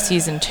put into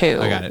season 2.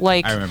 I got it.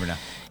 Like, I remember now.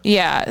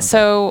 yeah. Okay.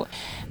 So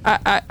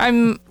I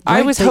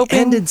Right, was they hoping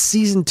ended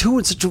season 2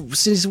 in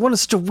season 1 in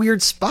such a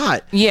weird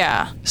spot.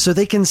 Yeah. So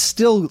they can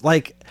still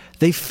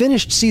they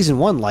finished season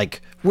 1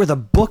 where the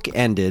book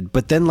ended,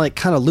 but then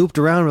kind of looped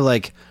around. We're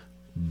like,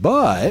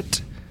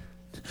 but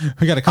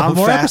We got a couple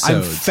more I'm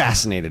episodes.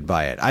 fascinated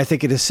by it. I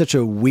think it is such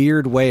a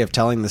weird way of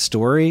telling the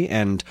story,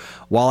 and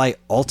while I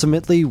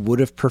ultimately would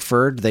have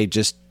preferred they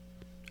just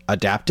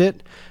adapt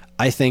it,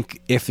 I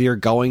think if you're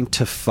going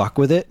to fuck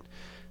with it,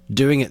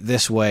 doing it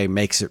this way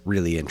makes it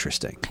really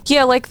interesting.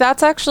 Yeah,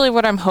 that's actually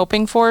what I'm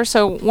hoping for.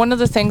 So one of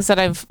the things that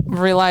I've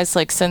realized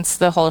since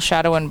the whole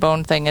Shadow and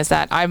Bone thing is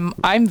that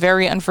I'm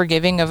very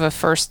unforgiving of a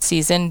first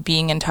season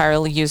being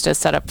entirely used as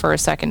setup for a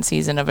second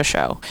season of a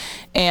show.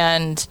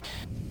 And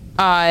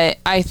I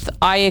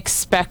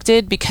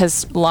expected,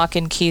 because Lock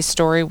and Key's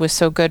story was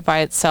so good by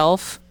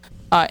itself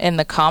in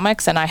the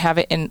comics, and I have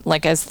it in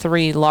as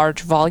 3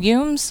 large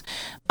volumes.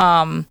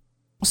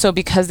 So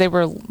because they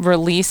were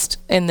released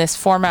in this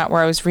format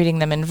where I was reading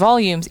them in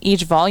volumes,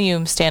 each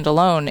volume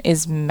standalone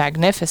is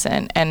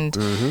magnificent.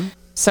 And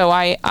so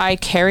I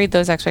carried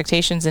those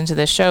expectations into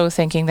the show,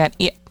 thinking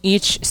that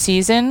each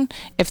season,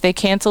 if they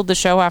canceled the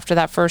show after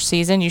that first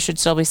season, you should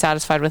still be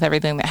satisfied with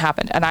everything that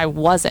happened. And I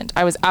wasn't.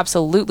 I was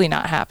absolutely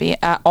not happy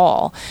at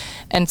all.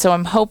 And so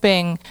I'm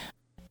hoping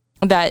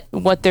that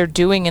what they're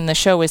doing in the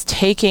show is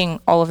taking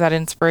all of that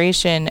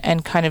inspiration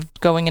and kind of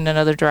going in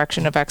another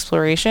direction of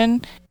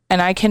exploration.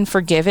 And I can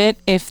forgive it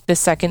if the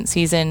second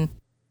season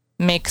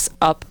makes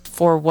up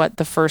for what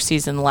the first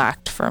season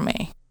lacked for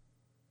me.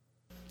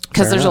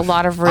 Because there's a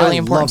lot of really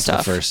important I loved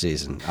stuff. the first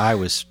season. I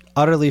was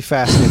utterly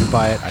fascinated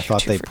by it. I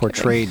thought they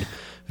portrayed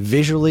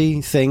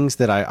visually things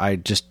that I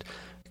just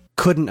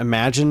couldn't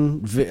imagine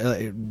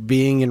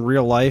being in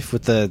real life.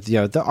 With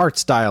the art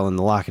style in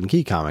the Lock and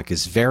Key comic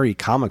is very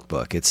comic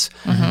book. It's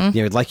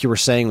like you were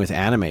saying with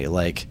anime,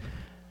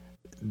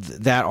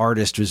 that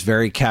artist was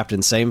very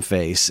Captain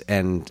Sameface,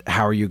 and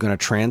how are you going to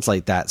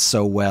translate that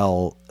so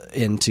well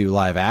into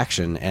live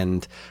action?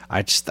 And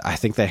I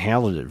think they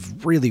handled it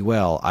really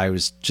well. I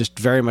was just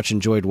very much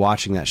enjoyed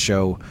watching that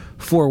show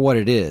for what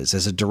it is,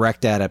 as a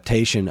direct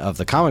adaptation of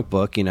the comic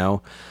book.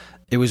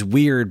 It was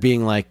weird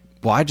being like,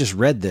 well, I just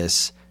read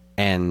this,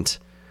 and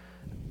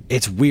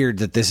it's weird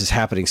that this is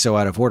happening so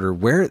out of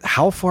order.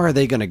 How far are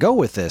they going to go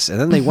with this? And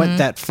then they went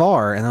that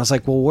far, and I was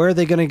like, well, where are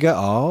they going to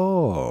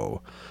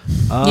go?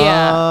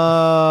 Yeah.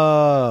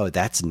 Oh,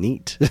 that's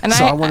neat. And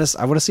so I want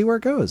to see where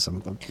it goes.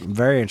 I'm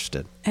very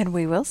interested. And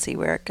we will see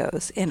where it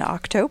goes in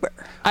October.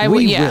 I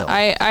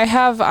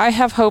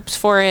have hopes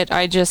for it.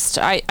 I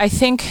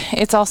think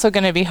it's also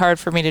going to be hard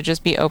for me to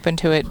just be open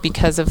to it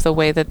because of the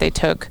way that they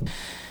took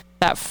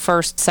that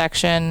first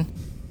section,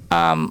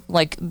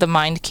 the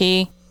Mind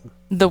Key.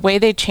 The way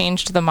they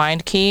changed the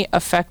Mind Key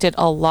affected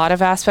a lot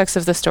of aspects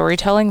of the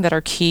storytelling that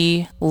are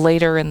key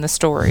later in the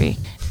story.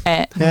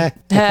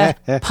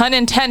 Pun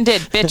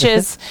intended,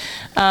 bitches.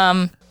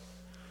 And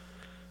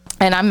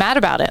I'm mad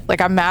about it.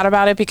 I'm mad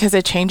about it because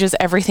it changes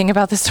everything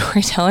about the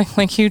storytelling.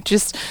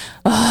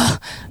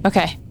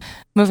 Okay,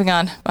 moving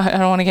on. I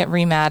don't want to get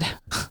re-mad.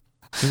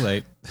 Too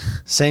late.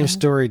 Same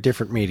story,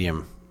 different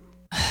medium.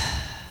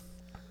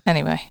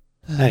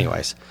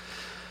 Anyways.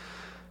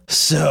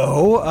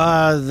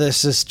 So,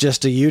 this is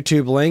just a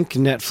YouTube link.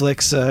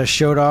 Netflix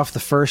showed off the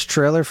first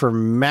trailer for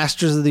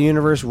Masters of the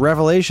Universe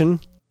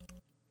Revelation.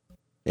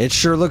 It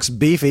sure looks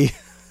beefy.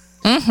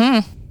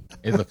 It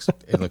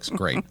looks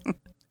great.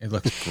 It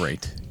looks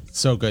great.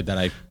 So good that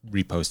I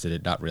reposted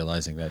it, not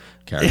realizing that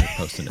character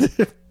posted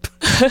it.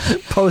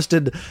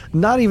 Posted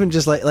not even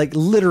just like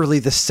literally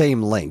the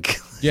same link.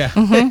 Yeah,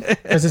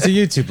 because it's a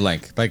YouTube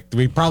link.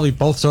 We probably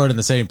both saw it in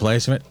the same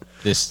place.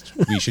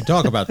 We should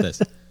talk about this.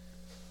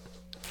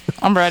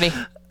 I'm ready.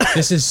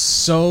 This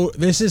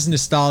is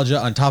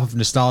nostalgia on top of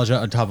nostalgia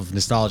on top of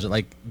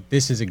nostalgia.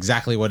 This is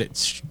exactly what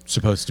it's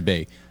supposed to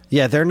be.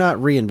 Yeah, they're not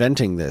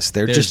reinventing this.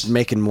 They're just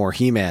making more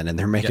He-Man, and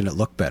they're making it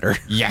look better.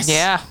 Yes.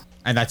 Yeah.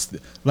 And that's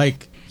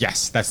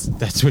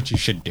that's what you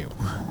should do.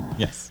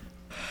 Yes.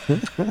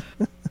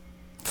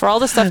 For all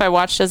the stuff I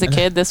watched as a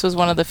kid, this was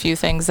one of the few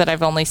things that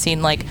I've only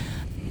seen like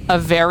a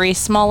very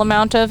small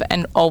amount of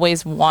and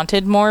always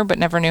wanted more but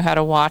never knew how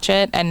to watch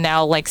it. And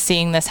now like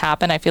seeing this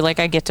happen, I feel like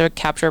I get to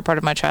capture a part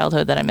of my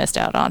childhood that I missed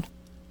out on.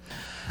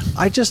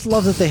 I just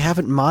love that they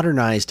haven't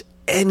modernized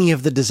any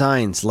of the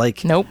designs,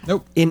 like Nope.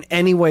 in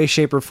any way,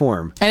 shape, or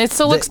form. And it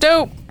still looks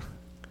dope.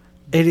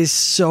 It is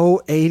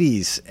so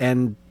 80s,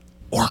 and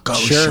Orko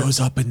Sure.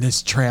 shows up in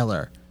this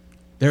trailer.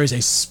 There is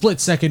a split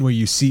second where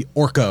you see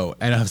Orko,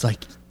 and I was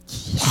like,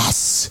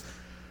 yes,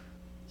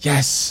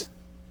 yes.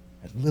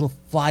 That little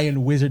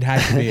flying wizard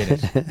has to be in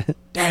it.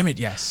 Damn it,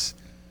 yes.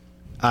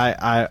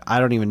 I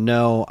don't even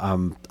know.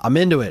 I'm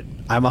into it.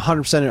 I'm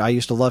 100%. I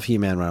used to love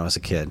He-Man when I was a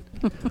kid,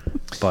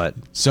 but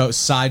So,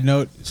 side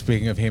note,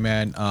 speaking of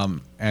He-Man,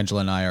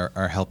 Angela and I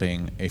are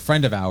helping a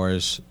friend of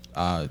ours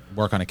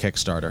work on a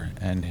Kickstarter,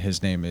 and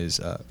his name is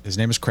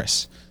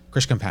Chris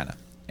Campana,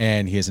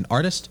 and he is an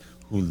artist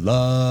who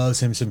loves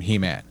him some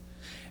He-Man,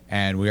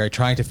 and we are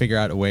trying to figure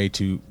out a way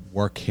to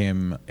work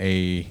him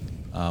a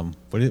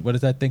what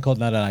is that thing called?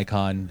 Not an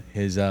icon.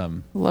 His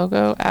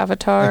Logo,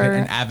 avatar.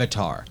 an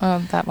avatar.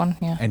 Oh, that one,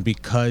 yeah. And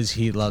because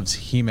he loves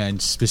He-Man,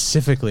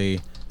 specifically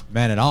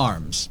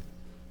Man-at-Arms,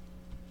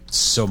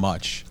 so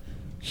much,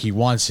 he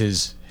wants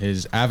his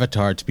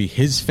avatar to be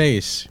his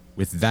face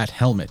with that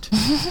helmet.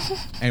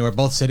 And we're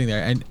both sitting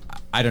there, and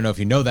I don't know if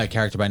you know that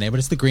character by name, but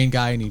it's the green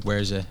guy, and he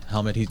wears a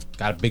helmet. He's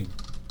got a big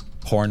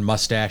porn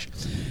mustache.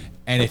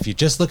 And if you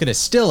just look at a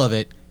still of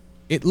it,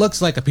 it looks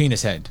like a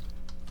penis head.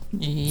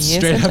 Yes,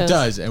 Straight it up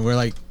does. And we're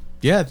like,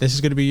 yeah, this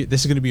is gonna be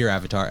your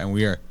avatar, and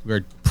we're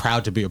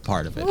proud to be a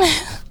part of it.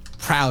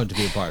 Proud to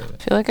be a part of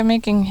it. I feel like I'm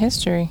making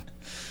history.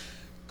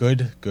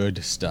 Good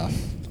stuff.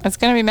 It's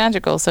going to be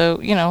magical, so,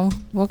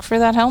 look for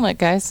that helmet,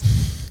 guys.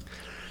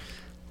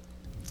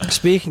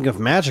 speaking of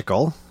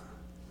magical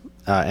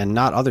and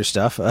not other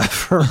stuff,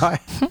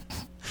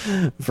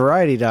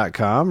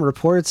 Variety.com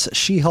reports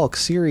She-Hulk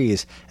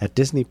series at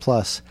Disney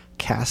Plus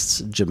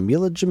casts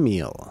Jamila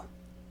Jamil.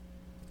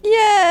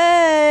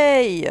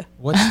 Yay!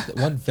 What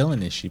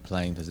villain is she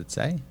playing? Does it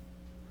say?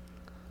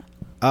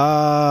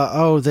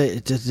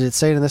 Did it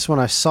say it in this one?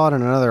 I saw it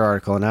in another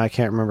article, and now I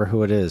can't remember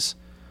who it is.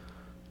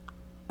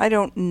 I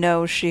don't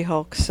know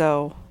She-Hulk,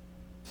 so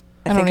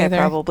I I don't think I either.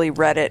 probably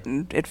read it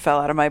and it fell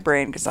out of my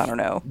brain because I don't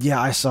know. Yeah,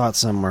 I saw it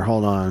somewhere.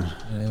 Hold on.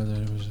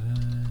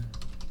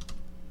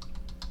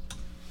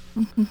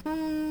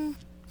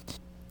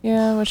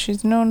 Yeah, what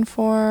she's known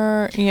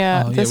for.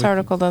 Yeah, Oh, yeah, this we-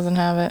 article doesn't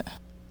have it.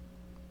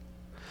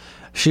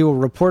 She will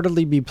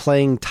reportedly be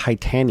playing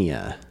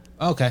Titania.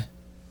 Okay.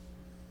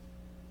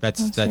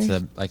 That's serious.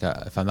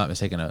 if I'm not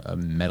mistaken, a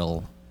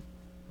metal,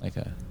 like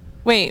a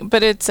Wait,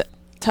 but it's...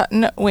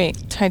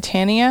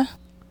 Titania?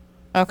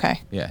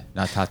 Okay. yeah,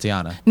 not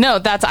Tatiana.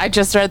 No, I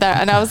just read that,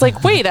 and I was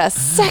like, wait a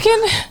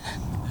second.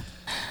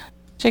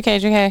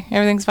 JK,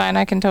 everything's fine.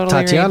 I can totally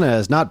Tatiana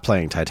is not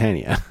playing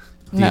Titania.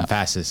 The No.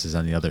 emphasis is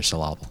on the other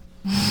syllable.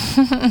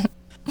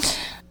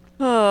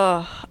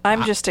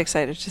 I'm just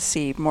excited to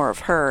see more of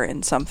her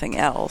in something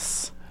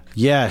else.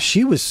 Yeah,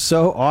 she was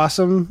so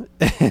awesome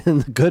in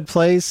The Good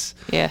Place.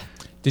 read. Yeah.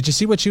 Did you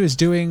see what she was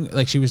doing?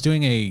 Like she was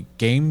doing a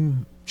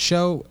game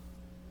show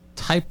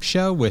type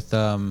show with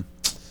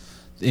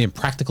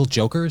Impractical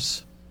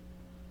Jokers.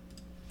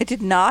 I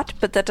did not,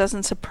 but that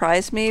doesn't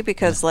surprise me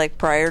because, like,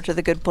 prior to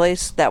The Good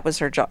Place, that was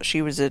her job.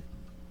 She was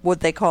what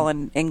they call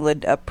in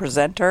England a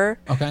presenter.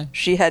 Okay.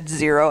 She had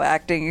zero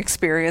acting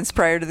experience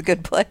prior to The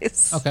Good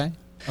Place. Okay.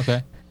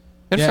 Good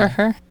Yeah. for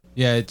her.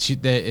 Yeah,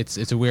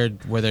 it's a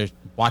weird where they're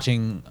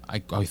watching. I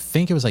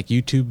think it was like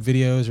YouTube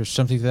videos or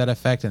something to that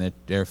effect, and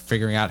they're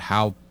figuring out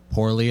how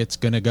poorly it's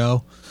gonna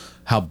go,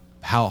 how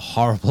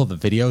horrible the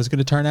video is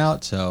gonna turn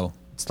out. So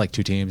it's like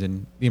two teams,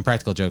 and the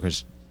Impractical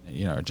Jokers,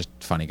 are just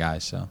funny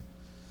guys. So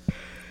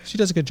she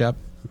does a good job.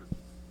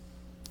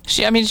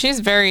 She's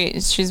very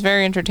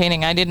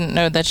entertaining. I didn't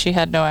know that she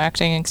had no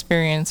acting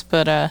experience,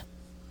 but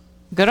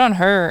good on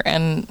her,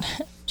 and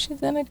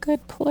she's in a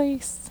good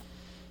place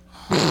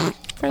for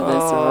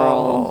this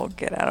role. Oh,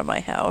 get out of my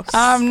house.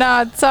 I'm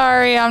not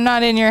sorry. I'm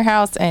not in your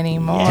house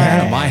anymore. Get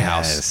out of my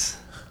house.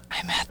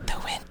 I'm at the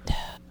window.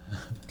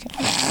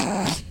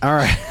 All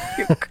right.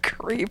 You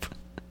creep.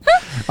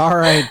 All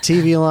right,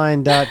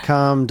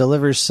 TVLine.com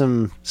delivers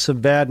some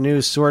bad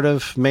news, sort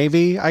of,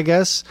 maybe, I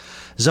guess.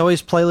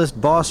 Zoe's Playlist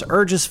boss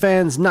urges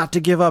fans not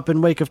to give up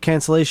in wake of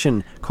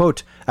cancellation.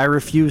 Quote, I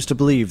refuse to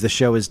believe the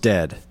show is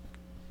dead.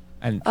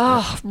 And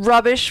Oh,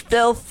 rubbish,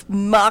 filth,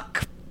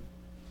 muck.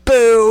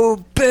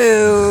 Boo,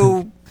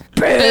 boo,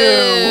 boo.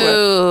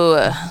 Boo.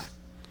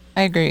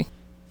 I agree.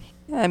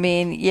 I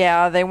mean,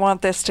 yeah, they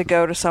want this to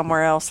go to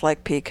somewhere else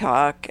like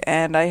Peacock,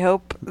 and I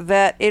hope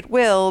that it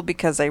will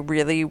because I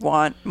really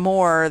want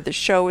more. The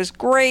show is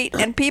great,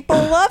 and people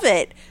love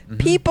it.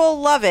 People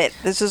love it.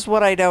 This is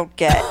what I don't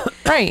get.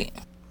 Right.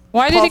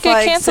 Why did Paul it get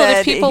Feig canceled if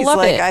said, people he's love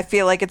like, it? I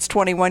feel like it's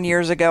 21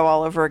 years ago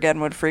all over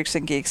again when Freaks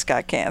and Geeks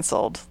got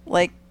canceled.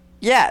 Like,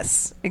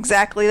 yes,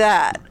 exactly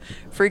that.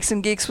 Freaks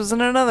and Geeks was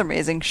another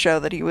amazing show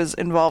that he was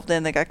involved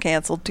in that got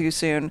canceled too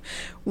soon.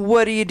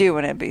 What are you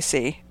doing,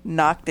 NBC?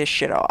 Knock this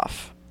shit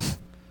off.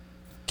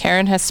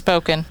 Karen has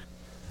spoken.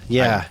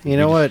 Yeah, you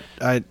know what?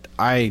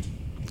 I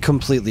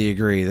completely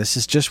agree. This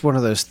is just one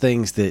of those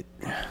things that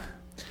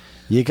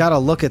you got to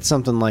look at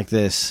something like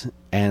this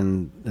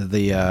and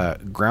the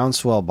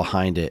groundswell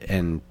behind it,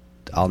 and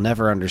I'll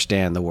never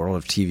understand the world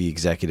of TV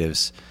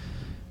executives.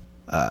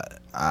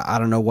 I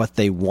don't know what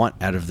they want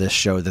out of this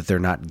show that they're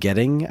not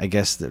getting. I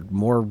guess that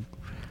more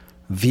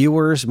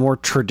viewers, more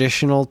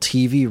traditional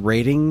TV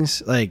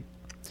ratings, like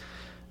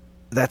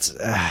that's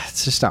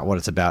it's just not what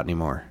it's about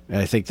anymore.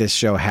 And I think this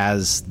show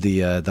has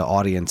the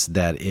audience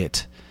that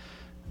it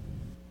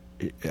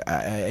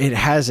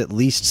has at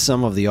least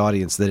some of the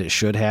audience that it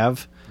should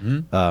have,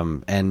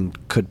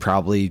 and could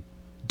probably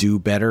do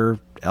better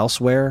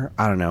elsewhere.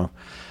 I don't know.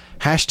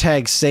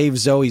 Hashtag save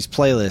Zoe's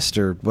playlist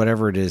or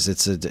whatever it is.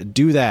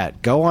 Do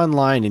that. Go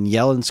online and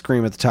yell and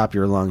scream at the top of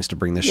your lungs to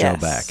bring the show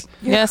back.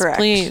 You're Yes, correct.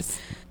 please.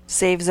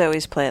 Save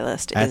Zoe's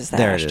playlist is the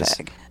there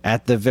hashtag. it is.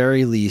 At the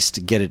very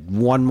least, get it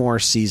one more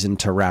season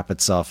to wrap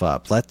itself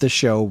up. Let the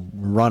show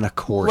run a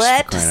course.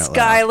 Let for crying out loud.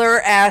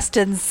 Skylar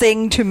Aston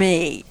sing to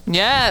me.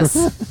 Yes.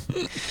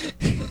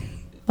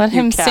 Let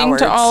him sing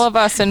cowards. to all of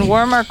us and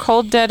warm our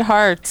cold, dead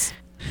hearts.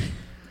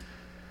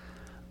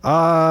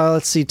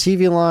 Let's see.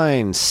 TV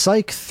line.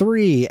 Psych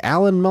 3.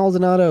 Alan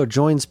Maldonado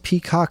joins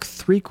Peacock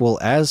threequel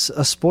as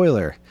a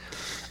spoiler.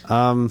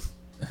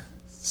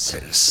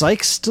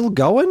 Psych's still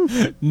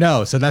going?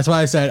 No, so that's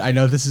why I said I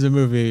know this is a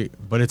movie,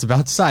 but it's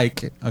about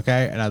Psych,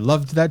 okay? And I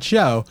loved that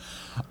show.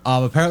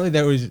 Apparently,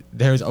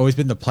 there's always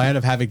been the plan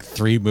of having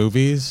 3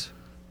 movies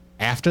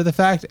after the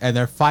fact, and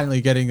they're finally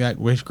getting that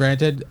wish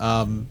granted.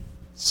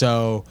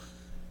 So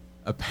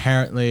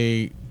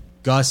apparently,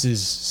 Gus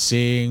is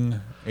seeing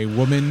a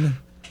woman,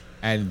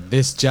 and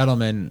this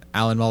gentleman,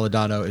 Alan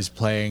Maldonado, is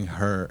playing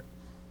her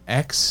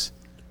ex.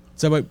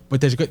 So,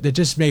 but they're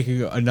just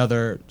making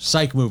another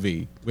Psych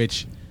movie,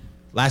 which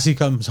Lassie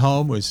Comes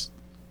Home was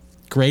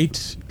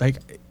great. Like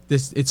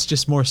this, it's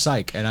just more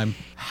Psych, and I'm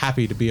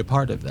happy to be a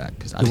part of that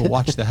because I will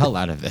watch the hell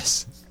out of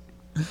this.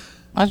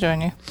 I'll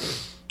join you.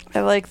 I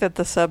like that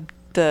the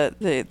subtitle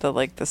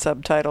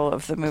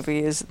of the movie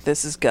is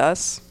 "This is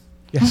Gus."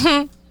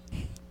 Yeah,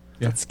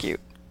 That's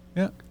cute.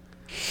 yeah.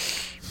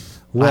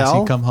 Well,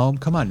 Lassie Come Home.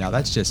 Come on now,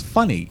 that's just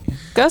funny.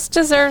 Gus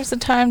deserves the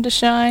time to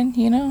shine,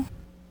 you know?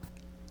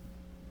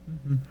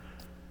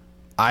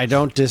 I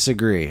don't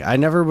disagree. I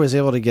never was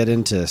able to get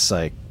into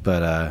Psych,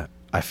 but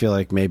I feel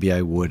like maybe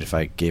I would if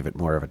I gave it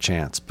more of a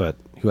chance. But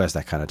who has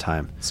that kind of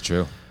time? It's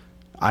true.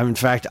 In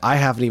fact, I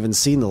haven't even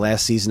seen the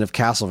last season of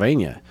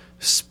Castlevania.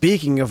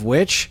 Speaking of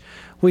which,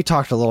 we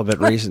talked a little bit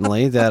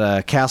recently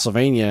that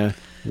Castlevania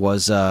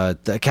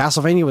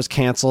was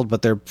canceled,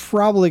 but they're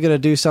probably going to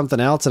do something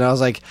else. And I was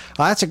like,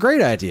 oh, that's a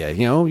great idea.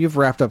 You know, you've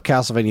wrapped up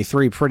Castlevania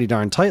 3 pretty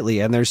darn tightly,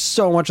 and there's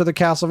so much other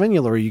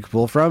Castlevania lore you can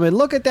pull from. And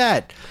look at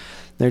that.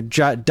 They're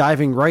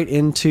diving right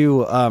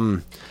into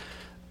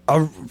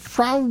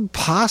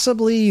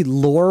possibly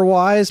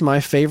lore-wise my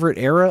favorite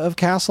era of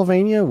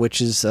Castlevania,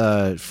 which is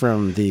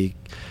from the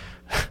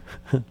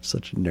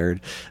such a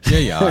nerd. Yeah,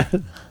 yeah.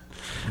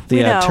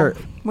 We know.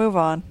 Move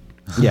on.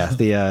 Yeah,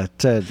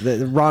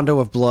 the Rondo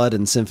of Blood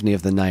and Symphony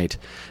of the Night,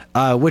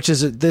 which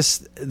is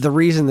the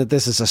reason that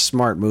this is a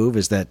smart move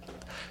is that.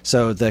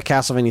 So the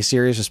Castlevania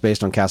series was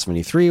based on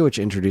Castlevania 3, which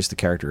introduced the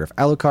character of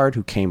Alucard,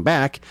 who came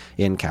back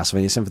in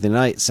Castlevania Symphony of the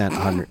Night,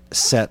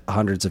 set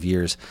hundreds of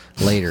years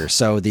later.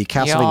 So the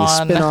Castlevania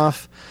Yawn.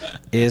 spin-off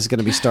is going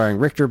to be starring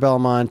Richter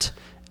Belmont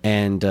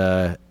and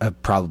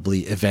probably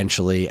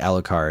eventually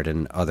Alucard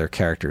and other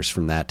characters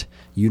from that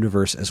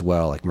universe as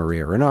well, like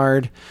Maria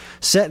Renard.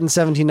 Set in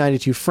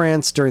 1792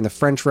 France during the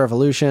French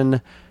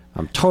Revolution.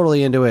 I'm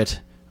totally into it.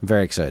 I'm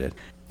very excited.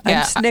 Yeah.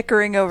 I'm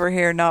snickering over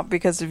here not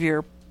because of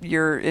your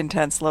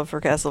intense love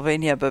for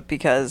Castlevania, but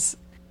because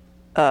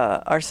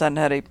our son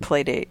had a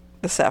play date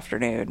this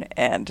afternoon,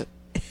 and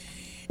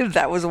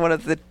that was one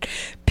of the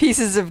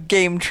pieces of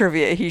game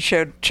trivia he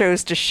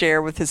chose to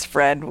share with his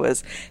friend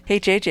was, "Hey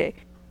JJ,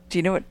 do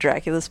you know what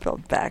Dracula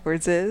spelled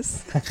backwards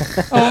is?"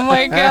 Oh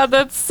my god,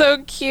 that's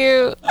so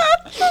cute.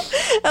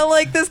 And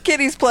like this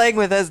kid he's playing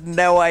with has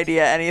no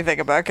idea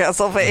anything about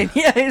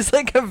Castlevania. He's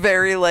like a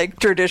very like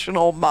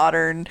traditional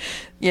modern,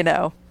 you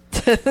know,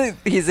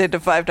 he's into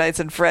Five Nights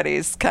at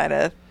Freddy's kind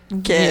of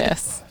kid.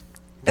 Yes.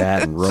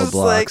 That and It's just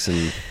Roblox like-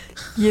 and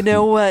You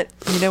know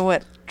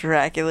what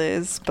Dracula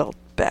is spelled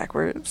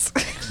backwards.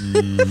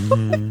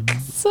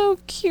 So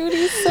cute.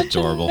 He's such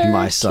Adorable. a nerd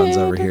my son's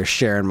kid. over here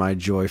sharing my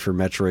joy for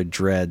Metroid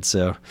Dread.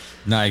 So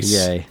Nice.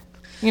 yay.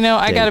 You know,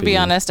 I gotta be Baby.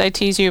 honest. I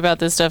tease you about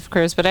this stuff,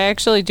 Chris, but I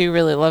actually do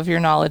really love your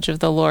knowledge of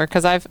the lore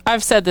because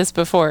I've said this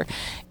before.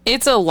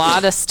 It's a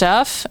lot of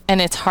stuff,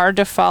 and it's hard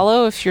to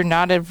follow if you're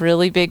not a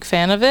really big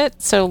fan of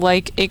it. So,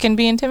 like, it can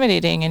be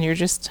intimidating, and you're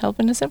just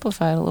helping to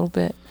simplify it a little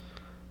bit.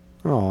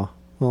 Oh,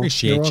 well,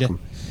 Appreciate you're ya. welcome.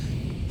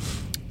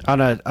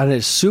 On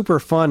a super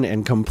fun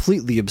and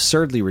completely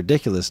absurdly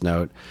ridiculous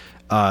note,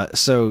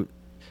 so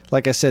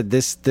like I said,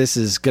 this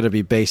is going to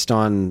be based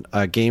on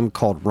a game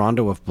called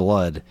Rondo of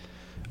Blood,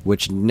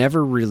 which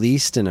never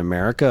released in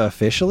America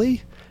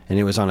officially, and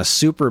it was on a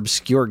super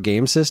obscure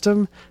game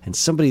system, and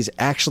somebody's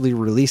actually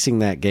releasing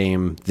that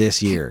game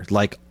this year,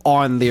 like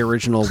on the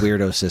original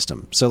Weirdo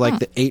system. So like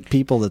the 8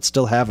 people that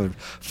still have a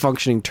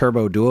functioning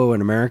Turbo Duo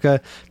in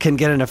America can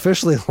get an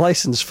officially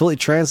licensed, fully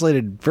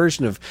translated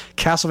version of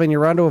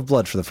Castlevania Rondo of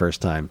Blood for the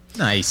first time.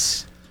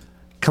 Nice.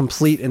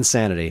 Complete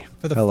insanity.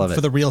 I love it.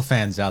 For the real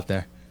fans out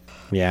there.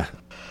 Yeah.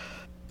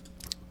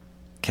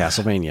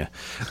 Castlevania.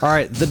 All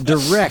right,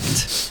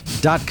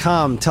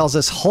 thedirect.com tells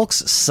us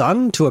Hulk's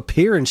son to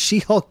appear in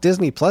She-Hulk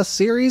Disney Plus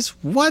series.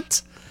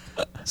 What?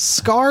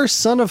 Scar,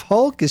 son of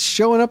Hulk, is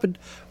showing up in...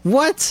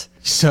 What?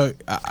 So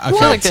I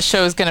feel like the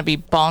show is going to be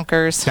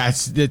bonkers.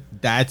 That's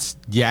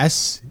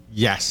yes,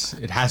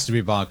 it has to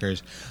be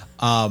bonkers.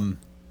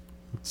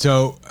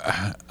 So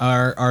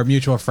our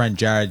mutual friend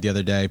Jared the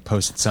other day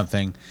posted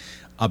something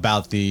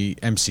about the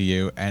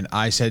MCU, and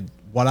I said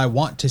what I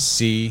want to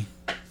see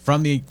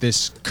from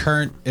this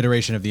current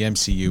iteration of the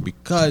MCU,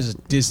 because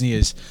Disney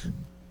is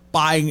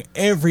buying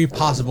every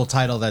possible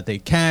title that they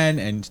can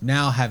and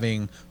now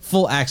having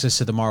full access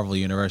to the Marvel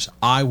Universe.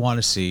 I want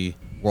to see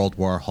World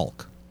War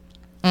Hulk.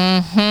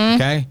 Mm-hmm.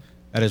 Okay?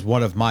 That is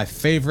one of my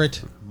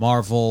favorite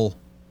Marvel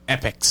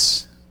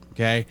epics.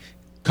 Okay?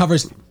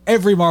 Covers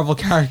every Marvel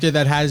character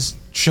that has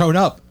shown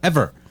up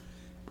ever.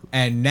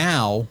 And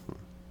now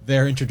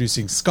they're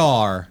introducing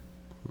Scar,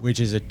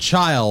 which is a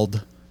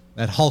child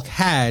that Hulk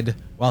had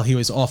while he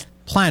was off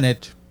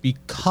planet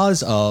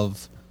because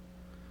of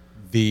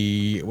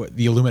the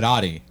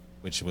Illuminati,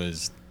 which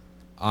was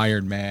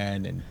Iron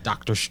Man and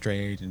Doctor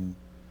Strange and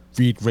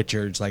Reed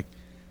Richards. Like,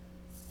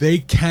 they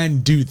can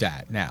do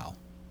that now.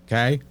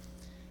 Okay?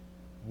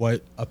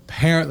 What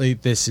apparently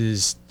this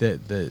is,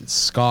 the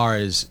Scar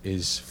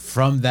is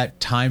from that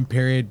time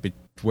period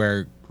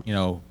where, you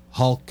know,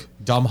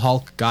 dumb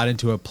Hulk got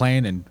into a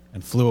plane and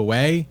flew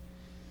away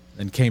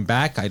and came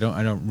back. I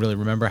don't really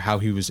remember how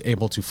he was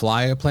able to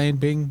fly a plane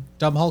being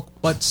dumb Hulk,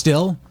 but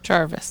still,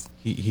 Jarvis.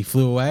 He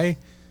flew away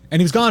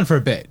and he was gone for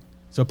a bit.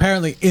 So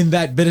apparently in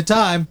that bit of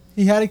time,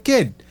 he had a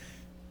kid.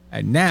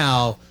 And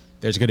now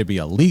there's going to be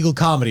a legal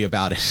comedy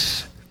about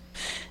it.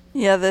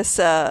 Yeah, this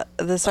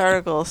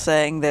article is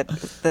saying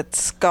that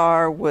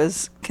Scar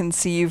was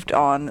conceived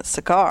on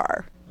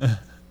Sakaar,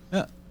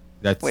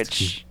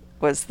 which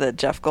was the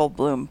Jeff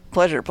Goldblum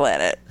Pleasure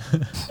Planet.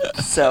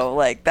 So,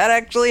 like, that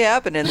actually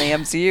happened in the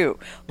MCU.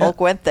 Hulk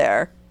went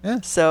there. Yeah.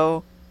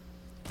 So,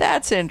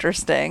 that's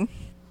interesting.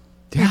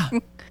 Yeah.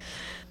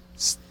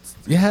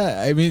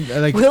 Yeah, I mean,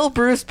 like... Will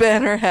Bruce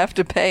Banner have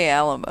to pay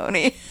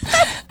alimony?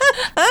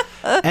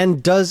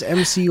 And does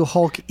MCU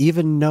Hulk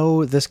even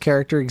know this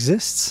character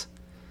exists?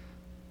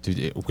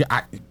 Dude,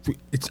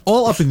 it's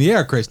all up in the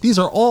air, Chris. These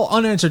are all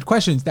unanswered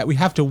questions that we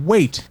have to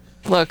wait.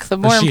 Look, the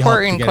more She-Hulk to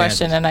important get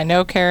question, answers. and I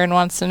know Karen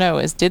wants to know,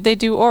 is did they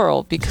do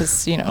oral?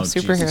 Because, you know,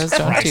 superheroes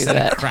don't do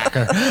that.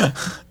 Cracker.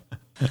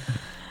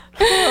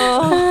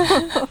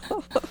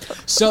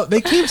 So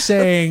they keep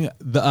saying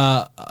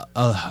a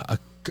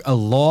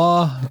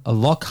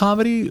law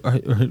comedy, or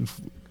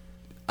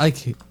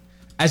like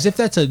as if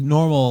that's a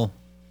normal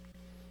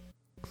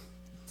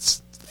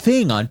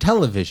thing on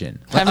television.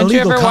 Like Haven't a you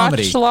legal ever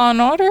comedy. watched Law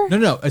and Order?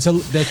 No.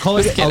 They call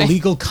it Just a kidding.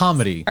 legal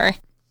comedy. Sorry.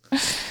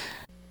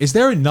 Is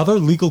there another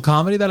legal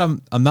comedy that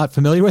I'm not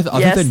familiar with other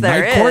Yes, than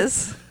there Night Court?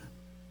 is.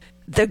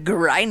 The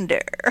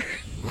Grinder.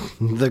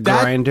 The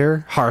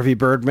Grinder, Harvey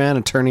Birdman,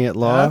 attorney at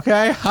law.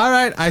 Okay, all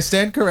right. I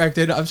stand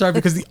corrected. I'm sorry,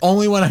 because the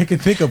only one I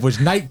could think of was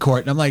Night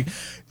Court, and I'm like,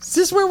 is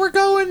this where we're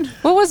going?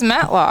 What was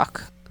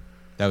Matlock?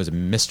 That was a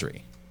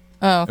mystery.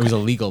 Oh, It was a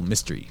legal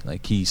mystery.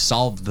 Like, he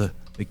solved the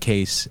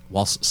case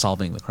while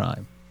solving the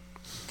crime.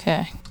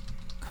 okay.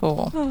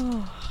 Cool.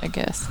 I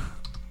guess.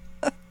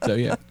 So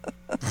yeah.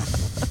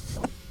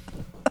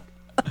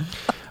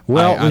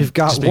 Well, I'm we've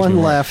got just making one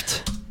more-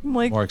 left. I'm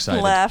like More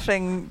excited.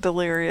 laughing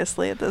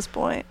deliriously at this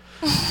point.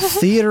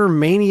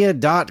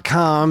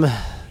 Theatermania.com.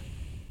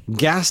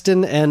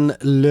 Gaston and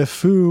Le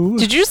Fou.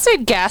 Did you say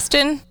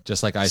Gaston?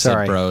 Just like I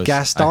Sorry, said, bros.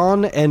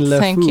 Gaston and Le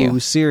Thank Fou you.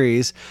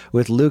 series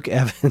with Luke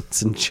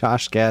Evans and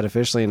Josh Gad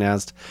officially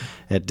announced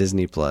at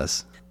Disney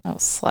Plus. I'll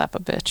slap a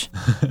bitch.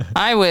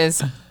 I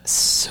was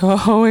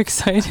so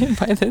excited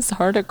by this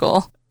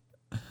article.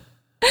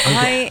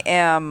 I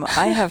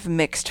have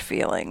mixed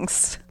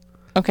feelings.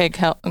 Okay,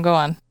 go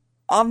on.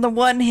 On the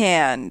one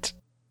hand,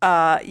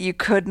 you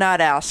could not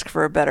ask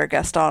for a better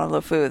Gaston and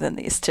LeFou than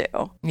these two.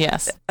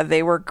 Yes.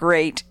 They were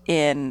great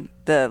in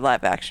the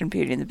live action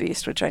Beauty and the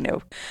Beast, which I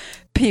know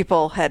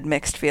people had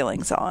mixed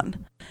feelings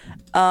on.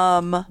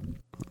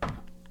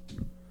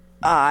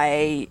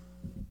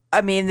 I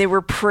mean, they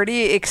were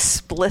pretty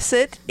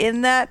explicit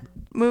in that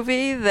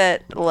movie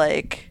that,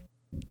 like,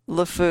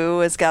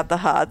 LeFou has got the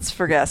hots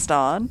for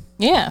Gaston.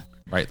 Yeah.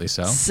 Rightly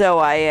so. So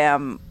I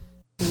am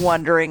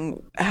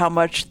wondering how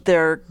much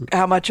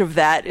of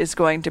that is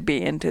going to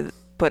be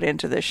put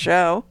into this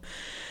show.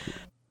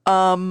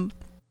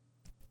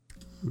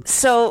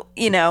 So,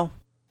 you know,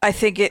 I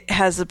think it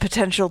has the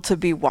potential to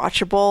be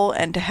watchable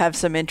and to have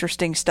some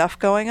interesting stuff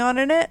going on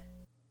in it.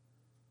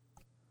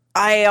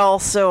 I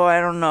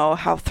don't know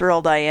how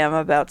thrilled I am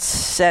about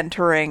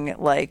centering,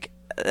 like,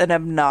 an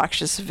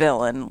obnoxious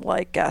villain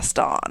like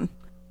Gaston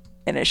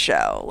in a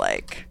show.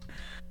 Like,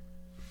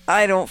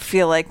 I don't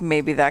feel like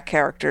maybe that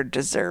character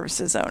deserves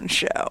his own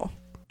show.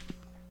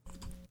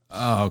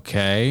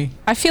 Okay.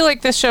 I feel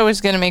like this show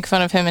is going to make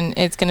fun of him, and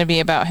it's going to be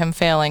about him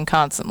failing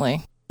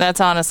constantly.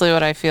 That's honestly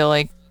what I feel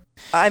like.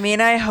 I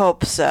mean, I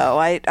hope so.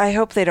 I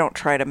hope they don't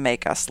try to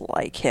make us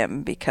like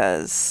him,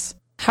 because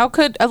how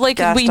could we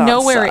Gaston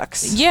know where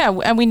sucks.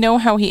 and we know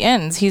how he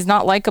ends. He's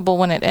not likable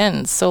when it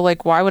ends. So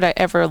like, why would I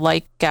ever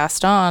like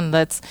Gaston?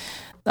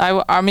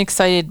 I'm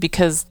excited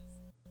because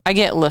I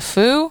get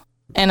LeFou,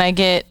 and I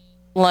get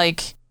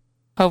like,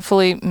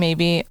 hopefully,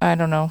 maybe, I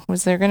don't know.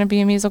 Was there going to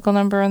be a musical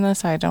number in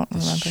this? I don't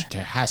remember.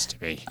 There has to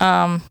be.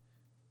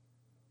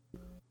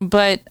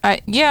 But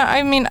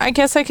I mean, I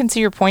guess I can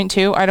see your point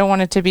too. I don't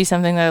want it to be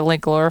something that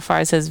like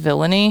glorifies his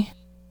villainy.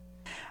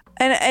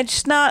 And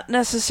it's not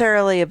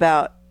necessarily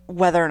about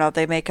whether or not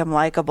they make him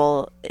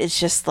likable. It's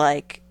just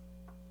like,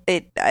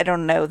 I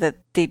don't know that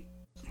I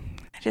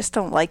just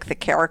don't like the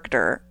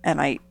character,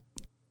 and I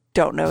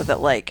don't know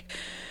that like,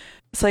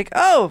 it's like,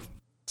 oh,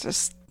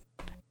 just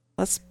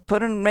let's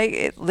put and make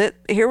it.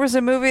 Here was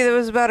a movie that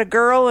was about a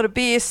girl and a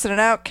beast and an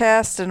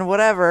outcast and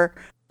whatever.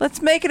 Let's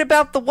make it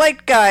about the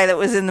white guy that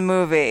was in the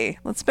movie.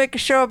 Let's make a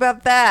show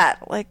about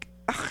that. Like,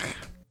 ugh.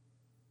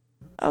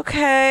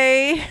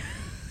 Okay.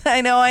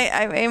 I know.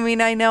 I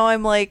mean, I know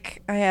I'm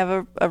like, I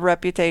have a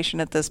reputation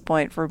at this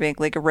point for being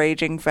like a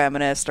raging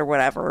feminist or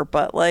whatever,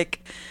 but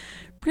like,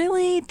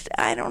 really,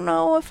 I don't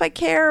know if I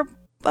care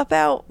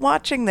about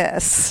watching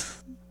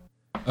this.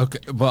 Okay,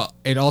 well,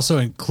 it also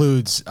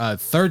includes a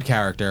third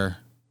character,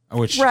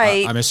 which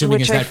Right, I'm assuming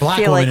which is I that black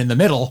feel woman like- in the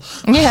middle.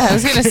 Yeah, I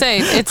was going to say,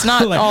 it's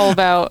not Like- all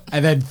about...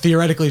 And then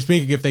theoretically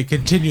speaking, if they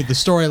continued the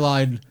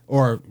storyline,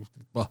 or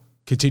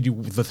continue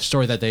with the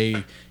story that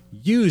they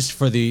used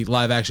for the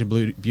live action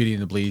Beauty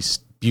and the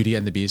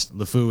Beast,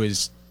 LeFou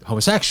is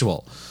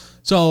homosexual.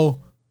 So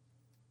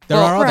there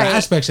are other right.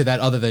 aspects of that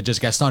other than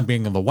just Gaston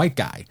being the white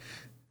guy.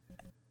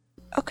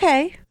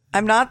 Okay.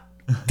 I'm not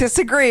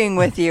disagreeing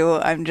with you.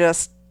 I'm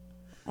just,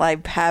 I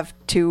have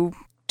two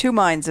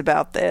minds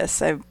about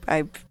this.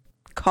 I'm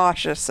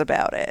cautious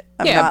about it.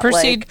 I'm not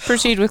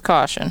proceed with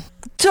caution.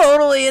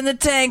 totally in the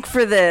tank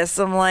for this.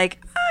 I'm like,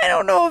 I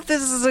don't know if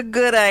this is a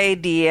good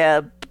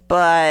idea,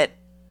 but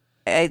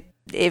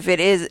if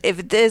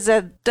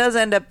it does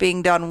end up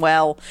being done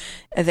well,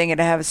 I think it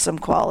has some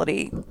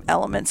quality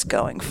elements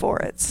going for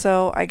it.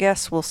 So I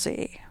guess we'll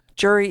see.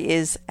 Jury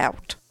is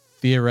out.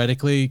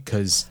 Theoretically,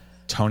 because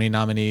Tony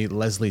nominee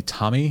Leslie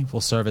Tomei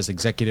will serve as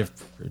executive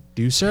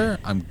producer,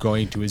 I'm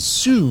going to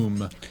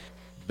assume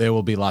there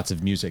will be lots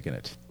of music in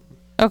it.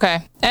 Okay.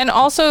 And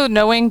also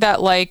knowing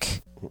that,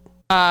 like,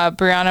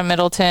 Brianna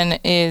Middleton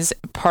is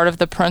part of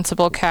the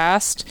principal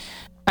cast,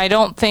 I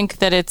don't think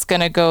that it's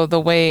going to go the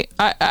way...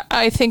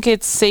 I think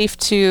it's safe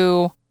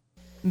to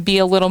be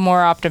a little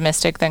more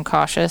optimistic than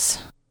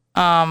cautious.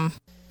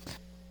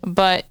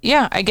 But,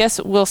 yeah, I guess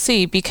we'll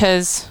see,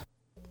 because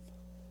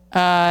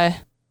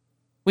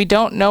we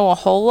don't know a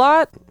whole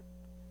lot.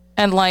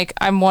 And, like,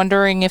 I'm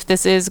wondering if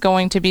this is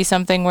going to be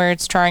something where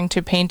it's trying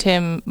to paint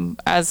him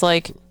as,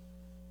 like...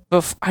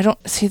 I don't...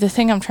 See, the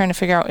thing I'm trying to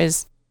figure out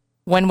is,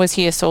 when was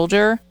he a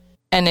soldier?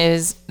 And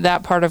is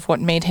that part of what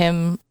made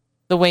him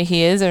the way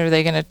he is? Or are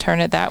they going to turn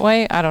it that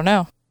way? I don't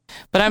know.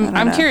 But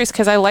I'm curious,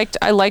 because I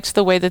liked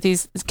the way that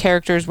these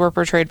characters were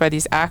portrayed by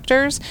these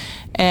actors.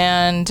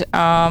 And,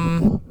 I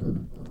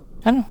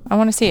don't know. I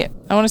want to see it.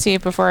 I want to see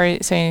it before I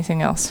say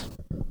anything else.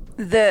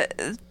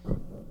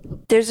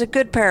 There's a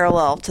good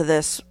parallel to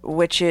this,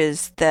 which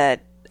is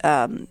that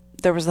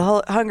there was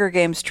the Hunger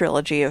Games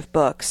trilogy of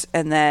books,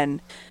 and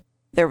then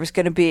there was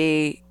going to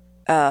be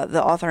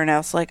the author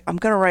announced, like, I'm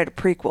going to write a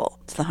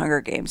prequel to the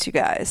Hunger Games, you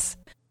guys.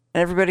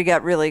 And everybody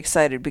got really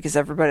excited because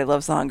everybody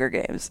loves the Hunger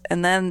Games.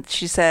 And then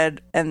she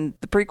said, and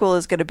the prequel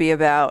is going to be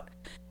about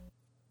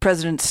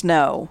President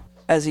Snow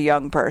as a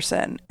young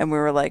person. And we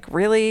were like,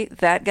 really?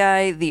 That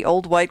guy, the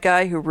old white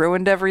guy who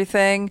ruined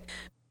everything?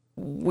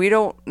 We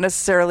don't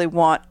necessarily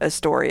want a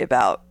story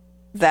about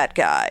that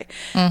guy.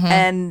 Mm-hmm.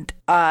 And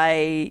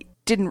I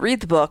didn't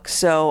read the book,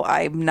 so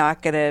I'm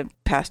not going to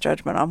pass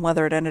judgment on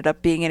whether it ended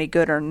up being any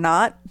good or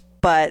not.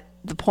 But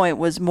the point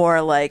was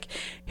more like,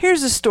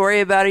 here's a story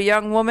about a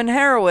young woman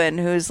heroine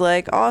who's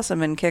like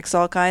awesome and kicks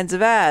all kinds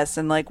of ass.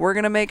 And like, we're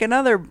going to make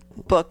another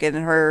book in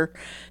her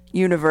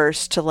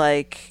universe to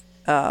like,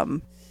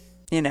 to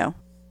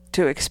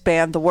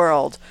expand the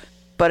world.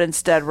 But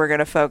instead we're going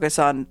to focus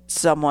on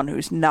someone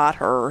who's not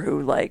her,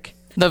 who like...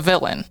 The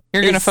villain.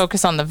 You're going to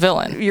focus on the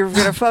villain. You're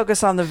going to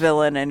focus on the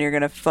villain, and you're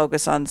going to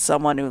focus on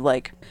someone who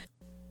like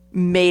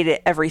made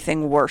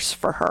everything worse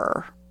for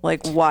her.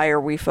 Like, why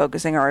are we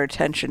focusing our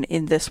attention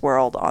in this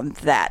world on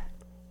that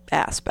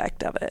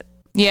aspect of it?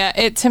 Yeah,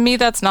 to me,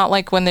 that's not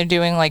like when they're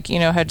doing, like, you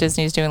know, how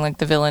Disney's doing, like,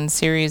 the villain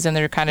series, and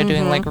they're kind of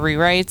doing, like,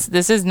 rewrites.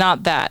 This is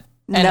not that.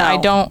 And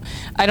No.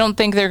 I don't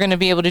think they're going to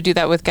be able to do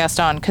that with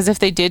Gaston, because if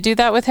they did do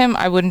that with him,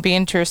 I wouldn't be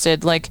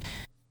interested. Like,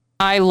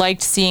 I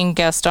liked seeing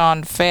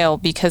Gaston fail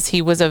because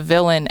he was a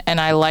villain, and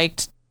I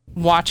liked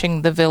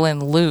watching the villain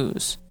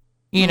lose.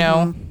 You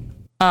know,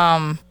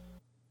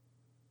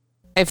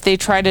 if they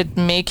try to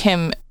make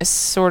him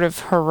sort of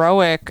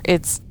heroic,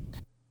 it's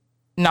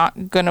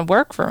not going to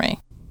work for me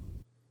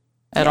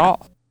at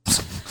all.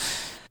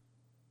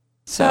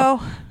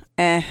 So,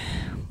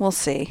 we'll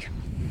see.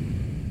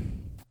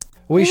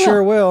 We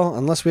sure will,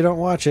 unless we don't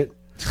watch it.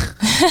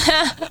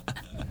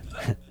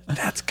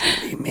 That's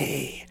gonna be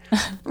me.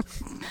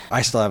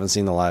 I still haven't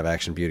seen the live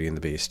action Beauty and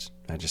the Beast.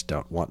 I just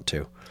don't want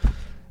to.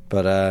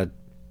 But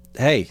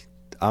hey,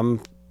 I'm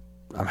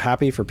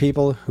happy for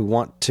people who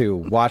want to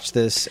watch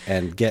this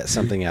and get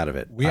something out of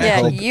it. I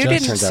Yeah, hope you it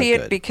didn't turns out see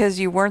it good. because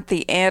you weren't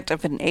the aunt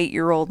of an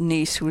 8-year-old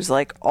niece who's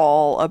like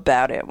all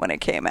about it when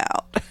it came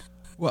out.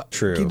 Well,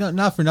 True.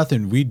 Not for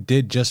nothing. We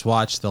did just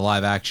watch the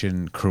live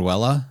action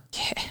Cruella.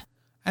 Yeah.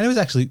 And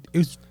it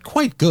was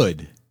quite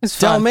good. It's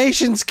fun.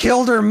 Dalmatians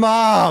killed her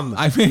mom.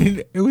 I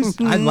mean, it was.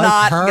 I like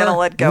Not her. gonna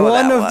let go of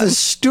One that of one. the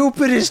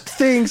stupidest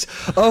things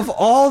of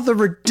all the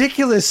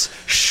ridiculous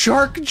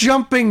shark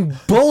jumping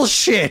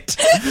bullshit.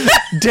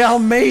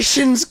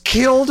 Dalmatians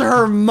killed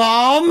her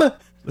mom.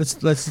 Let's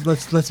be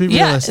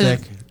Yeah.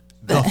 realistic.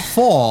 The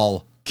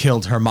fall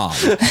killed her mom.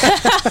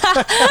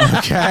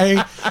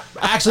 Okay,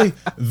 actually,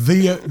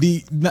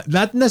 the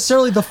not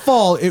necessarily the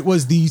fall. It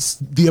was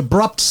the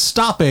abrupt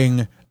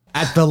stopping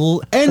at the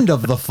end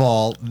of the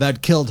fall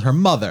that killed her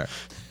mother.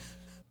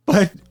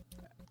 But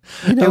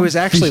It was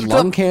actually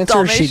lung cancer.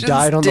 She Dalmatians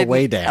died on the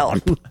way didn't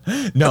down.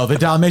 help. no, the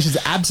Dalmatians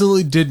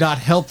absolutely did not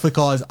help the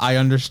cause. I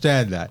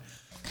understand that.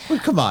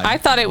 But come on, I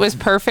thought it was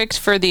perfect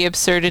for the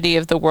absurdity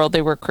of the world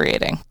they were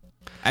creating.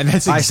 and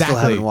that's I still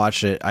exactly haven't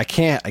watched it. I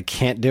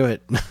can't do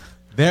it.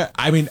 there.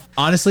 I mean,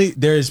 honestly,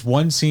 there is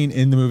one scene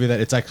in the movie that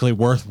it's actually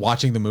worth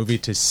watching the movie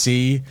to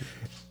see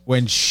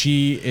when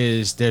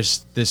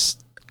there's this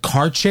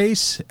car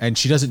chase and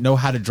she doesn't know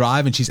how to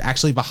drive and she's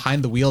actually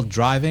behind the wheel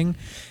driving,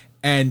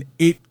 and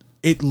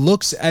it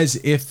looks as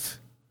if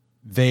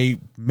they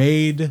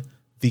made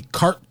the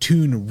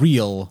cartoon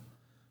reel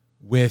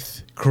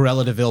with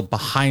Cruella de Vil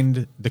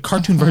behind the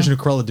cartoon version of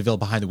Cruella de Vil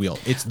behind the wheel.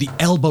 It's the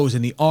elbows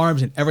and the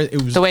arms and everything.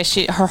 It was The way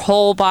her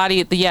whole body,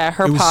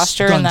 her it was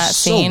posture done in that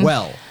so scene.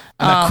 well,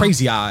 and that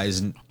crazy eyes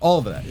and all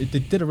of that. They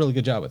did a really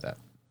good job with that.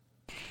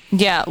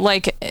 Yeah,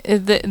 like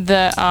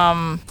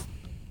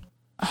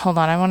hold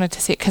on, I wanted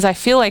to see it because I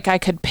feel like I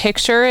could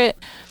picture it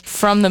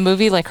from the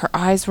movie. Like her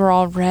eyes were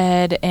all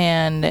red,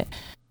 and It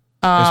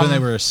was when they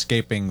were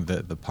escaping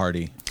the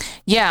party.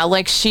 yeah,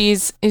 like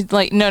she's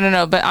like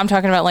no, but I'm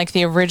talking about like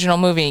the original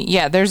movie.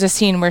 Yeah, there's a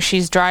scene where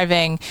she's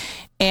driving,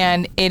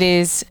 and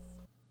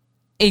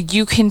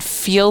you can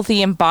feel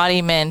the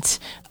embodiment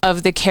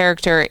of the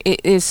character. It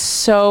is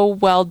so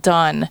well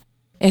done.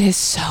 It is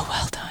so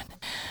well done.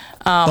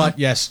 But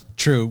yes,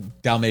 true,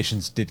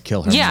 Dalmatians did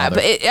kill her Yeah, mother.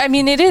 but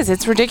it is.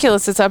 It's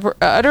ridiculous. It's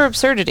utter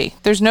absurdity.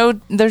 There's no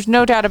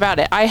doubt about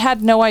it. I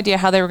had no idea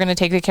how they were going to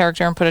take the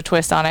character and put a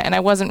twist on it, and I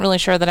wasn't really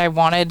sure that I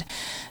wanted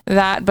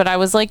that. But I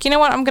was like, you know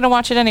what? I'm going to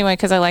watch it anyway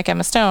because I like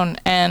Emma Stone,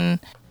 and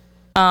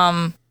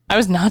I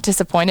was not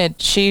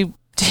disappointed. She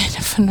did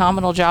a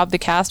phenomenal job. The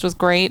cast was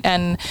great,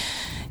 and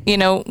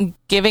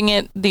giving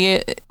it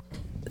the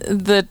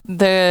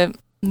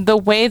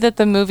way that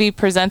the movie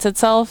presents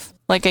itself.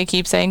 Like I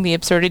keep saying, the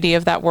absurdity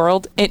of that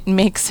world, it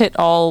makes it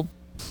all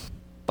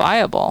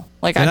viable.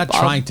 Like They're not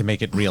trying to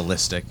make it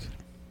realistic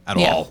at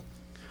Yeah. all.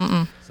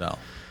 So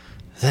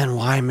Then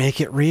why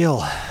make it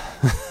real?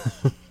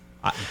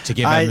 to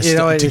give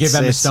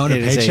Emma Stone a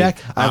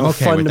paycheck, I have I'm a okay with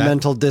that.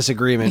 fundamental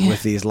disagreement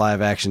with these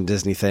live action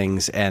Disney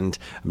things, and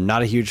I'm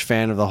not a huge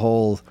fan of the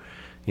whole.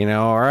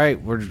 All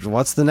right,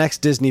 what's the next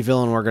Disney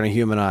villain we're going to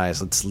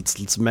humanize?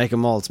 Let's make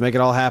them all. Let's make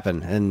it all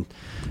happen. And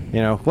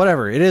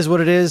whatever it is,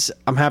 what it is.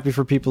 I'm happy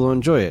for people who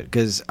enjoy it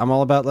because I'm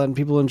all about letting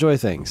people enjoy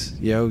things.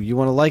 You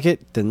want to like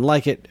it, then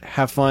like it,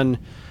 have fun.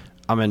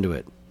 I'm into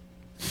it.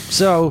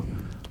 So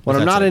what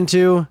I'm not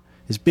into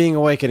is being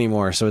awake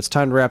anymore. So it's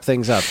time to wrap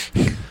things up.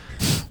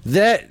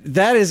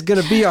 That is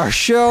going to be our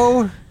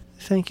show.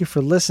 Thank you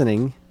for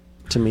listening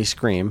to me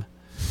scream.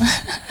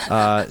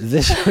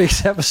 This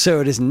week's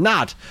episode is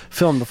not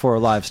filmed before a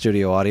live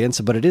studio audience,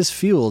 but it is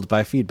fueled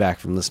by feedback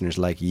from listeners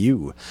like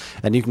you.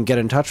 And you can get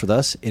in touch with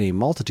us in a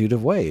multitude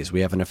of ways.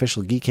 We have an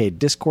official Geekade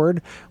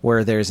Discord,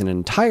 where there's an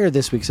entire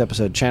This Week's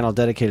Episode channel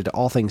dedicated to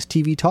all things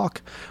TV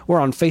talk. We're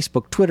on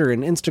Facebook, Twitter,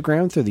 and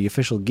Instagram through the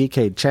official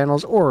Geekade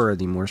channels or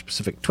the more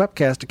specific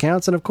Twepcast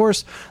accounts. And of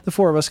course, the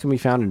four of us can be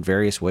found in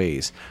various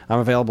ways. I'm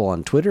available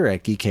on Twitter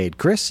at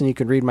GeekadeChris, and you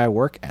can read my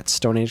work at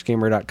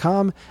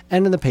StoneAgeGamer.com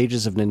and in the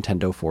pages of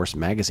Nintendo Force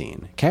magazine.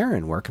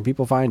 Karen, where can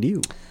people find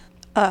you?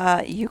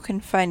 You can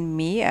find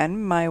me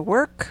and my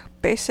work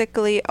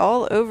basically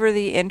all over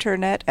the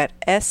internet at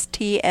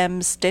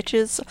STM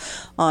Stitches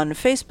on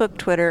Facebook,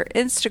 Twitter,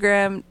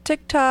 Instagram,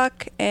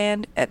 TikTok,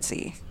 and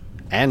Etsy.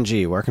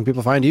 Angie, where can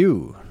people find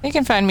you? You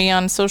can find me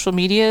on social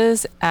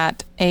medias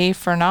at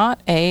AFernot,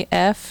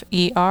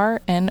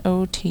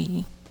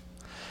 AFERNOT.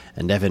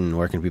 And Evan,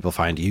 where can people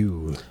find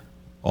you?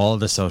 All of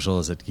the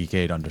socials at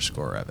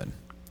Geekade_Evan.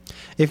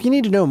 If you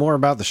need to know more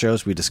about the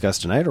shows we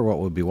discussed tonight or what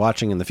we'll be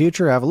watching in the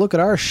future, have a look at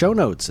our show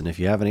notes. And if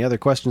you have any other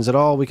questions at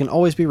all, we can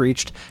always be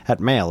reached at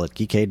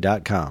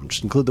mail@geekade.com.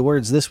 Just include the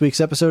words "this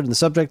week's episode" in the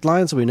subject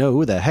line so we know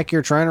who the heck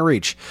you're trying to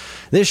reach.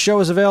 This show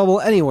is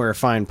available anywhere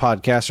fine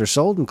podcasts are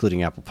sold,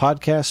 including Apple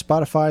Podcasts,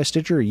 Spotify,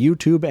 Stitcher,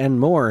 YouTube, and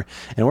more.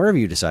 And wherever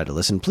you decide to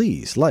listen,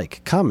 please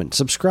like, comment,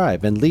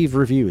 subscribe, and leave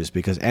reviews,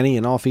 because any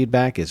and all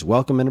feedback is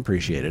welcome and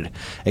appreciated.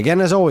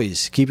 Again, as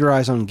always, keep your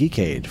eyes on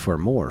Geekade for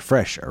more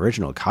fresh,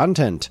 original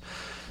content.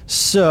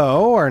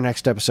 So, our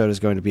next episode is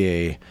going to be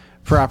a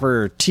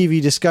proper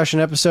TV discussion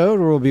episode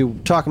where we'll be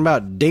talking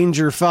about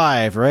Danger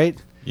 5, right?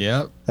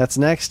 Yep. That's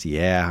next?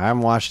 Yeah, I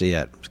haven't watched it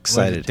yet.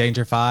 Excited.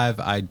 Danger 5,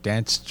 I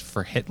Danced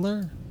for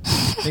Hitler? I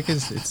think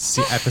it's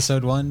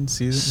episode 1,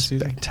 season.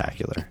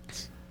 Spectacular.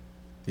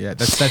 Yeah,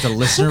 that's a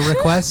listener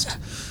request.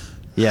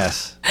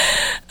 Yes.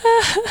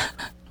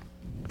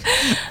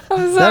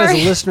 I'm That is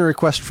sorry. a listener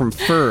request from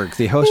Ferg,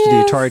 the host of the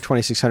Atari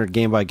 2600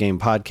 Game by Game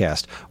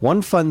podcast.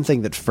 One fun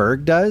thing that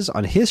Ferg does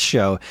on his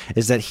show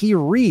is that he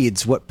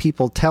reads what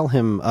people tell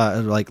him,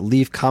 like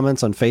leave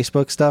comments on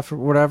Facebook stuff or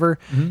whatever.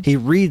 He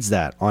reads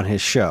that on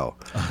his show.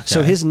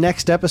 So his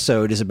next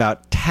episode is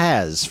about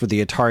Taz for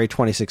the Atari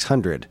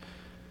 2600.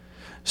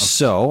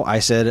 So I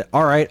said,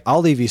 all right,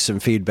 I'll leave you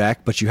some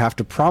feedback, but you have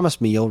to promise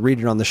me you'll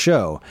read it on the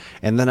show.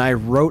 And then I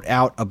wrote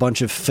out a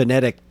bunch of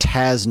phonetic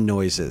Taz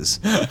noises.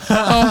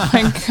 Oh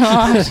my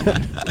god.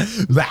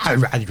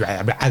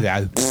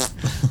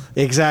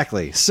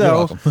 Exactly.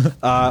 So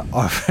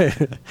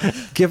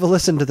give a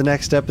listen to the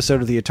next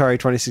episode of the Atari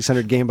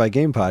 2600 Game by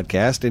Game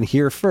podcast and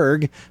hear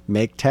Ferg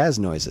make Taz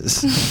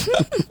noises.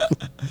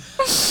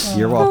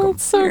 You're welcome.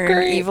 That's so You're an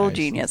great. evil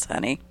genius,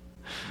 honey.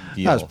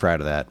 I was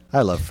proud of that.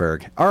 I love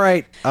Ferg. All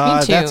right,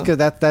 Me too. that's good.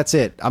 That's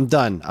it. I'm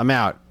done. I'm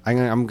out.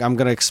 I'm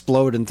gonna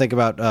explode and think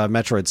about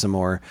Metroid some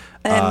more.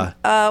 And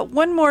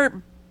one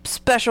more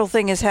special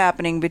thing is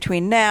happening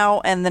between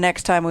now and the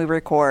next time we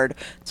record.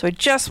 So I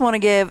just want to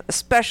give a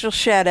special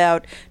shout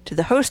out to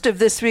the host of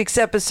this week's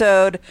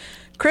episode.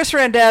 Chris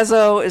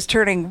Randazzo is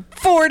turning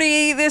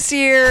 40 this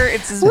year.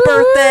 It's his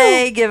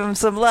birthday. Give him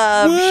some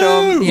love.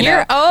 Show him,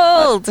 You're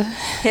old.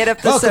 hit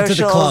up the Welcome to the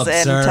socials club,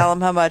 and sir. tell him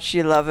how much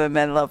you love him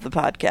and love the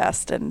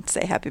podcast and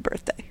say happy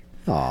birthday.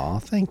 Aw,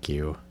 thank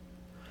you.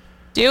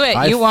 Do it.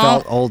 I You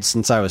felt won't. old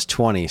since I was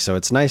 20, so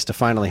it's nice to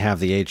finally have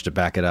the age to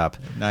back it up.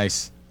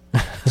 Nice.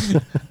 All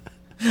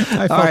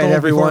right,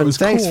 everyone.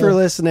 Thanks for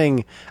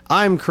listening.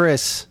 I'm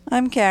Chris.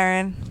 I'm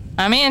Karen.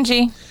 I'm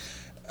Angie.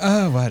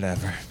 Oh,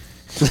 whatever.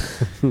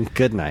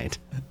 Good night.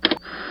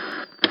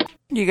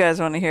 You guys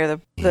want to hear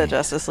the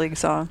Justice League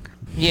song?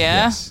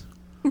 Yeah. Yes.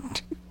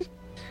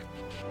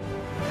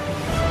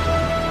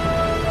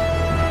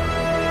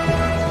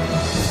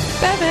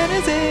 Batman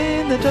is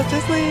in the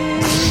Justice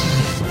League.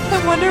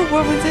 And Wonder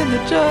Woman's in the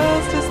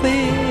Justice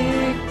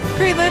League.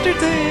 Green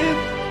Lantern's in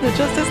the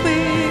Justice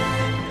League.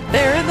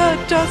 They're in the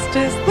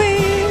Justice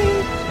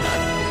League.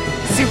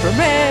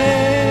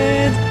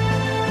 Superman's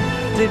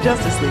the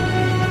Justice League.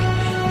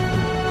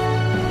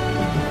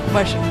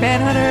 Martian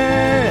Manhunter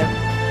and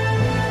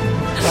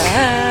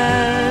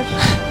Flash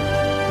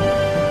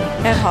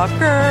and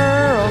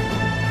Hawkgirl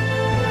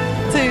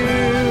too.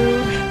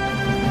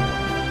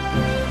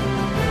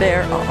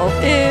 They're all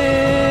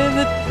in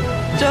the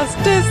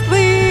Justice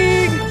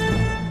League.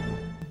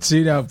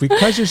 So,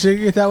 because you're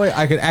singing it that way,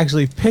 I could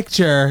actually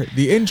picture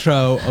the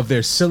intro of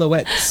their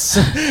silhouettes,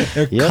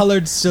 their Yep.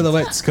 colored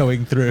silhouettes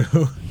going through.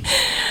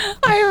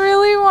 I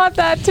really want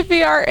that to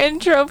be our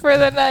intro for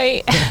the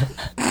night.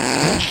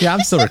 Yeah,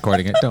 I'm still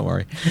recording it. Don't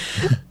worry.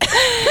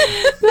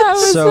 That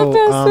was So, the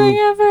best thing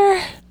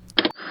ever.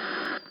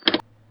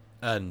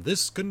 And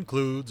this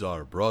concludes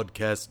our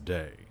broadcast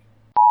day.